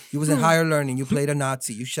 was you? You was in Higher Learning. You played a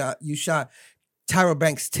Nazi. You shot Tyra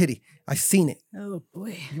Banks' titty. I seen it. Oh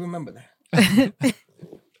boy. You remember that?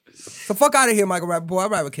 So fuck out of here, Michael Rappaport. I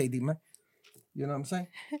ride with KD, man. You know what I'm saying?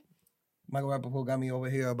 Michael Rappaport got me over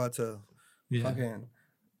here about to fucking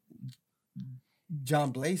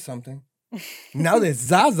John Blaze something. Now that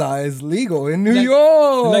Zaza is legal in New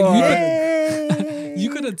York. Like you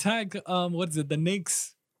could attack the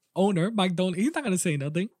Knicks owner, Mike Dolan. He's not gonna say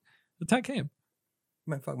nothing. Attack him.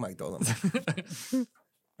 Man, fuck Mike Dolan.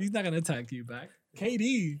 He's not gonna attack you back.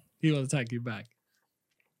 KD, he will attack you back.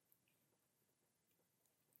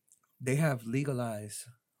 They have legalized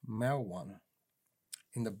marijuana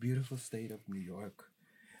in the beautiful state of New York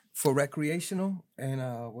for recreational and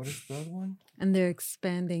what is the other one? And they're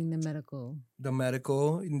expanding the medical. The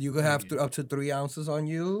medical. You can have up to 3 ounces on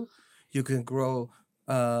you. You can grow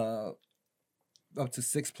up to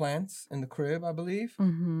 6 plants in the crib, I believe.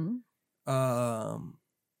 Mm-hmm.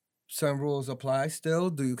 Certain rules apply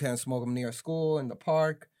still. You can't smoke them near school, in the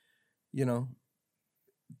park. You know,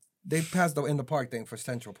 they passed the in the park thing for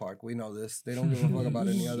Central Park. We know this. They don't give a fuck about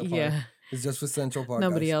any other park. Yeah. It's just for Central Park.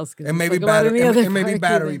 Nobody guys. else gives And a maybe fuck about any other maybe park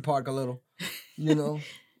Battery either. Park a little. You know,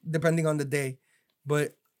 depending on the day.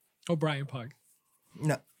 But O'Brien Park.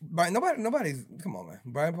 no, Brian, nobody's. Come on, man.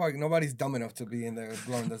 Brian Park. Nobody's dumb enough to be in there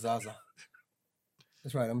blowing the Zaza.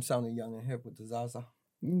 That's right. I'm sounding young and hip with the Zaza.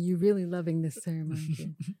 You're really loving this term, aren't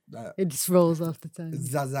you? That- It just rolls off the tongue.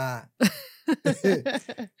 Zaza.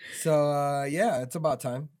 So yeah, it's about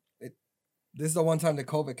time. This is the one time that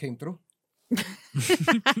COVID came through.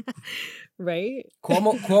 Right?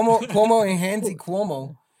 Cuomo and Hansi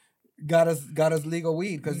Cuomo got us legal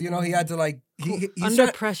weed because you know he had to like he's Under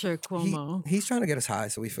try- pressure, Cuomo. He's trying to get us high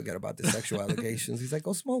so we forget about the sexual allegations. He's like,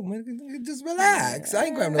 go smoke, man. Just relax. I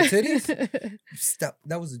ain't grabbing no titties. Stop.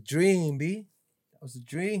 That was a dream, B. That was a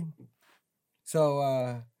dream.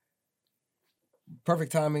 So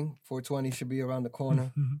perfect timing. 420 should be around the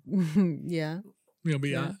corner. Yeah. We gonna be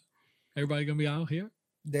Yeah. out. Everybody gonna be out here.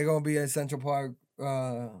 They're gonna be at Central Park.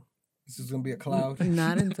 This is gonna be a cloud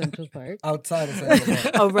Not in Central Park. outside of Central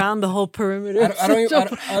Park. Around the whole perimeter. I don't even- Central I don't-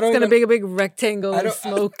 Park. I don't It's gonna even- be a big rectangle of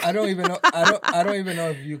smoke. I don't even know. I don't even know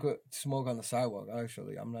if you could smoke on the sidewalk.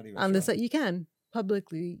 Actually, I'm not even On sure. the side, you can.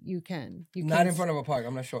 Publicly, you can. You Not can in front of a park.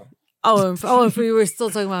 I'm not sure. if we were still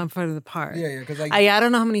talking about in front of the park. Yeah, because like I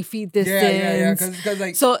don't know how many feet distance. yeah. Because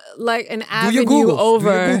like So like an do avenue your Googles. over.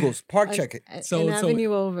 Do your Googles. Park an- check it. So- an so-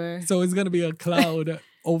 avenue over. So it's gonna be a cloud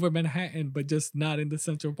over Manhattan, but just not in the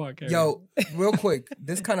Central Park area. Yo, real quick,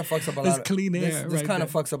 this kind of fucks up a lot. It's of, clean air This right kind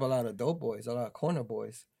of there. fucks up a lot of dope boys, a lot of corner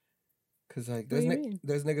boys. Cause like What do you mean?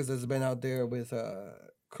 there's niggas that's been out there with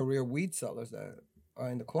career weed sellers that are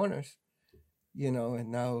in the corners, you know,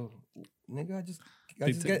 and now nigga,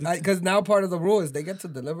 because now part of the rule is they get to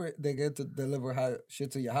deliver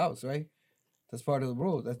shit to your house, right? That's part of the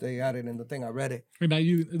rule that they added in the thing. I read it. And now they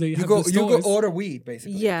You have go the you stores. go order weed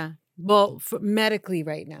basically. Yeah. Well, medically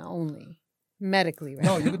right now only. Medically right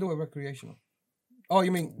No, now. you can do it recreational. Oh,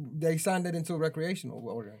 you mean they signed it into recreational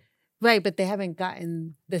order? Right, but they haven't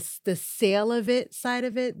gotten the sale of it side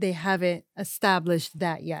of it. They haven't established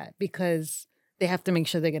that yet because they have to make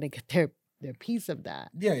sure they're gonna get their piece of that.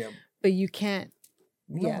 Yeah. But you can't.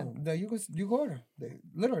 No, Yeah. you go order.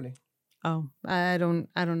 Literally. Oh, I don't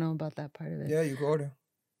know about that part of it. Yeah, you go order.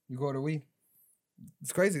 You go order weed.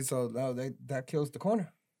 It's crazy. So now that kills the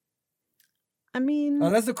corner. I mean,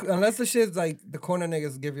 Unless the shit's like the corner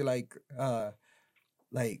niggas give you like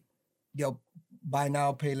yo, buy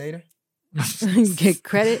now, pay later. get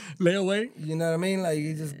credit. Layaway. You know what I mean? Like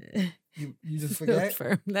you just forget.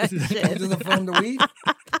 Affirm that You shit. just affirm the weed.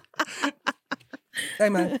 Hey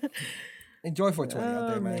man, enjoy 420 out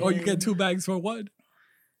there, Oh, man. Oh, you get 2 bags for one.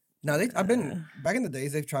 No, I've been back in the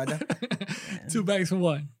days. They've tried that. 2 bags for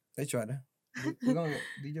one. They tried that. We're gonna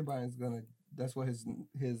DJ Brian's gonna. That's what his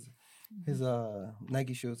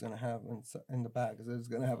Nike shoe is gonna have in the bag. It's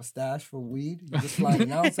gonna have a stash for weed. You just slide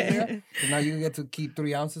an ounce in there. So now you get to keep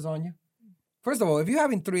 3 ounces on you. First of all, if you're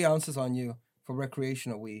having 3 ounces on you for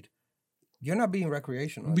recreational weed, you're not being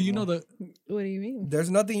recreational. But you know anymore. What do you mean? There's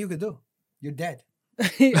nothing you could do. You're dead.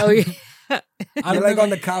 Oh yeah. I You're don't like know- on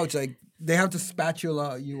the couch. Like they have to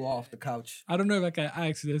spatula you off the couch. I don't know if I can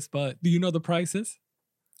ask this, but do you know the prices?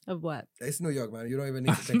 Of what? It's New York, man. You don't even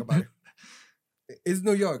need to think about it. It's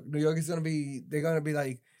New York. New York is gonna be. They're gonna be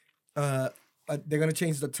like. They're gonna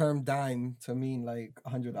change the term dime to mean like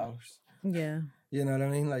 $100. Yeah. You know what I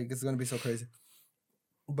mean? Like it's gonna be so crazy.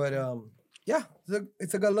 But yeah,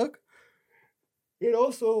 it's a good look. It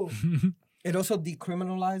also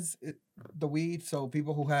decriminalized the weed. So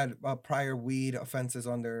people who had prior weed offenses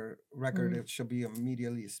on their record, it should be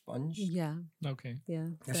immediately expunged. Yeah. Okay. Yeah.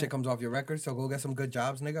 That shit comes off your record. So go get some good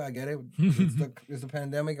jobs, nigga. I get it. It's the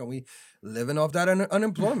pandemic, and we living off that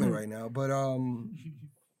unemployment right now. But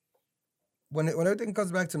when everything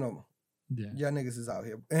comes back to normal, Yeah. niggas is out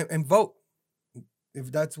here and vote. If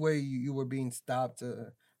that's where you were being stopped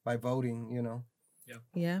by voting,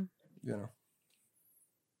 Yeah.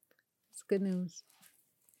 It's good news.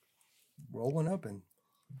 roll one up and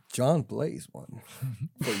John Blaze one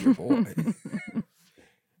for your boy.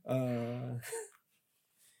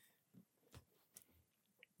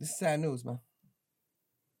 This is sad news, man.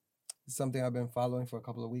 It's something I've been following for a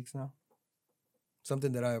couple of weeks now.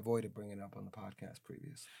 Something that I avoided bringing up on the podcast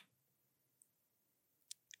previous.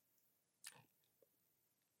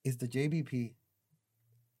 Is the JBP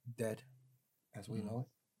dead as we know it?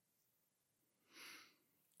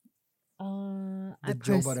 The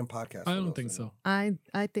Joe Budden podcast. I don't think so. I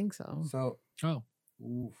think so. So, Oh.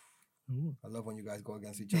 oof. Ooh. I love when you guys go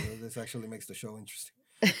against each other. This actually makes the show interesting.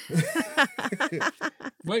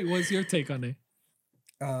 Wait, what's your take on it?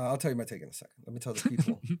 I'll tell you my take in a second. Let me tell the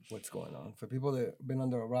people what's going on. For people that have been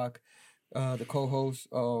under a rock, the co-hosts,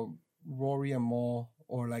 Rory and Maul,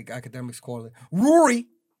 or like academics call it, Rory.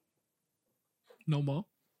 No more?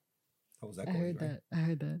 How was that I going? heard right? that. I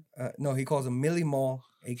heard that. No, he calls him Millie Maul,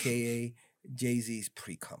 a.k.a. Jay-Z's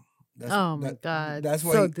pre-cum. Oh my God. That's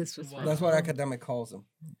what so he- disrespectful. That's what academic calls him.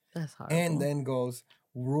 That's horrible. And then goes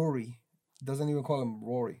Rory. Doesn't even call him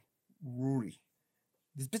Rory. Rory.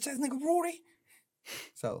 This bitch ass nigga Rory.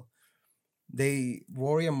 So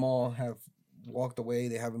Rory and Maul have walked away.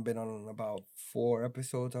 They haven't been on about 4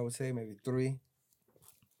 episodes, I would say, maybe 3.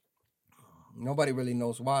 Nobody really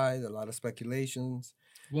knows why. There's a lot of speculations.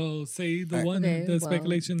 Well, say the Okay, the well.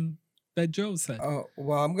 speculation that Joe said.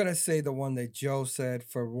 Well, I'm gonna say the one that Joe said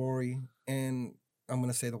for Rory, and I'm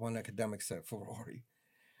gonna say the one academic said for Rory.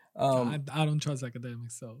 I don't trust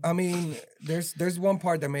academics, so I mean, there's one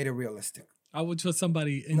part that made it realistic. I would trust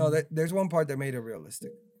somebody. There's one part that made it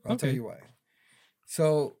realistic. I'll tell Okay. you why.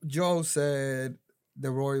 So Joe said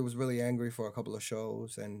that Rory was really angry for a couple of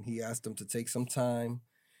shows, and he asked him to take some time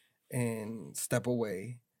and step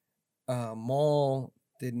away. Maul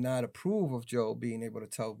did not approve of Joe being able to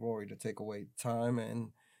tell Rory to take away time,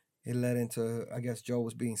 and it led into, I guess, Joe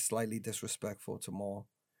was being slightly disrespectful to Maul,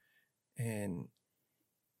 and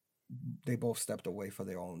they both stepped away for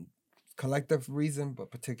their own collective reason,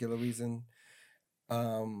 but particular reason.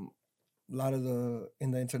 A lot of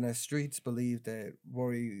in the internet streets believe that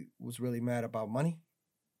Rory was really mad about money.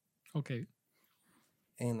 Okay.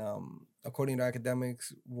 And according to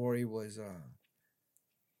academics, Rory was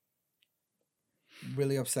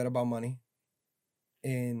really upset about money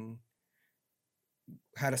and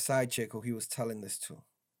had a side chick who he was telling this to.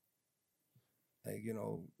 Like,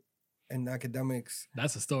 and academics.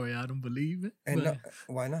 That's a story I don't believe it. And but-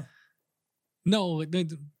 why not? no, Well,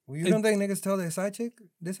 you don't think niggas tell their side chick?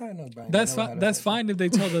 This I know. Brian. that's I never fine. had a That's side chick. fine if they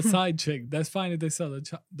tell the side chick. That's fine if they tell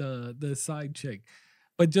the side chick.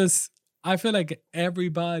 But just I feel like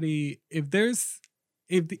everybody,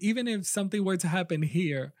 even if something were to happen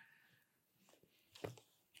here,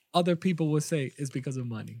 other people would say it's because of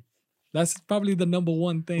money. That's probably the number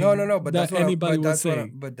one thing. No, but that that's what anybody would that's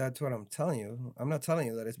say. but that's what I'm telling you. I'm not telling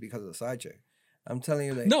you that it's because of the side chick. I'm telling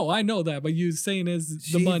you that No, I know that, but you saying is the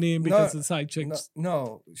She's- money and no, because the side chick.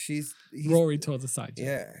 no, he's Rory told the side chick.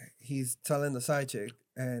 Yeah, he's telling the side chick,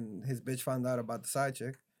 and his bitch found out about the side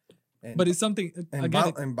chick. And, But it's something and,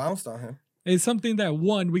 again. and bounced on him. It's something that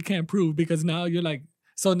one we can't prove because now you're like.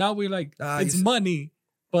 So now we're like it's money,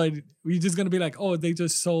 but we're just gonna be like, oh, they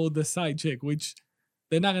just sold the side chick, which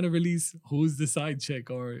they're not gonna release who's the side chick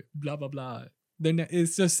or blah blah blah. Then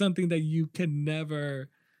it's just something that you can never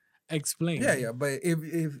explain. Yeah, but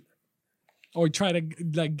if Or try to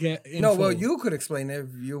like get info. no, well, you could explain it if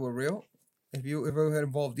you were real. If it had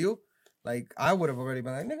involved you, like I would have already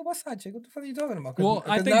been like, nigga, what side chick? What the fuck are you talking about? Well,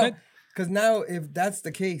 I think now, that- because now if that's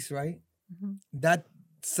the case, right, Mhm. that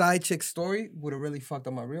side chick story would have really fucked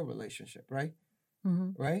up my real relationship, right?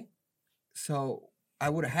 Mhm. Right? So I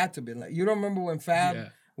would have had to be like, you don't remember when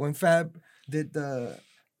Fab did the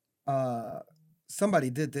somebody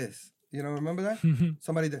did this. You don't remember that?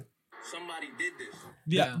 Somebody did. Somebody did this.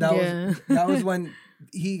 yeah. That was when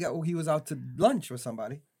he was out to lunch with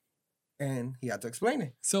somebody, and he had to explain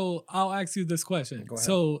it. So I'll ask you this question. Go ahead.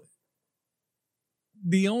 So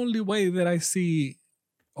the only way that I see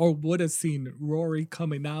or would have seen Rory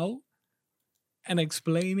coming out and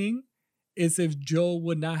explaining is if Joe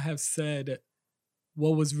would not have said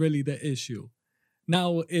what was really the issue.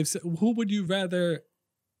 Now, who would you rather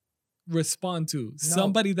respond to?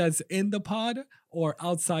 Somebody that's in the pod or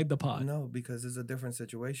outside the pod? No, because it's a different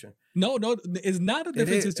situation. No, it's not a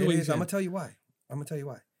different situation. It is. I'm gonna tell you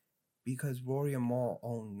why. Because Rory and Mal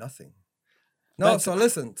own nothing. No, so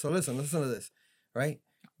listen to this, right?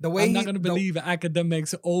 The way I'm not gonna believe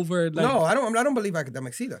academics over. Like, no, I don't believe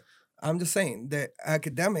academics either. I'm just saying that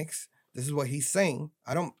academics. This is what he's saying.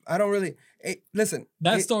 I don't really listen.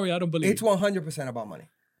 That story I don't believe. It's 100% about money.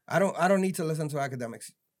 I don't need to listen to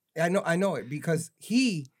academics. I know it because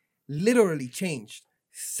he literally changed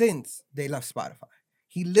since they left Spotify.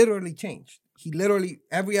 He literally changed.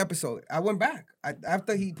 Every episode. I went back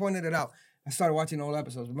after he pointed it out. I started watching all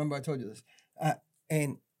episodes. Remember I told you this,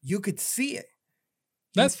 and you could see it.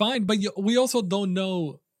 That's fine, but we also don't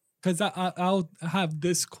know because I'll have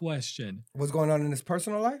this question. What's going on in his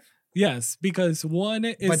personal life? Yes, because one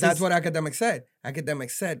is. But that's what academics said.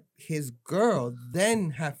 Academics said his girl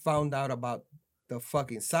then had found out about the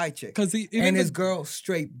fucking side chick. And his girl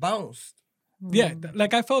straight bounced. Yeah,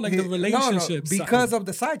 like I felt like the relationship because of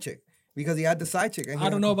the side chick. Because he had the side chick. And I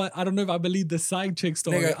don't know if I believe the side chick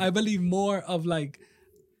story. Nigga. I believe more of like,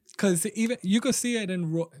 because even you could see it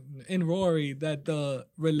in Rory that the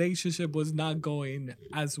relationship was not going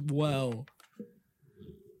as well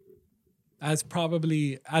as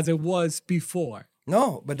probably as it was before.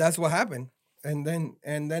 No, but that's what happened. And then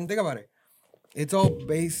think about it. It's all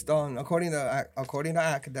based on according to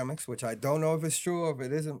academics, which I don't know if it's true or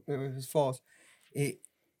if it's false.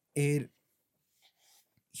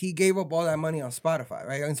 He gave up all that money on Spotify,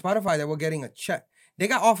 right? On Spotify, they were getting a check. They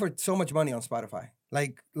got offered so much money on Spotify.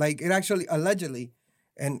 Like it actually, allegedly,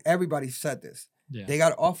 and everybody said this, they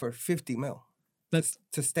got offered 50 mil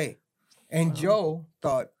to stay. And Joe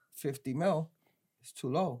thought 50 mil is too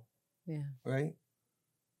low. Yeah. Right?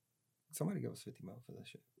 Somebody give us 50 mil for that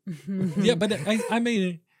shit. Yeah, but I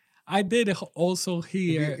mean, I did also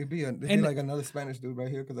hear... It'd be like another Spanish dude right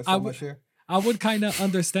here because I saw my share. I would kind of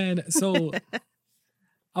understand. So...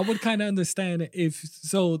 I would kind of understand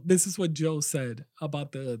this is what Joe said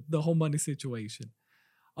about the whole money situation.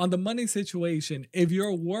 On the money situation, if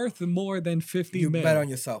you're worth more than 50 mil. You bet on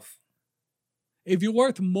yourself. If you're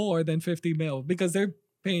worth more than 50 mil, because they're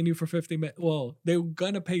paying you for 50 mil, well, they're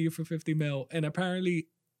going to pay you for 50 mil, and apparently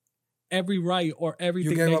every right or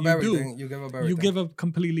everything you give up you give up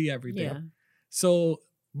completely everything. Yeah. So.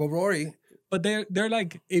 But Rory. But they're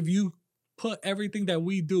like, if you put everything that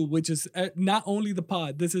we do, which is not only the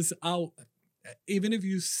pod, this is out. Even if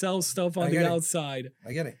you sell stuff on the outside,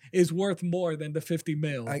 I get it. It's worth more than the 50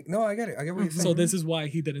 mil. I get it. I get what you're saying. So this is why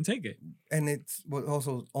he didn't take it. And it's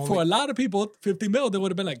also only for a lot of people, 50 mil, they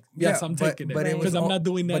would have been like, yes, I'm taking it because I'm not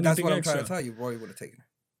doing anything extra. But that's what I'm trying to tell you. Rory would have taken it.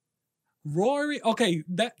 Rory, okay,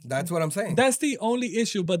 that's what I'm saying. That's the only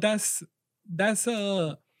issue, but that's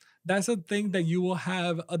a thing that you will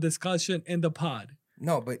have a discussion in the pod.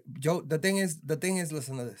 No, but Joe, the thing is,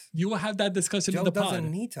 listen to this. You will have that discussion in the pod. Joe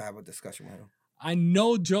doesn't need to have a discussion with him. I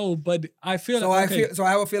know Joe, but I feel so like... So I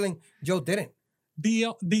have a feeling Joe didn't.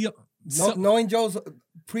 Knowing Joe's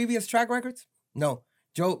previous track records? No.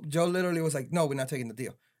 Joe literally was like, no, we're not taking the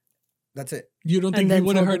deal. That's it. You don't think he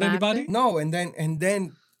would have hurt anybody? No, and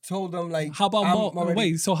then told them like... How about Mal?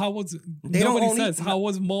 Wait, so how was... Nobody says,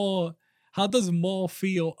 how does Mal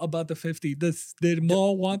feel about the 50? Did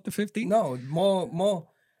Mal want the 50? No, Mal.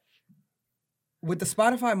 With the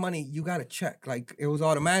Spotify money, you got to check. Like, it was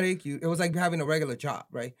automatic. It was like having a regular job,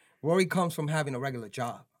 right? Rory comes from having a regular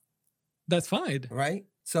job. That's fine. Right?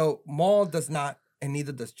 So, Mal does not, and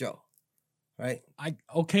neither does Joe. Right?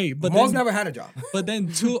 But Mal's never had a job. But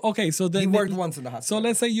then so then... He worked once in the hospital. So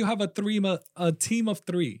let's say you have a team of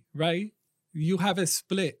 3, right? You have it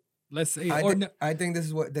split. Let's say, I think this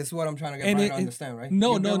is what I'm trying to get Brian to understand, right?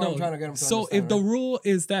 No. I'm trying to get him to so if the rule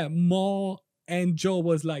is that Mal and Joe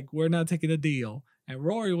was like, we're not taking the deal, and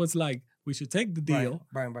Rory was like, we should take the deal.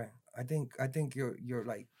 Brian, I think you're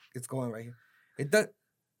like, it's going right here.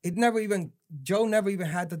 Joe never even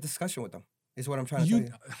had the discussion with them. Is what I'm trying to tell you.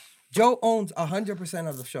 Joe owns 100%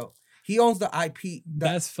 of the show. He owns the IP.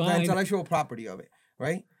 That's fine. The intellectual property of it,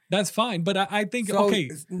 right? That's fine, but I think, so,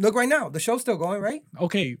 look right now. The show's still going, right?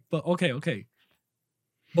 Okay. But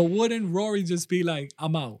wouldn't Rory just be like,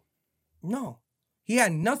 I'm out? No. He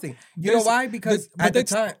had nothing. You know why? Because at the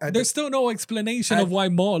time... There's still no explanation of why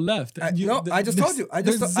Mal left. I just told you.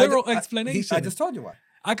 There's zero explanation. I just told you why.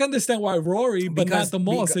 I can understand why Rory, but not the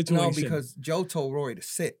Mal situation. No, because Joe told Rory to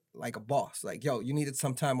sit like a boss. Like, yo, you needed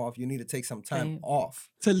some time off. You need to take some time off.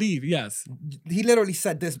 To leave, yes. He literally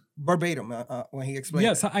said this verbatim when he explained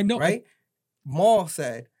Yes, I know. Right? Mal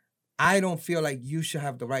said, I don't feel like you should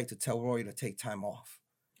have the right to tell Rory to take time off.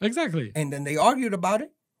 Exactly. And then they argued about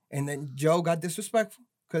it. And then Joe got disrespectful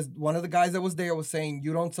because one of the guys that was there was saying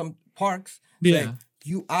you don't some Parks. Yeah. Said,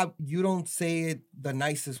 you don't say it the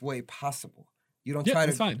nicest way possible. You don't Yeah, try to.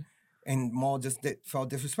 it's fine. And Maul just felt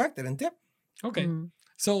disrespected and dipped. Okay. Mhm.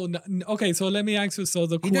 So okay, so let me ask you. So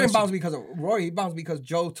the He question. didn't bounce because of Rory. He bounced because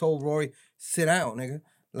Joe told Rory, "Sit down, nigga.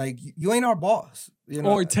 Like you ain't our boss." You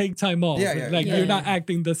know. Or take time off. Yeah, yeah, Like yeah. you're not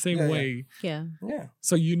acting the same Yeah, yeah. way. Yeah. Yeah.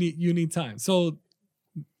 So you need time. So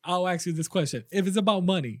I'll ask you this question. If it's about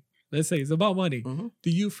money, let's say it's about money, Mhm. do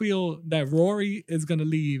you feel that Rory is gonna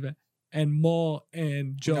leave and Maul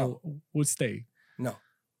and Joe would stay?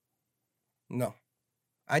 No.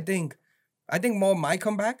 I think Maul might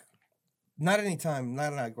come back. Not anytime.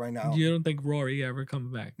 Not like right now. You don't think Rory ever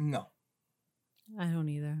comes back? No. I don't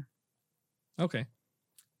either. Okay.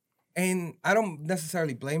 And I don't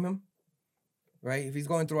necessarily blame him. Right? If he's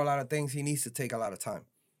going through a lot of things, he needs to take a lot of time.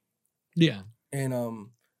 Yeah. And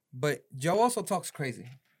but Joe also talks crazy,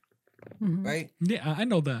 Mhm. right? Yeah, I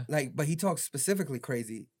know that. Like, but he talks specifically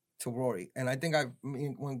crazy to Rory. And I think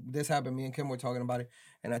when this happened, me and Kim were talking about it,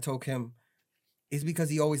 and I told Kim, it's because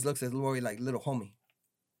he always looks at Rory like little homie.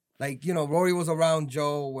 Like, you know, Rory was around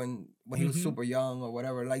Joe when he was Mhm. super young or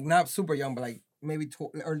whatever. Like, not super young, but like maybe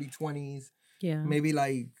early 20s, Yeah. maybe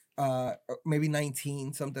like maybe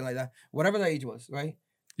 19, something like that. Whatever the age was, right?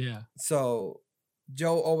 Yeah. So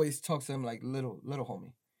Joe always talks to him like little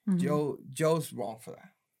homie. Mhm. Joe's wrong for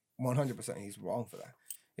that. 100%. He's wrong for that.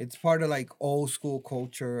 It's part of like old school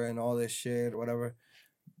culture and all this shit, whatever.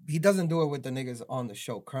 He doesn't do it with the niggas on the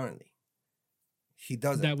show currently. He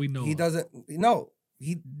doesn't. That we know He of. doesn't. No,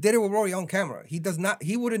 he did it with Rory on camera. He does not.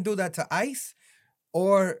 He wouldn't do that to Ice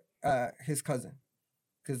or his cousin,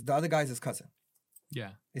 because the other guy's his cousin.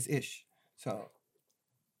 Yeah. It's Ish. So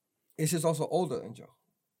Ish is also older than Joe.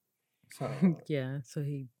 So Yeah. So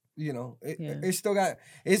he. you know, Yeah. it still got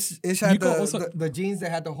Ish You had could also- the jeans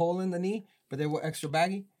that had the hole in the knee, but they were extra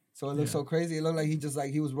baggy. So it looked Yeah. so crazy. It looked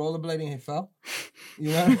like he was rollerblading and he fell.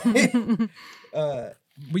 You know what I mean?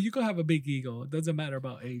 But you could have a big ego. It doesn't matter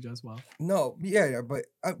about age as well. No, yeah, but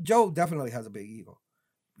Joe definitely has a big ego.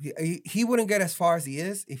 He wouldn't get as far as he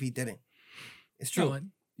is if he didn't. It's true. No,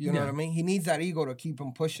 You know yeah. what I mean? He needs that ego to keep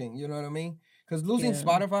him pushing. You know what I mean? Because losing Yeah.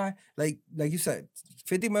 Spotify, like you said,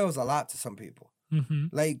 50 mil is a lot to some people. Mm-hmm.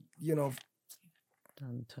 Like, you know,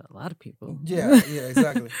 Done to a lot of people. yeah,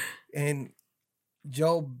 exactly. And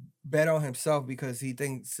Joe bet on himself because he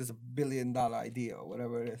thinks it's $1 billion idea or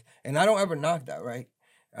whatever it is. And I don't ever knock that, right?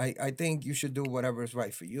 I think you should do whatever is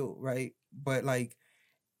right for you, right? But like,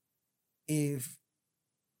 if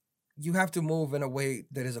you have to move in a way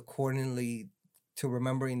that is accordingly to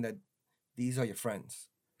remembering that these are your friends.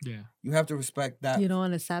 Yeah. You have to respect that. You don't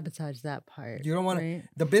want to sabotage that part. You don't wanna- Right?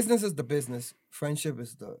 The business is the business. Friendship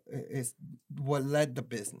is what led the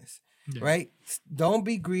business. Yeah. Right? Don't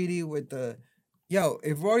be greedy with the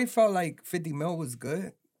if Rory felt like 50 mil was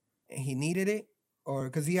good and he needed it, or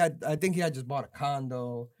because I think he had just bought a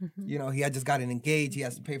condo, Mhm. you know, he had just gotten engaged, he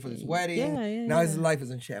has to pay for his wedding. Yeah. Now his life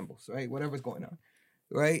is in shambles, right? Whatever's going on.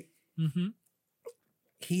 Right? Mm-hmm.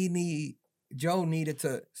 Joe needed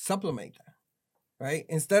to supplement that. Right?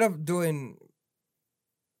 Instead of doing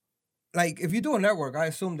like if you do a network, I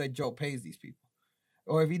assume that Joe pays these people.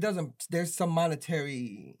 Or if he doesn't, there's some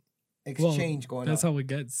monetary exchange going That's on. how it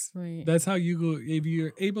gets. Right. That's how you go. If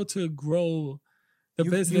you're able to grow the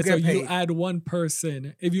You business, get or you paid. add one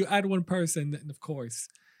person. If you add one person, then of course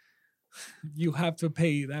you have to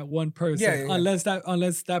pay that one person. Yeah. Unless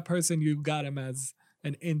that person you got him as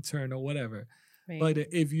an intern or whatever. Right. But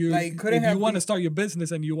if you Like, could it if you have want to been- start your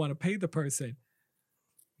business and you want to pay the person,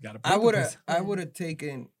 you gotta pay I the would person. have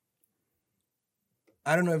taken.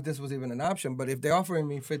 I don't know if this was even an option, but if they're offering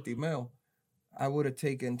me 50 mil, I would have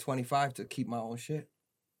taken 25 to keep my own shit.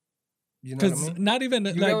 You know what I Because mean? not even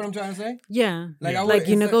You get what I'm trying to say? yeah. Like, Yeah. I Like would've-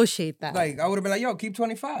 you instead- negotiate that. Like I would have been like, yo, keep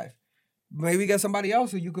 25. Maybe get somebody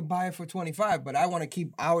else who you could buy it for 25, but I want to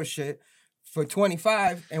keep our shit for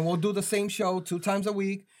 25, and we'll do the same show 2 times a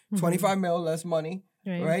week, Mhm. 25 mil, less money,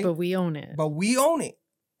 right? But we own it. but we own it.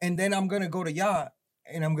 And then I'm gonna go to y'all,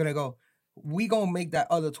 and I'm gonna go, we gonna make that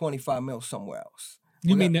other 25 mil somewhere else.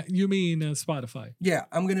 you We're mean Spotify. Yeah,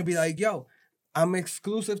 I'm gonna be like, yo, I'm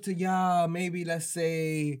exclusive to y'all. Maybe let's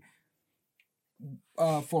say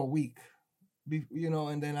for a week, you know,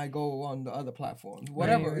 and then I go on the other platforms,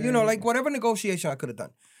 whatever, Right, you know, right. like whatever negotiation I could have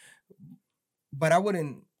done. But I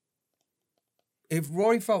wouldn't. If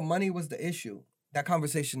Rory felt money was the issue, that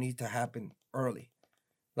conversation needs to happen early.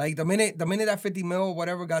 Like the minute that 50 mil or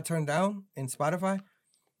whatever got turned down in Spotify,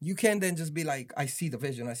 you can't then just be like, I see the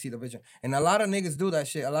vision. And a lot of niggas do that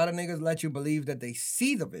shit. A lot of niggas let you believe that they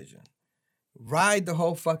see the vision. Ride the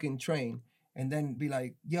whole fucking train and then be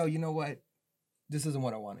like, yo, you know what? this isn't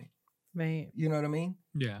what I wanted. Right. You know what I mean?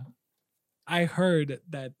 Yeah. I heard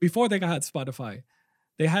that before they got Spotify,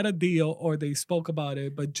 they had a deal or they spoke about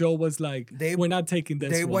it, but Joe was like, we're not taking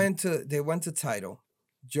this They one. went to Tidal.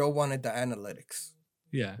 Joe wanted the analytics,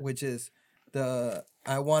 Yeah. which is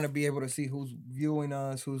I want to be able to see who's viewing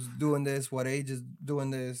us, who's doing this, what age is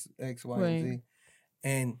doing this, X, Y, and Z.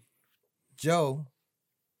 And Joe,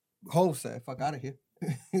 Ho said, fuck out of here.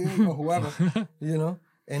 Or whoever, you know?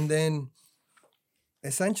 And then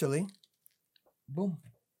essentially, boom,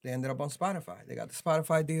 they ended up on Spotify. They got the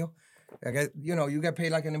Spotify deal. You get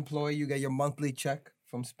paid like an employee. You get your monthly check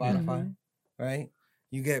from Spotify, right?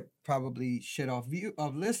 You get probably shit off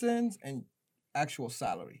listens and actual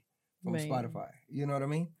salary from Spotify. You know what I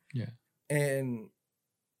mean? Yeah. And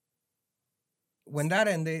when that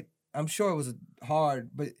ended, I'm sure it was hard,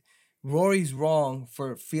 but Rory's wrong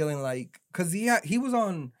for feeling like, because he was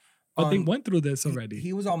on. But they went through this already.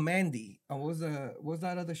 He was on Mandy. What was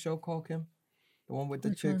that other show called, Kim? The one with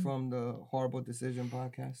the chick from the Horrible Decision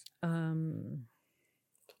podcast.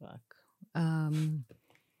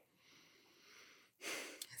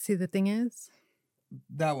 See, the thing is,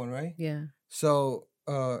 that one, right? Yeah. So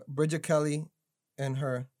Bridget Kelly and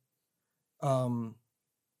her,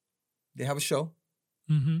 they have a show.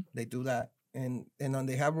 Mm-hmm. They do that, and then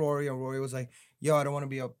they have Rory, and Rory was like, "Yo, I don't want to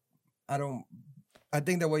be I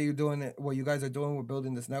think that what you guys are doing with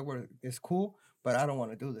building this network is cool, but I don't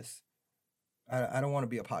want to do this. I don't want to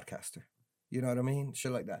be a podcaster. You know what I mean?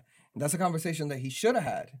 Shit like that. And that's a conversation that he should have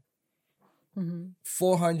had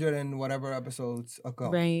 400 and whatever episodes ago.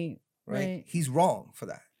 Right. He's wrong for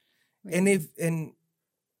that. Right.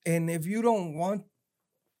 And if you don't want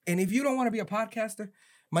to be a podcaster,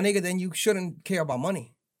 my nigga, then you shouldn't care about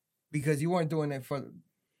money, because you weren't doing it for,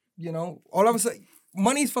 all of a sudden,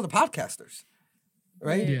 money's for the podcasters,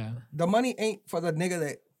 right? Yeah. The money ain't for the nigga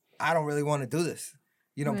that I don't really want to do this.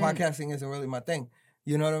 Podcasting isn't really my thing.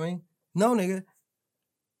 You know what I mean? No, nigga.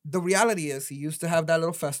 The reality is he used to have that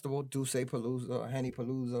little festival, Duce Palooza, Henny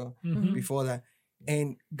Palooza, before that,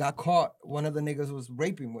 and got caught. One of the niggas was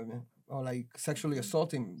raping women or like sexually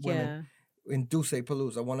assaulting women in Duce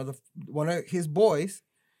Palooza. One of his boys,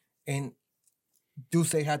 and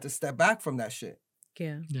Duce had to step back from that shit.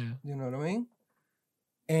 Yeah. You know what I mean?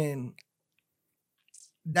 And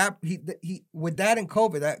that he with that and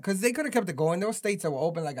COVID, because they could have kept it going. There were states that were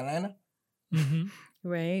open, like Atlanta,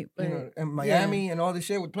 right? But, and Miami and all this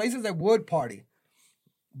shit, with places that would party,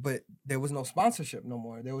 but there was no sponsorship no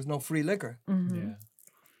more. There was no free liquor, Yeah.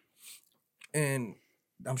 and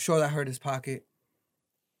I'm sure that hurt his pocket.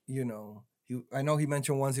 I know he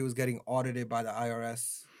mentioned once he was getting audited by the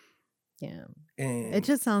IRS. Yeah. And it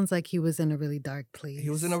just sounds like he was in a really dark place.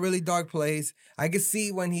 He was in a really dark place. I could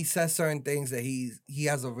see when he says certain things that he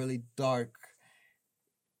has a really dark,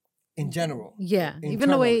 in general. Yeah. Even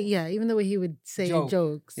the way he would say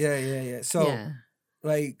jokes. Yeah. So,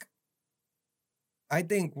 like, I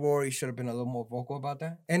think Rory should have been a little more vocal about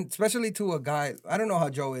that. And especially to a guy, I don't know how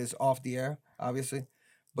Joe is off the air, obviously,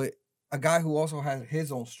 but a guy who also has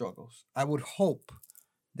his own struggles. I would hope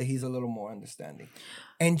that he's a little more understanding.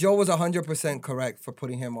 And Joe was 100% correct for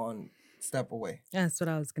putting him on Step Away. That's what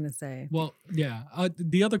I was going to say. Well, yeah.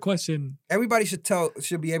 The other question... Everybody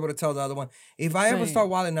should be able to tell the other one. If I ever start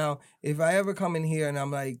wilding now, if I ever come in here and I'm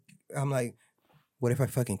like, what if I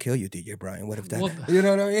fucking kill you, DJ Brian? What if that... you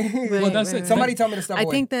know what I mean? That's it. Somebody tell me to step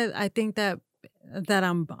away. I think that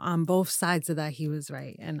I'm on both sides of that he was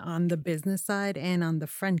right. And on the business side and on the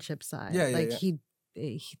friendship side. He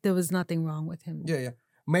there was nothing wrong with him. Yeah.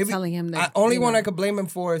 Maybe telling him that only one I could blame him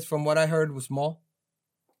for is from what I heard was Maul.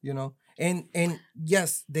 And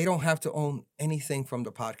yes, they don't have to own anything from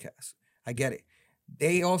the podcast. I get it.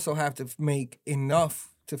 They also have to make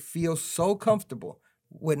enough to feel so comfortable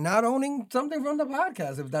with not owning something from the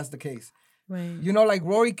podcast, if that's the case. Right. Like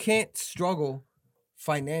Rory can't struggle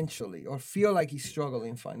financially or feel like he's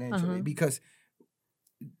struggling financially because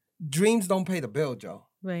dreams don't pay the bill, Joe.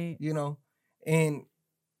 Right. And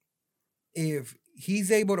if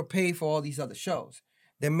he's able to pay for all these other shows,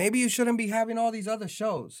 then maybe you shouldn't be having all these other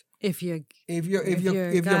shows. If your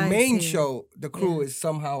main show, the crew is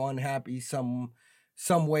somehow unhappy, some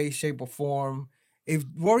way, shape, or form. If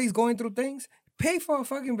Rory's going through things, pay for a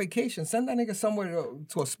fucking vacation. Send that nigga somewhere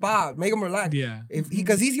to a spa. Make him relax. Yeah.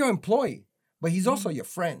 Because he's your employee, but he's also your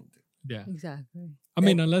friend. Yeah. Exactly. I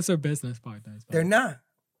mean, unless they're business partners. They're not.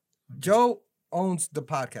 Joe owns the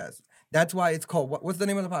podcast. That's why it's called, what's the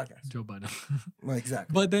name of the podcast? Joe Budden. Well,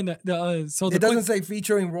 exactly. But then, it doesn't say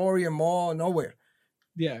featuring Rory and Maul nowhere.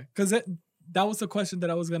 Yeah, because that was the question that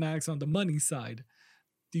I was going to ask on the money side.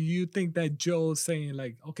 do you think that Joe's saying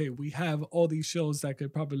like, okay, we have all these shows that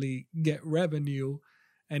could probably get revenue,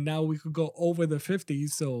 and now we could go over the 50?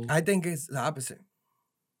 So I think it's the opposite.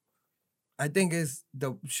 I think it's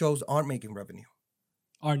the shows aren't making revenue.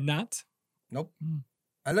 are not? Nope. Mm.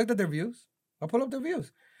 I looked at their views. I pull up their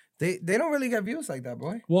views. They don't really get views like that,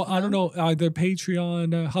 boy. Well, I don't know. Are their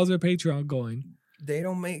Patreon? How's their Patreon going? They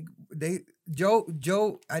don't make Joe.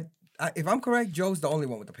 If I'm correct, Joe's the only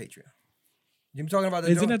one with the Patreon. You talking about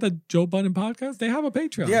the Isn't Joe? it the Joe Budden podcast? They have a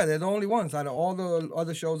Patreon. Yeah, they're the only ones out of all the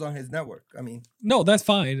other shows on his network. I mean, No, that's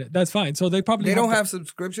fine. That's fine. So they probably they don't the- have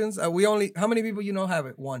subscriptions. How many people you know have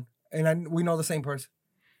it? One, and we know the same person.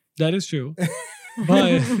 That is true.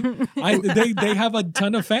 But they have a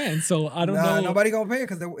ton of fans, so I don't know. Nobody gonna pay it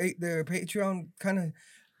because their Patreon kind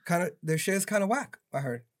of their shares kind of whack. I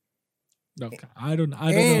heard. Okay. I don't know.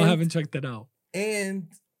 I haven't checked that out. And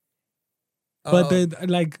But they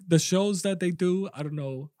like the shows that they do. I don't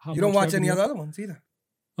know how. you don't much watch any revenue- other ones either.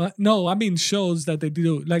 No, I mean shows that they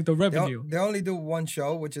do, like the They, revenue. they only do one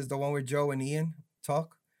show, which is the one where Joe and Ian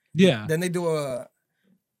talk. Yeah. Then they do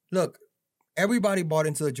look. Everybody bought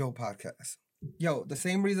into the Joe podcast. Yo, the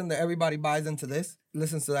same reason that everybody buys into this,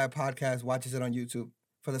 listens to that podcast, watches it on YouTube.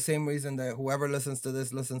 For the same reason that whoever listens to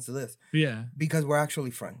this listens to this, Yeah. because we're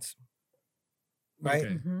actually friends, right?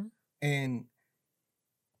 Okay. Mhm. And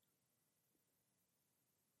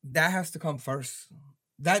that has to come first.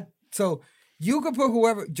 So you could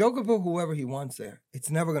put Joe could put whoever he wants there. It's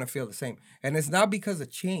never gonna feel the same. And it's not because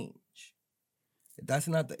of change. That's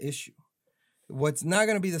not the issue. What's not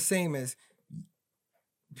gonna be the same is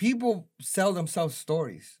people sell themselves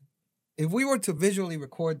stories. If we were to visually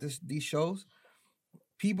record these shows,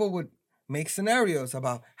 people would make scenarios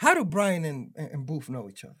about how do Brian and Booth know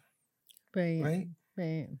each other, Right. right?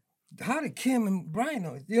 Right. How did Kim and Brian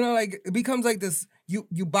know? You know, like it becomes like this.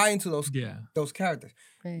 You buy into those characters.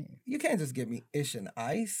 Right. You can't just give me Ish and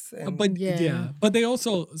Ice. And But yeah. Yeah. But they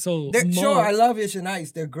also sure, I love Ish and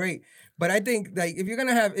Ice. They're great. But I think like if you're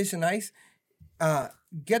gonna have Ish and Ice,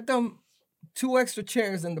 get them 2 extra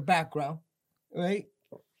chairs in the background, right?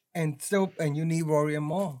 And you need Rory and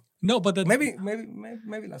Maul. No, but Maybe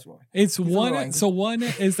that's Rory. it's a one. little So one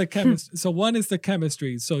is the chemistry. So one is the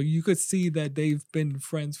chemistry. So you could see that they've been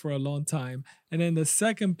friends for a long time. And then the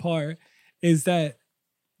second part is that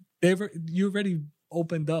you already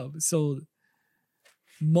opened up. So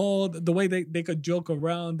more the way they could joke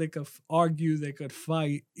around, they could argue, they could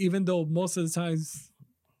fight. Even though most of the times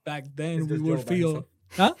back then It's we just would Joe by feel, himself.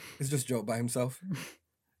 huh? It's just Joe by himself.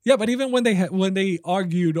 Yeah, but even when they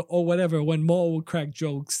argued or whatever, when Mo would crack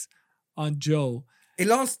jokes on Joe, It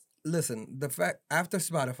lost. Listen, the fact after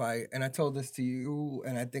Spotify, and I told this to you,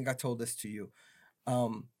 and I think I told this to you.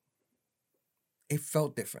 It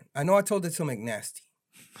felt different. I know I told it to McNasty.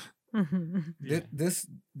 Mhm. Yeah.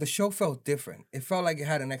 The show felt different. It felt like it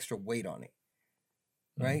had an extra weight on it,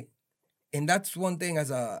 right? And that's one thing as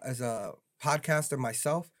a podcaster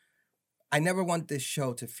myself. I never want this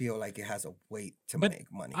show to feel like it has a weight to But make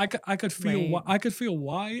money. I could feel Right. I could feel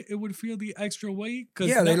why it would feel the extra weight.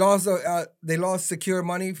 Yeah, they lost secure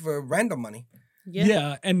money for random money.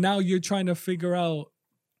 Yeah. And now you're trying to figure out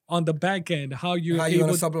on the back end how you're How you able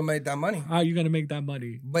gonna supplement that money? how you're gonna make that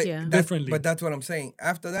money. But Yeah. Differently. But that's what I'm saying.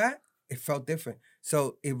 After that, it felt different.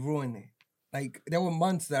 So it ruined it. Like there were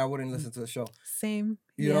months that I wouldn't listen to the show. Same.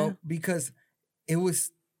 You know, because it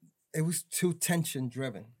was too tension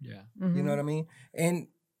driven. Yeah. You know what I mean? And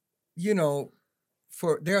you know,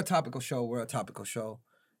 they're a topical show, we're a topical show,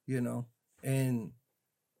 you know. And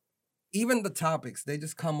even the topics, they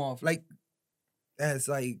just come off like as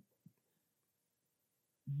like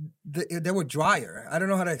they were drier. I don't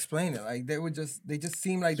know how to explain it. Like they just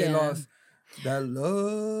seem like they Yeah. lost that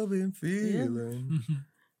love and feeling,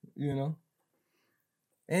 you know.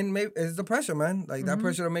 And maybe it's the pressure, man. Like that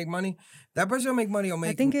pressure to make money. That pressure to make money will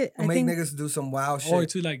make niggas do some wild shit. Or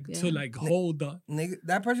to hold the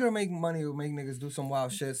That pressure to make money will make niggas do some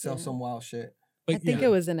wild shit, sell some wild shit. but I think it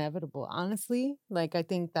was inevitable, honestly. Like I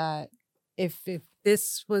think that if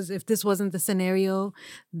this wasn't the scenario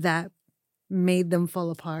that made them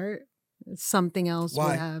fall apart, something else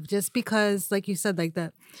Why? would have. Just because, like you said, like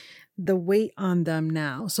the weight on them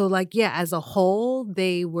now. So like, yeah, as a whole,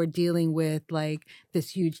 they were dealing with like this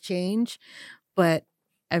huge change, but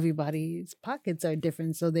everybody's pockets are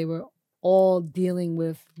different. So they were all dealing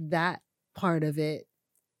with that part of it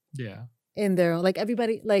Yeah. in their like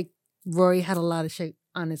everybody like Rory had a lot of shit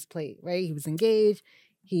on his plate, right? He was engaged.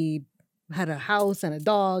 He had a house and a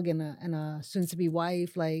dog and a soon to be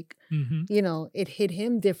wife. Like, Mm-hmm. you know, it hit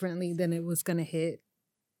him differently than it was gonna hit,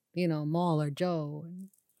 you know, Maul or Joe.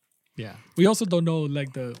 Yeah. We also don't know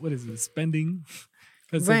like what is it, spending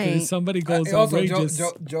Because Right. if somebody goes Also, outrageous,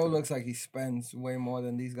 Joe looks like he spends way more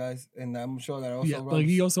than these guys, and I'm sure that also yeah, runs. but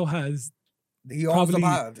he also has He owns the probably-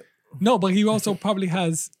 pod. no, but he also probably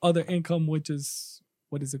has other income, which is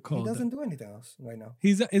what is it He called? doesn't do anything else right now.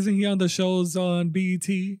 Isn't he on the shows on BET?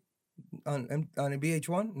 On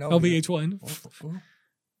VH1? No. Oh, VH1.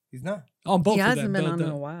 He's not. On both He of hasn't them. been the, on the,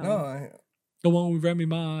 in a while. No, the one with Remy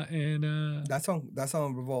Ma and that's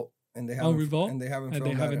on Revolt, and they on haven't Revolt, and they haven't and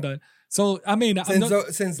filmed they haven't that. done. So I mean, I'm Since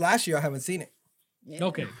not, since last year, I haven't seen it. Yeah.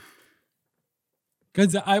 okay.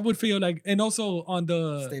 Because I would feel like, and also on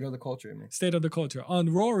the State of the culture, I mean. State of the Culture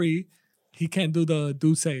on Rory, he can't do the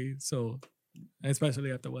Duce, so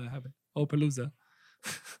especially after what happened. Oh, Palooza.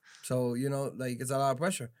 So like it's a lot of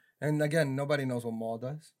pressure. And again, nobody knows what Maul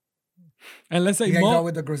does. And let's say He hangs out Maul,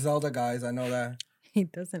 with the Griselda guys. I know that. He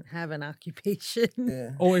doesn't have an occupation.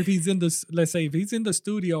 Yeah. or if he's in the, let's say if he's in the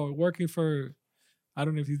studio or working for, I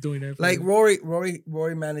don't know if he's doing it. For, Like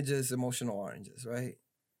Rory manages Emotional Oranges, right?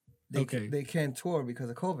 Okay. They can't tour because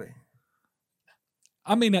of COVID.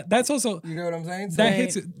 I mean, that's also You get what I'm saying?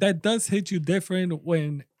 that does hit you different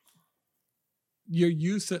when you're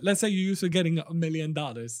used to, let's say you're used to getting $1 million,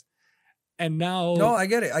 and now No, I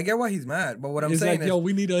get it. I get why he's mad. But what I'm it's saying like, is, yo,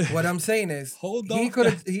 we need a what I'm saying is, Hold he on. could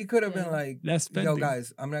have been Yeah. like, That's yo, spending.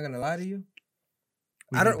 guys, I'm not gonna lie to you.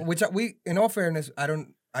 We I need don't. Which we, in all fairness, I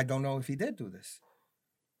don't know if he did do this.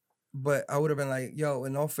 But I would have been like, yo,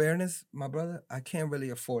 in all fairness, my brother, I can't really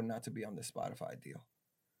afford not to be on the Spotify deal.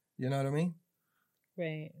 You know what I mean?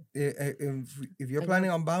 Right. If you're planning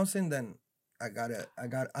on bouncing, then I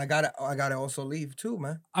gotta also leave too,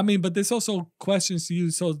 man. I mean, but there's also questions to you.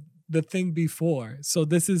 So the thing before, so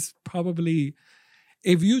this is probably,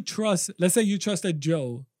 if you trust, let's say you trusted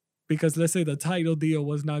Joe, because let's say the title deal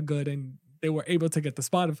was not good and they were able to get the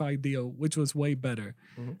Spotify deal, which was way better.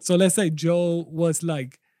 Mhm. So let's say Joe was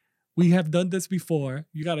like, we have done this before.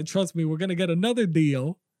 You got to trust me. We're going to get another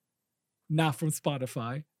deal, not from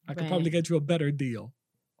Spotify. I could probably Right. get you a better deal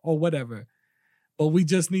or whatever. But we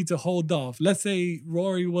just need to hold off. Let's say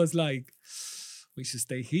Rory was like, we should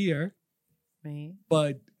stay here, Right.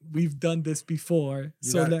 but we've done this before.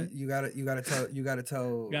 So You gotta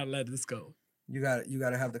tell gotta let this go. you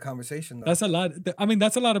gotta have the conversation though. That's a lot. I mean,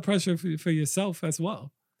 that's a lot of pressure for yourself as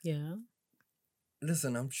well. Yeah.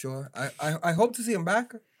 Listen, I'm sure. I hope to see him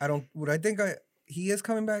back. I don't. Would I think he is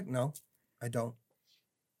coming back? No, I don't.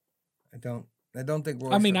 I don't think.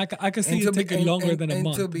 I mean, I could see it taking longer than a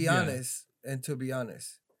month. To be Yeah.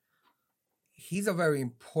 honest, he's a very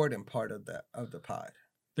important part of the pod.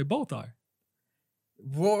 They both are.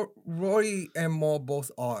 Rory and Maul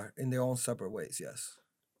both are in their own separate ways. Yes.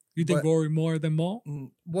 You think But- Rory more than Maul?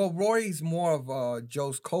 Well, Rory's more of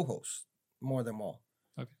Joe's co-host more than Maul.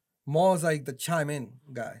 Okay. Maul's like the chime in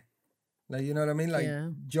guy. Like, you know what I mean? Like Yeah.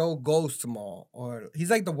 Joe goes to Maul, or he's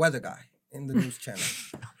like the weather guy in the news channel.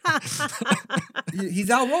 He's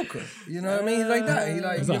Al Roker. You know what I mean? He's like that. He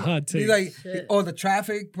like That's a hot take. He's like, Shit. oh, the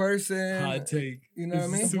traffic person. Hot take. You know what I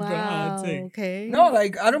This mean? is super hot Wow. take. Okay. No,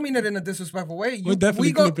 like I don't mean it in a disrespectful way. We're definitely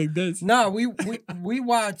we go, clipping this. Nah, we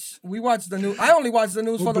watch the news. I only watch the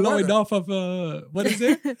news We're for the blowing weather. off of what is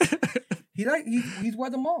it? He's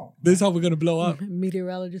weather Maul. This is how we're gonna blow up.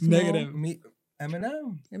 Meteorologist. Negative. Me,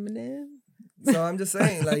 Eminem. Eminem. So I'm just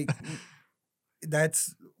saying, like,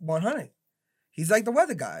 that's 100. He's like the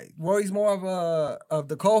weather guy. Rory's more of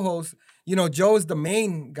the co-host. You know, Joe's the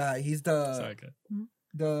main guy. He's Sorry,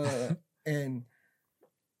 the and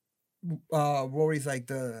Rory's like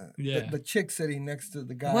the chick sitting next to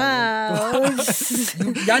the guy. Wow.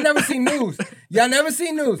 Y'all never seen news. Y'all never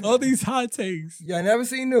seen news. all these hot takes. Y'all never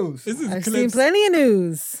seen news. This is I've seen clips. plenty of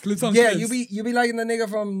news. Clips on Yeah, clips. you be liking the nigga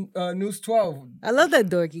from News 12. I love that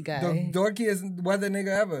dorky The guy. dorkiest weather nigga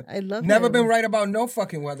ever. I love Never him. been right about no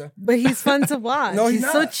fucking weather. But he's fun to watch. No, he's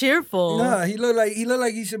so not. cheerful. Nah, he look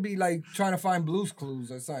like he should be like trying to find Blue's Clues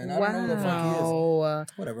or something. I don't know who the fuck he is. Wow.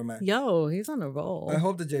 Whatever, man. Yo, he's on a roll. I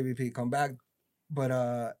hope the JVP come back,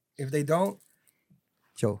 but if they don't,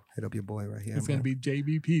 Joe, hit up your boy right here. It's man. gonna be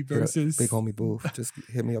JVP Hit up versus Big Homie Booth. Just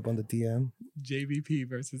hit me up on the DM. JVP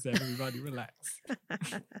versus everybody. Relax.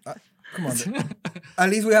 Come on, man. At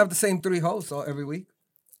least we have the same 3 hosts so every week.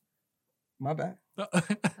 My bad. My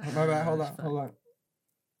bad. Hold on.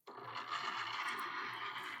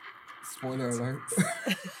 Spoiler alert.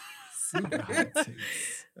 Super hot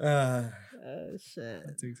takes. Oh, shit.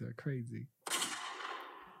 Hot takes are crazy.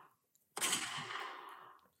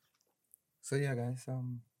 So yeah, guys. I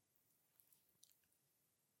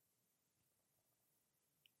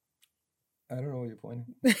don't know where you're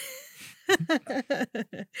pointing.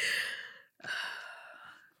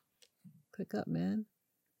 Click up, man.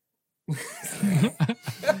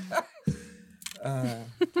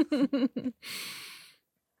 Let's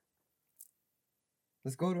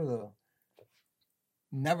go to the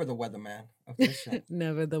never the weatherman of this show.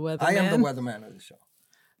 Never the weather. I am the weatherman of the show.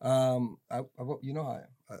 You know how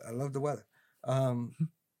I am. I love the weather.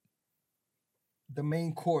 The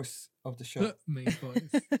main course of the show, Main course.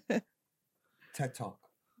 TED Talk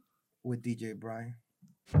with DJ Brian.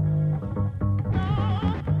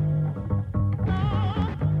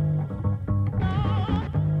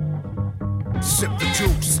 Sip the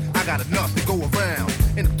juice, I got enough to go around,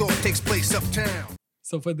 and the thought takes place uptown.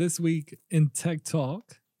 So for this week in Tech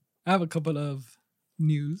Talk, I have a couple of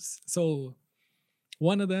news. So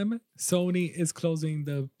one of them, Sony is closing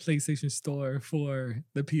the PlayStation Store for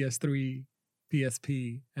the PS3,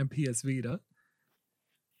 PSP, and PS Vita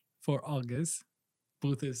for August.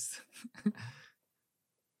 Booth is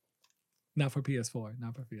not for PS4,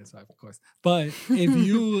 not for PS5, of course. But if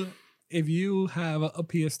you have a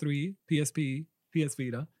PS3, PSP, PS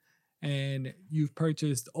Vita, and you've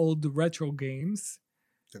purchased old retro games,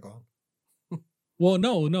 They're gone. well,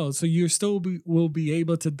 no. So you still will be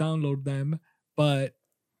able to download them, but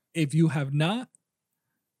if you have not,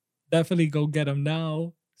 definitely go get them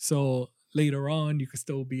now. So later on, you could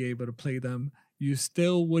still be able to play them. You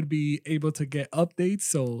still would be able to get updates.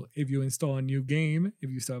 So if you install a new game, if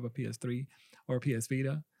you still have a PS3 or PS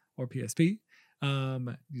Vita or PSP,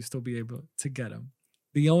 you still be able to get them.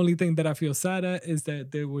 The only thing that I feel sad at is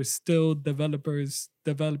that there were still developers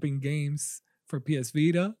developing games for PS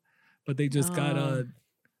Vita, but they just got now they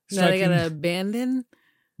striking- gotta abandon.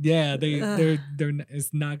 Yeah, they're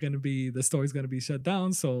it's not gonna be, the store's gonna be shut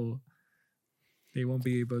down, so they won't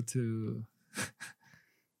be able to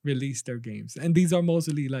release their games. And these are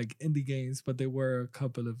mostly like indie games, but there were a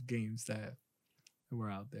couple of games that were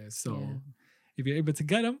out there. So Yeah. if you're able to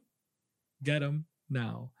get them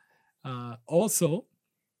now. Also,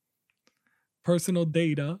 personal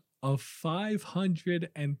data of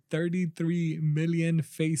 533 million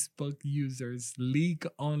Facebook users leak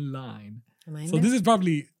online. So this is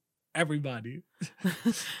probably everybody.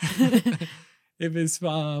 If it's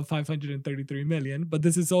 533 million, but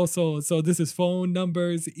this is also, so this is phone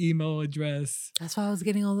numbers, email address, That's why I was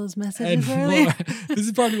getting all those and messages more. earlier. This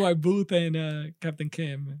is probably why Booth and Captain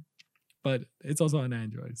Kim, but it's also on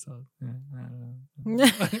Android. So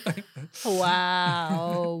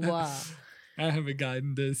Wow. I haven't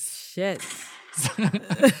gotten this. Shit.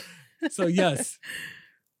 So yes,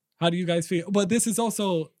 how do you guys feel? But this is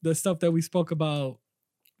also the stuff that we spoke about,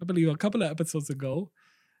 I believe, a couple of episodes ago.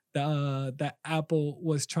 That Apple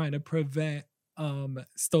was trying to prevent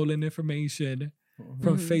stolen information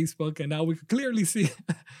from Mhm. Facebook, and now we can clearly see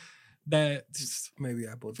that Maybe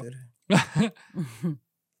Apple did it.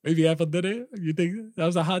 maybe Apple did it. You think that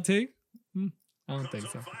was a hot take? I don't think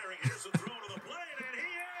so.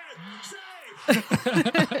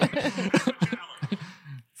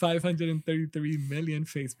 533 million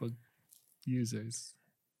Facebook users.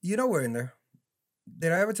 You know we're in there.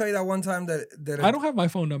 Did I ever tell you that one time that I don't have my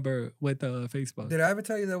phone number with Facebook. Did I ever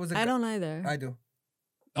tell you there was a I don't either. I do.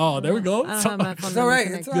 Oh, there we go. I don't So- have my phone It's all number right.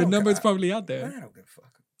 connected. It's the all number's okay. probably out I there. don't give a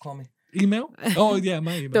fuck. Call me. Email? Oh yeah,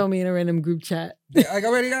 my email. Throw me in a random group chat. Yeah, I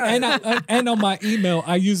already got it. And on my email,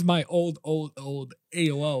 I use my old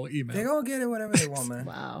AOL email. They gonna get it whatever they want, man.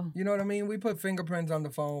 Wow. You know what I mean? We put fingerprints on the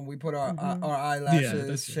phone. We put our Mhm. our eyelashes, Yeah,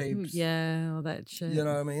 that's true. shapes. Yeah, all that shit. You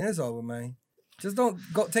know what I mean? It's over, man. Just don't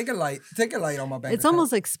go. Take a light. Take a light on my bank. It's account.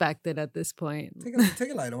 almost expected at this point.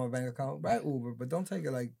 take a light on my bank account. Buy Uber, but don't take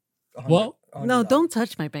it like. Well, No, don't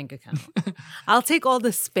touch my bank account. I'll take all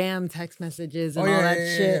the spam text messages and all that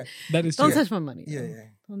shit. That is Don't true. touch my money. Yeah, though. yeah.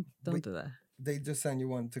 Don't Wait. do that. They just send you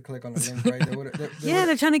one to click on the link, right? Yeah,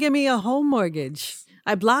 they're trying to get me a home mortgage.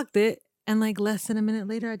 I blocked it, and like less than a minute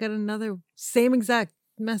later, I got another same exact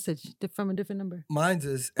message from a different number. Mine's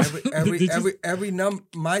is every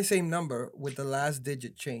my same number with the last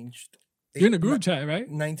digit changed. You're in a group chat, right?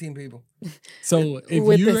 19 people. So if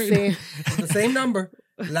With you're the same. The same number,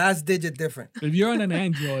 last digit different. if you're on an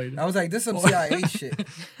Android I was like, this is some CIA shit.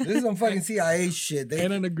 This is some fucking CIA shit. They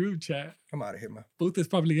and in a group chat, come out of here, man. Booth is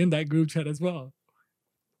probably in that group chat as well.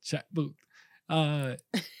 Chat Booth.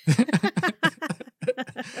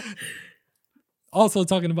 Also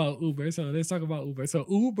talking about Uber. So let's talk about Uber. So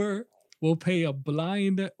Uber will pay a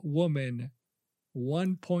blind woman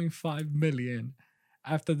 $1.5 million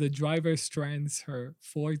after the driver strands her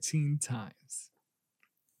 14 times.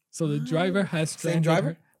 So the driver has Same stranded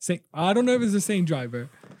driver? her. I don't know if it's the same driver,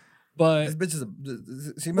 This but bitch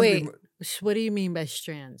is she must Wait, be what do you mean by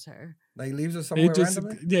strands her? like leaves her somewhere it just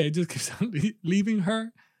randomly. it just keeps on leaving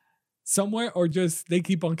her somewhere, or just they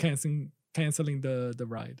keep on canceling the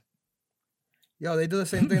ride. Yo, they do the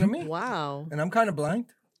same thing to me. Wow. And I'm kind of blind.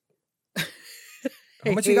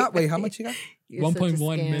 How much you got? Wait, how much you got? You're such a 1.1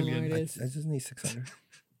 scam million. I artist. just need 600.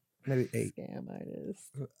 Maybe 8. Scam artist.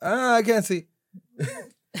 I can't see.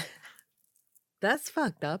 That's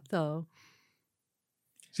fucked up though.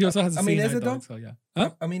 She also has a I mean, C9 is it dog, though? so yeah.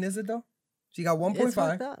 Huh? I mean, is it though? She got It's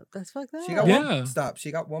fucked 1.5. up. That's fucked up. She got Yeah. one. Stop.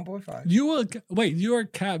 She got 1.5. You're a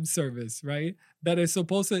cab service, right? That is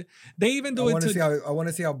supposed to. They even do I it want to to. see how. I want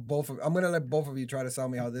to see how both of. I'm gonna let both of you try to sell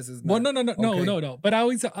me how this is. Well, not- okay. no. But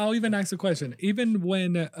I'll even ask a question. Even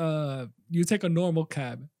when you take a normal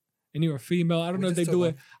cab and you're a female, I don't We know if they just do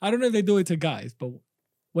took it. I don't know if they do it to guys, but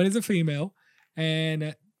when it's a female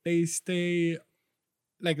and they stay,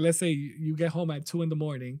 like let's say you get home at 2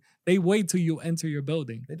 a.m, they wait till you enter your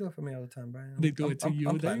building. They do it for me all the time, Brian. They do it to you.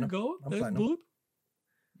 I'm There you platinum. go. I'm That's platinum. good.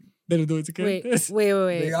 They don't do it to Wait, kids. wait.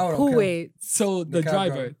 They out on Who cam. waits? So the cab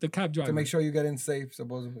driver, driver. the cab driver. To make sure you get in safe,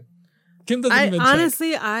 supposedly. Kim doesn't I even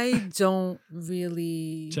honestly, I don't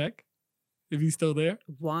really check if he's still there.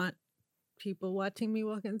 want people watching me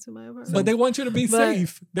walk into my apartment. But they want you to be But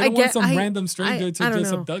safe. They I don't want get- some I- random stranger to I don't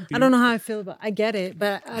just know. abduct you. I don't know how I feel about. I get it,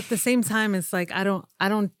 but at the same time, it's like I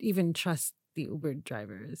don't even trust the Uber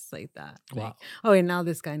drivers like that. Like, Wow. oh, and now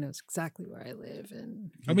this guy knows exactly where I live,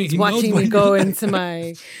 and I mean, he's he knows watching where me you go live. into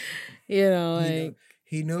my, He knew- like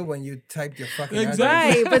He knew when you typed your fucking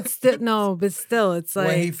Exactly. right, but still, no, but still, it's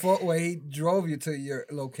address. like When he drove you to your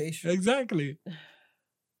location. Exactly.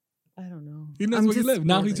 I don't know. He knows I'm where you just live.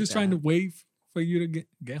 Now weird he's like just trying to that. wait for you to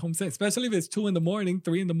get home safe. Especially if it's 2 a.m,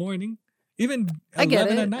 3 a.m, even 11 I get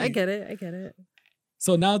at it. night. I get it. I get it.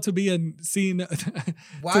 So now to be seen.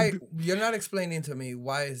 Why you're not explaining to me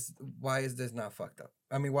why is this not fucked up?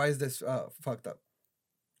 I mean, why is this fucked up?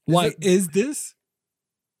 Why it- is this?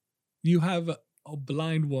 You have a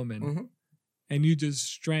blind woman Mhm. and you just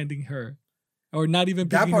stranding her, or not even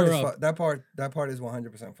That picking part her is up, that part is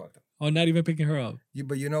 100% fucked up. or not even picking her up.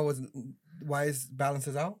 But you know why is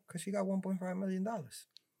balances out? Because she got $1.5 million.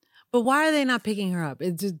 But why are they not picking her up?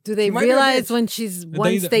 Do they She might be a realize bitch. when she's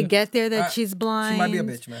once they get there that Uh, she's blind? She might be a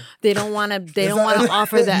bitch, man. They don't want to. They Is don't that- want to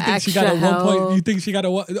offer the You think extra she got a 1 point? help. You think she got a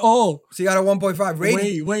what? Oh, She got a 1.5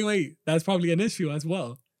 rating. wait. That's probably an issue as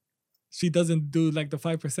well. She doesn't do like the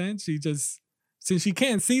 5%. She just since she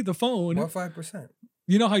can't see the phone. What 5%?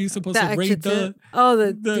 You know how you're supposed The to extra rate the. tip. Oh,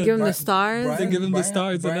 to the- give them the Brian- stars. They give him the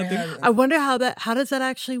stars and Brian nothing. had- I wonder how does that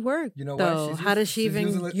actually work? You know what? though? How does she she's even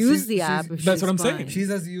using it- use she's- the app? she's- If That's she's what I'm saying. blind? She's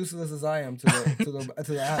as useless as I am to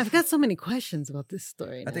the app. I've got so many questions about this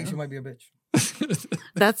story. I think she now. might be a bitch.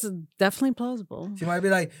 That's definitely plausible. She might be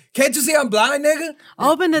like, "Can't you see I'm blind, nigga?"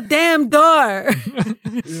 Open the damn door.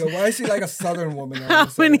 You know, why is she like a Southern woman? all How of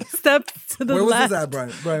a sudden? many steps to the Where was left? this at,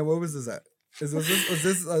 Brian? Brian, where was this at? Is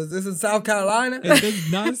this in South Carolina? It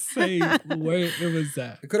does not say where it was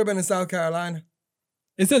at. It could have been in South Carolina.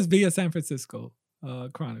 It says via San Francisco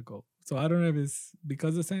Chronicle. So I don't know if it's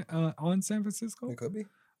because of on San Francisco It could be.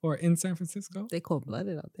 or in San Francisco. They cold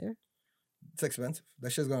blooded out there. It's expensive.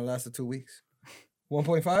 That shit's gonna last her 2 weeks.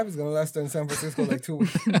 1.5 is gonna last her in San Francisco like 2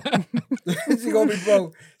 weeks. She gonna be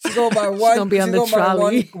broke. She gonna buy one. gonna be on she the gonna buy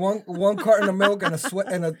trolley. one carton of milk and a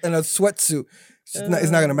sweat and a sweatsuit.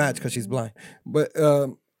 It's not gonna match because she's blind. But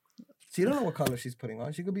she don't know what color she's putting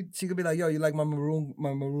on. She could be like, "Yo, you like my maroon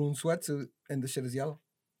sweatsuit?" And the shit is yellow.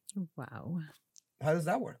 Wow. How does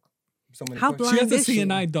that work? So many How questions. She has blind a is she?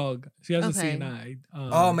 CNI dog. She has Okay. a CNI.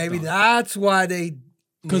 Oh, maybe dog. that's why they.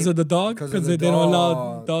 Because of the dog? 'Cause of Because the they don't allow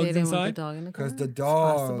dog. dogs They didn't want the inside? dog in the car. 'Cause the It's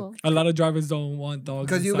dog. possible. A lot of drivers don't want dogs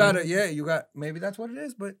Because you inside. got maybe that's what it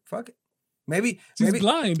is, but fuck it. Maybe She's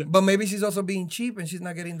blind. but maybe she's also being cheap and she's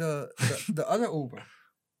not getting the other Uber.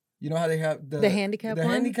 You know how they have the handicap the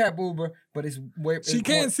one? handicap Uber, but it's way She it's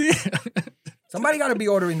can't more- see. Somebody got to be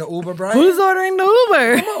ordering the Uber, Brian. Who's ordering the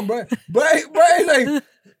Uber? Come on, Brian. Brian, like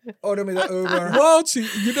order me the Uber. Well,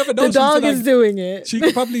 you never know. The She's dog like- is doing it. She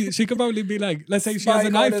could probably be like, let's say she has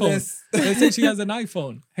an Somebody order iPhone. this. Let's say she has an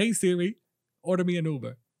iPhone. Hey Siri, order me an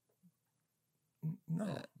Uber.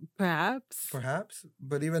 No, Perhaps.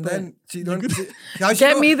 but even But then, she don't. could- How she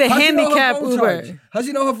Get know- me the how she know her handicap phone Uber. charge? How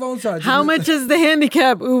she know her phone charge? How much is the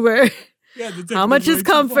handicap Uber? Yeah, the ticket How much way is too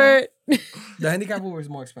far. comfort? The handicap Uber is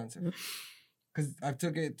more expensive? Because I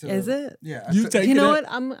took it to. Is it? Yeah. You take You know it.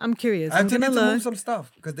 what? I'm curious. I I'm took it gonna to move look. some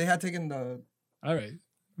stuff because they had taken the. All right.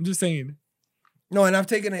 I'm just saying. No, and I've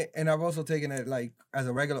taken it, and I've also taken it like as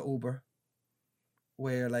a regular Uber,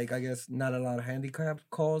 where like I guess not a lot of handicap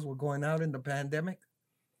calls were going out in the pandemic.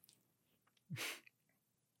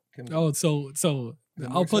 Oh, so Is it more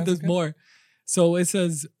I'll put this expensive? more. So it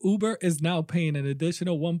says Uber is now paying an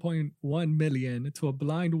additional 1.1 million to a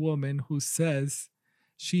blind woman who says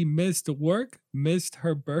she missed work, missed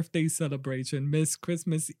her birthday celebration, missed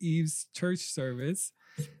Christmas Eve's church service,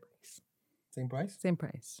 Same price. Same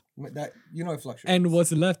price. That it fluctuates. And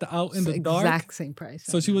was left out in the dark. Exact same price.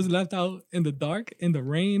 So she was left out in the dark, in the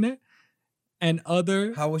rain, and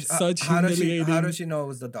other such humiliating. How does she know it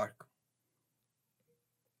was the dark?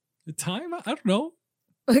 The time? I don't know.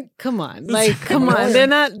 Come on, come on. They're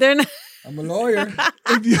not. I'm a lawyer.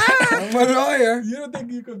 If you, I'm a lawyer. you don't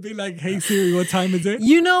think you could be like, "Hey Siri, what time is it?"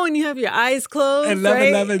 You know when you have your eyes closed,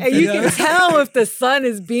 11:11 right? And you p.m. can tell if the sun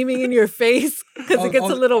is beaming in your face because it gets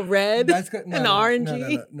a little red That's good. No, and no,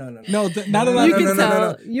 orangey. No. No, not a lot. You of can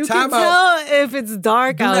tell. You Time can tell if it's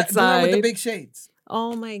dark Do that with the outside. big shades.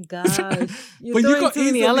 Oh my gosh! You're But you throwing could too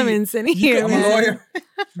many easily- elements in here, I'm a man. lawyer.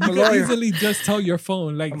 I'm a You can lawyer. easily just tell your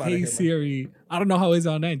phone, like, I'm outta "Hey here, man. Siri." I don't know how it's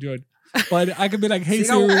on Android, but I could be like, "Hey She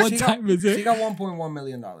got- Siri, what she got- time is She it?" got $1.1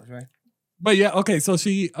 million, right? But yeah, okay. So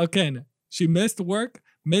she missed work,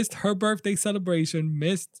 missed her birthday celebration,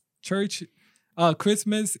 missed church,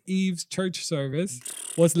 Christmas Eve's church service,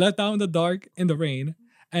 was left out in the dark in the rain,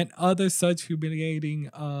 and other such humiliating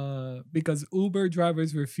because Uber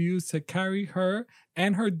drivers refused to carry her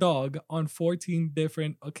and her dog on 14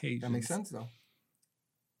 different occasions. That makes sense, though.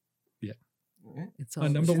 Yeah. Okay. It's A all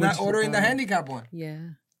number She's which- not ordering the handicap one.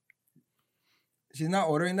 Yeah. She's not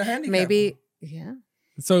ordering the handicap Maybe. one. Yeah.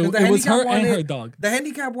 So 'Cause the it was her handicap one and her is- dog. The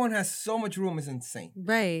handicap one has so much room, it's insane.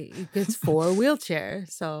 Right. It's for a wheelchair.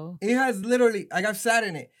 So It has literally, like I've sat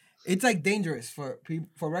in it. It's like dangerous for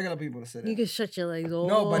regular people to sit in. you can shut your legs all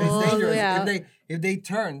No, but it's the dangerous. way out. If they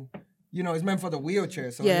turn, it's meant for the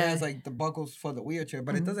wheelchair. So it Yeah. has like the buckles for the wheelchair,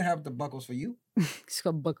 but it doesn't have the buckles for you. Just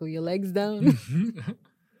gonna buckle your legs down.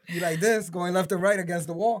 You like this, going left and right against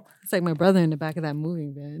the wall. It's like my brother in the back of that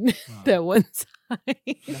moving van. That one time.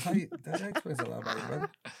 That explains a lot about you, brother.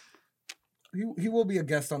 He will be a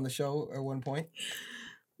guest on the show at one point.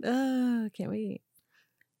 Can't wait.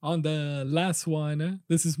 On the last one,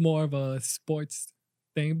 this is more of a sports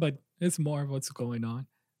thing, but it's more of what's going on.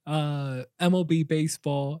 MLB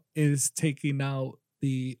baseball is taking out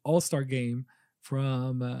the All-Star game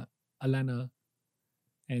from Atlanta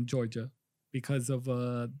and Georgia because of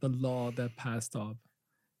the law that passed off,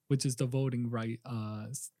 which is the voting right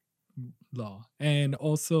law. And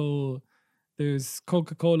also there's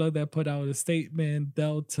Coca-Cola that put out a statement,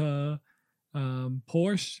 Delta,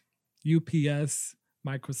 Porsche, UPS,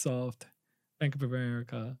 Microsoft, Bank of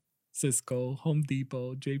America, Cisco, Home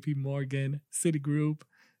Depot, JP Morgan, Citigroup,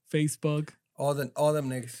 Facebook, All them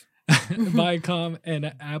niggas. Viacom,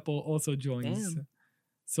 and Apple also joins. Damn.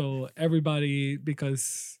 So everybody,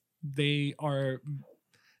 because they are,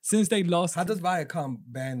 since they lost. How does Viacom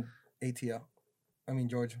ban ATL? I mean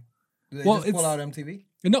Georgia. Do they Well, just pull it's- out MTV?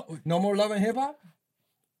 No, No more Love and Hip Hop?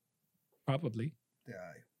 probably. Yeah.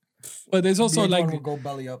 But there's also VH1 like will go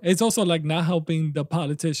belly up. it's also like not helping the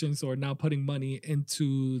politicians or not putting money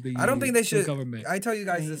into the. I don't think they the should. government. I tell you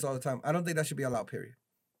guys this all the time. I don't think that should be allowed. Period.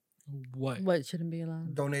 What? What shouldn't be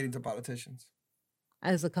allowed? Donating to politicians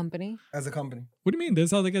As a company? as a company. What do you mean?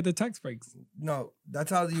 That's how they get the tax breaks. No,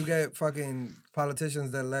 that's how you get fucking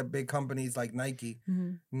politicians that let big companies like Nike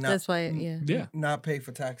Mhm. not That's why, yeah. Yeah. not pay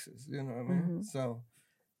for taxes. You know what I mean? Mhm. So,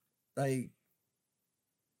 like,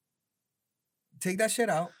 take that shit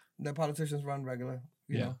out. The politicians run regular.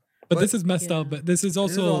 You Yeah. know. But But- this is messed up. Yeah. But this is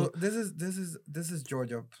also this is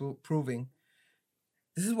Georgia proving.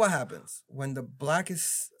 This is what happens when the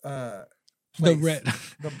blackest the place, red.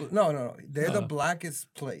 no, they're the Uh.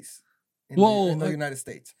 blackest place in Whoa, the United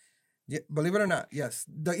States. Yeah, believe it or not, yes.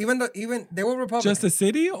 Even they were Republicans. Just the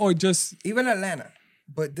city or just Even Atlanta.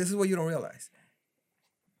 But this is what you don't realize.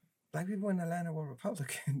 Black people in Atlanta were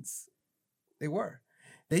Republicans. They were.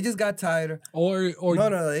 They just got tired. or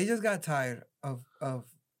No. They just got tired of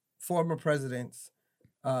former presidents'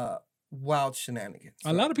 wild shenanigans.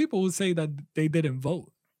 a lot of people would say that they didn't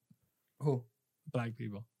vote. Who? Black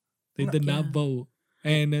people, they No. did not Yeah. vote,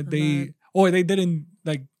 and lot. they didn't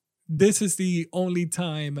like. This is the only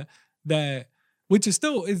time that, which is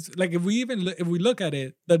still is like if we look at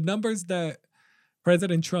it, the numbers that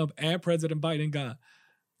President Trump and President Biden got,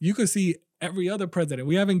 you could see every other president.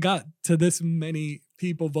 We haven't got to this many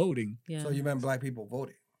people voting. Yeah. So you meant black people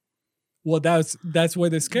voted. Well, that's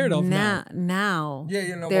what they're scared of now. Now. Yeah,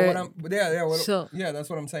 you know, They're- but So- that's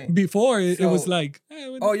what I'm saying. Before it was So- like,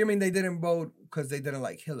 Oh, you mean they didn't vote because they didn't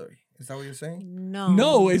like Hillary? Is that what you're saying? No.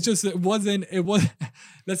 no, it's just it was.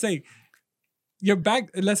 Let's say your back.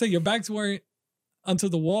 Let's say your backs weren't onto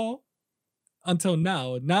the wall until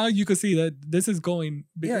now. Now you can see that this is going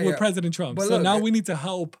Yeah, with yeah. President Trump. But so look, now we need to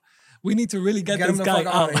help. We need to really get Get this them the guy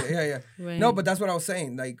fuck out. of here. Yeah. Right. No, but that's what I was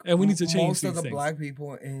saying. Like, And we need to change most of these the things. black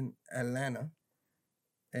people in Atlanta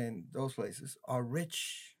and those places are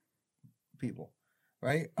rich people,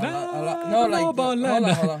 right? Nah, I don't know about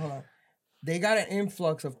Atlanta. Hold on. they got an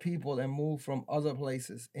influx of people that moved from other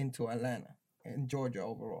places into Atlanta and Georgia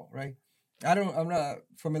overall, right? I'm not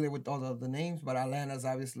familiar with all the names, but Atlanta's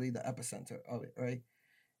obviously the epicenter of it, right?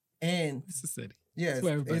 And It's a city. yeah, It's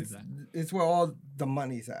where everybody's at. it's where all the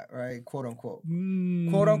money's at, right? Quote unquote. Mm,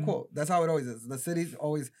 Quote unquote. That's how it always is. The city's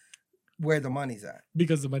always where the money's at.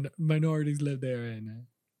 because the minorities live there, and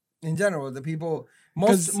In general, the people,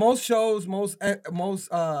 'Cause- most shows, most but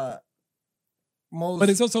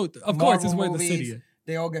it's also, of course, it's Marvel where the movies, city is.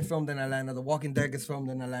 they all get filmed in Atlanta. The Walking Dead gets filmed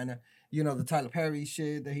in Atlanta. You know, the Tyler Perry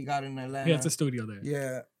shit that he got in Atlanta. Yeah, it's a studio there.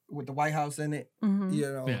 Yeah, with the White House in it. Mhm.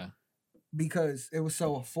 You know, Yeah. because it was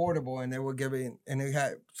so affordable and they were giving, and they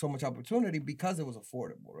had so much opportunity because it was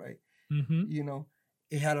affordable, right? Mm-hmm. You know,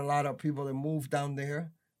 it had a lot of people that moved down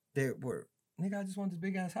there that were, nigga, I just want this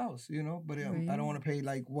big ass house, you know, but I Right. don't want to pay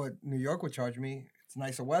like what New York would charge me. It's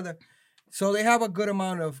nicer weather. So they have a good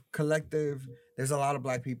amount of collective. There's a lot of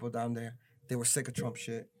black people down there. They were sick of Trump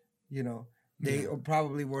shit, you know. They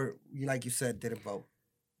probably were, like you said, didn't vote.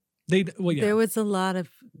 Well, yeah.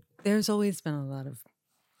 There's always been a lot of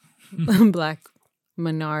black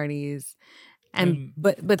minorities. And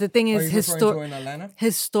but the thing Are is you referring to in Atlanta?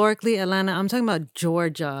 historically Atlanta, I'm talking about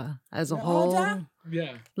Georgia as a whole. Georgia?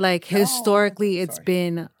 Yeah. Like historically it's sorry.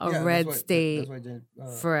 been a Yeah, red that's state why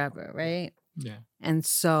forever, right? Yeah. And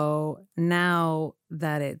so now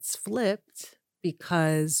that it's flipped,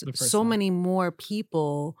 because The first so time. many more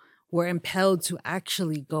people were impelled to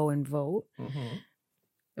actually go and vote,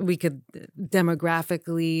 we could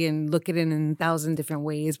demographically and look at it in 1,000 different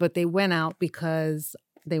ways, but they went out because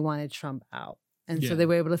they wanted Trump out. And Yeah. so they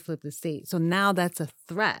were able to flip the state. So now that's a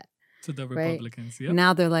threat. To the Right. Republicans. Yep.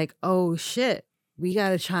 Now they're like, oh shit, we got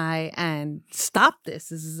to try and stop this.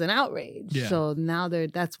 This is an outrage. Yeah. So now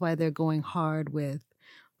that's why they're going hard with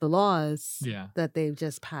the laws Yeah. that they've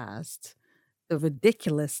just passed. The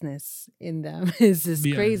ridiculousness in them is just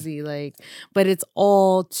Yeah. crazy. Like, but it's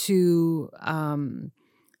all to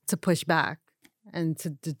push back and to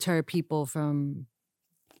deter people from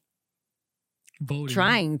Voting.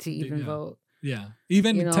 trying to even Yeah. vote. Yeah.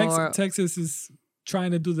 Even You know, Texas is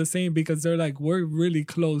trying to do the same because they're like, we're really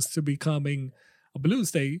close to becoming a blue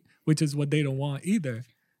state, which is what they don't want either.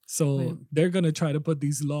 So Right. they're going to try to put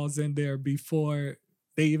these laws in there before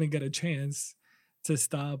they even get a chance to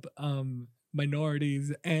stop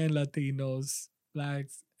minorities and Latinos,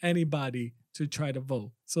 blacks, anybody to try to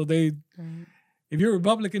vote. So they, if you're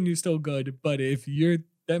Republican, you're still good. But if you're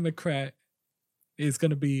Democrat, it's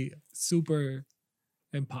going to be super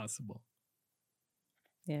impossible.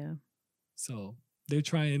 Yeah. So they're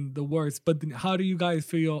trying the worst. But then how do you guys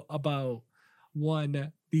feel about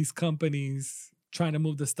these companies trying to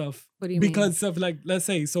move the stuff? What do you mean? Because of like, let's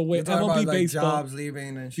say, so You're with talking MLB about, like, baseball. jobs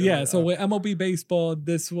leaving and shit. Yeah, like so that. with MLB baseball,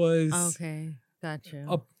 this was Okay. Gotcha.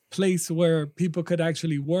 a place where people could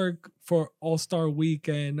actually work for All-Star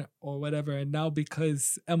Weekend or whatever. And now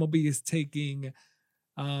because MLB is taking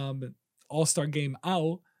All-Star Game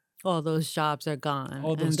out, All those jobs are gone.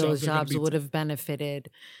 All those and those jobs are gonna jobs be would have benefited.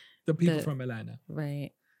 the people The- from Atlanta.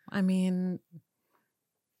 Right. I mean,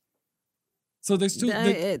 So there's two.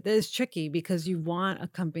 it's tricky because you want a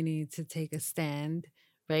company to take a stand,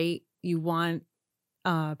 right? You want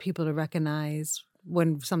people to recognize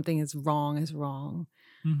when something is wrong is wrong.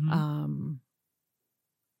 Mhm.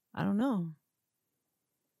 I don't know.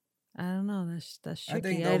 That's tricky. I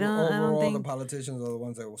think I don't overall the think. politicians are the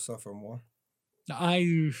ones that will suffer more.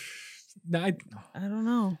 I I don't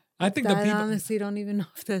know. think the I people. honestly don't even know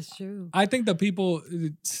if that's true. I think the people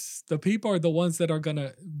are the ones that are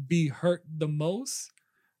gonna be hurt the most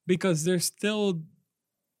because there's still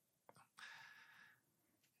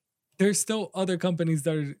other companies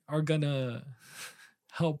that are gonna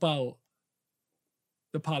help out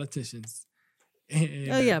the politicians.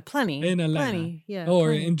 Oh yeah, plenty. in Atlanta. Plenty. Yeah. or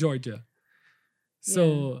plenty. in Georgia.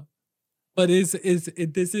 So, but this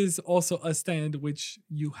is also a stand which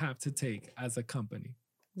you have to take as a company.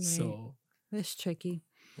 Right. So It's tricky.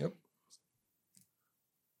 Yep.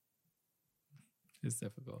 it's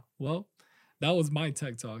difficult. Well, that was my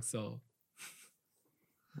tech talk. So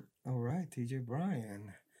All right, TJ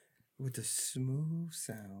Bryan with the smooth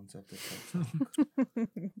sounds of the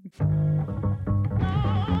TikTok.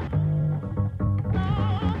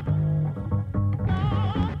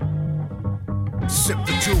 Sip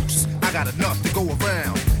the juice, I got enough to go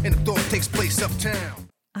around, and the thought takes place uptown.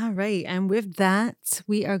 All right. And with that,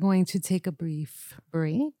 we are going to take a brief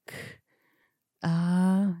break.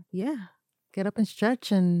 Yeah. Get up and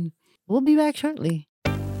stretch and we'll be back shortly.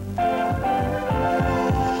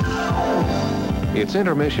 It's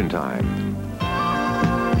intermission time.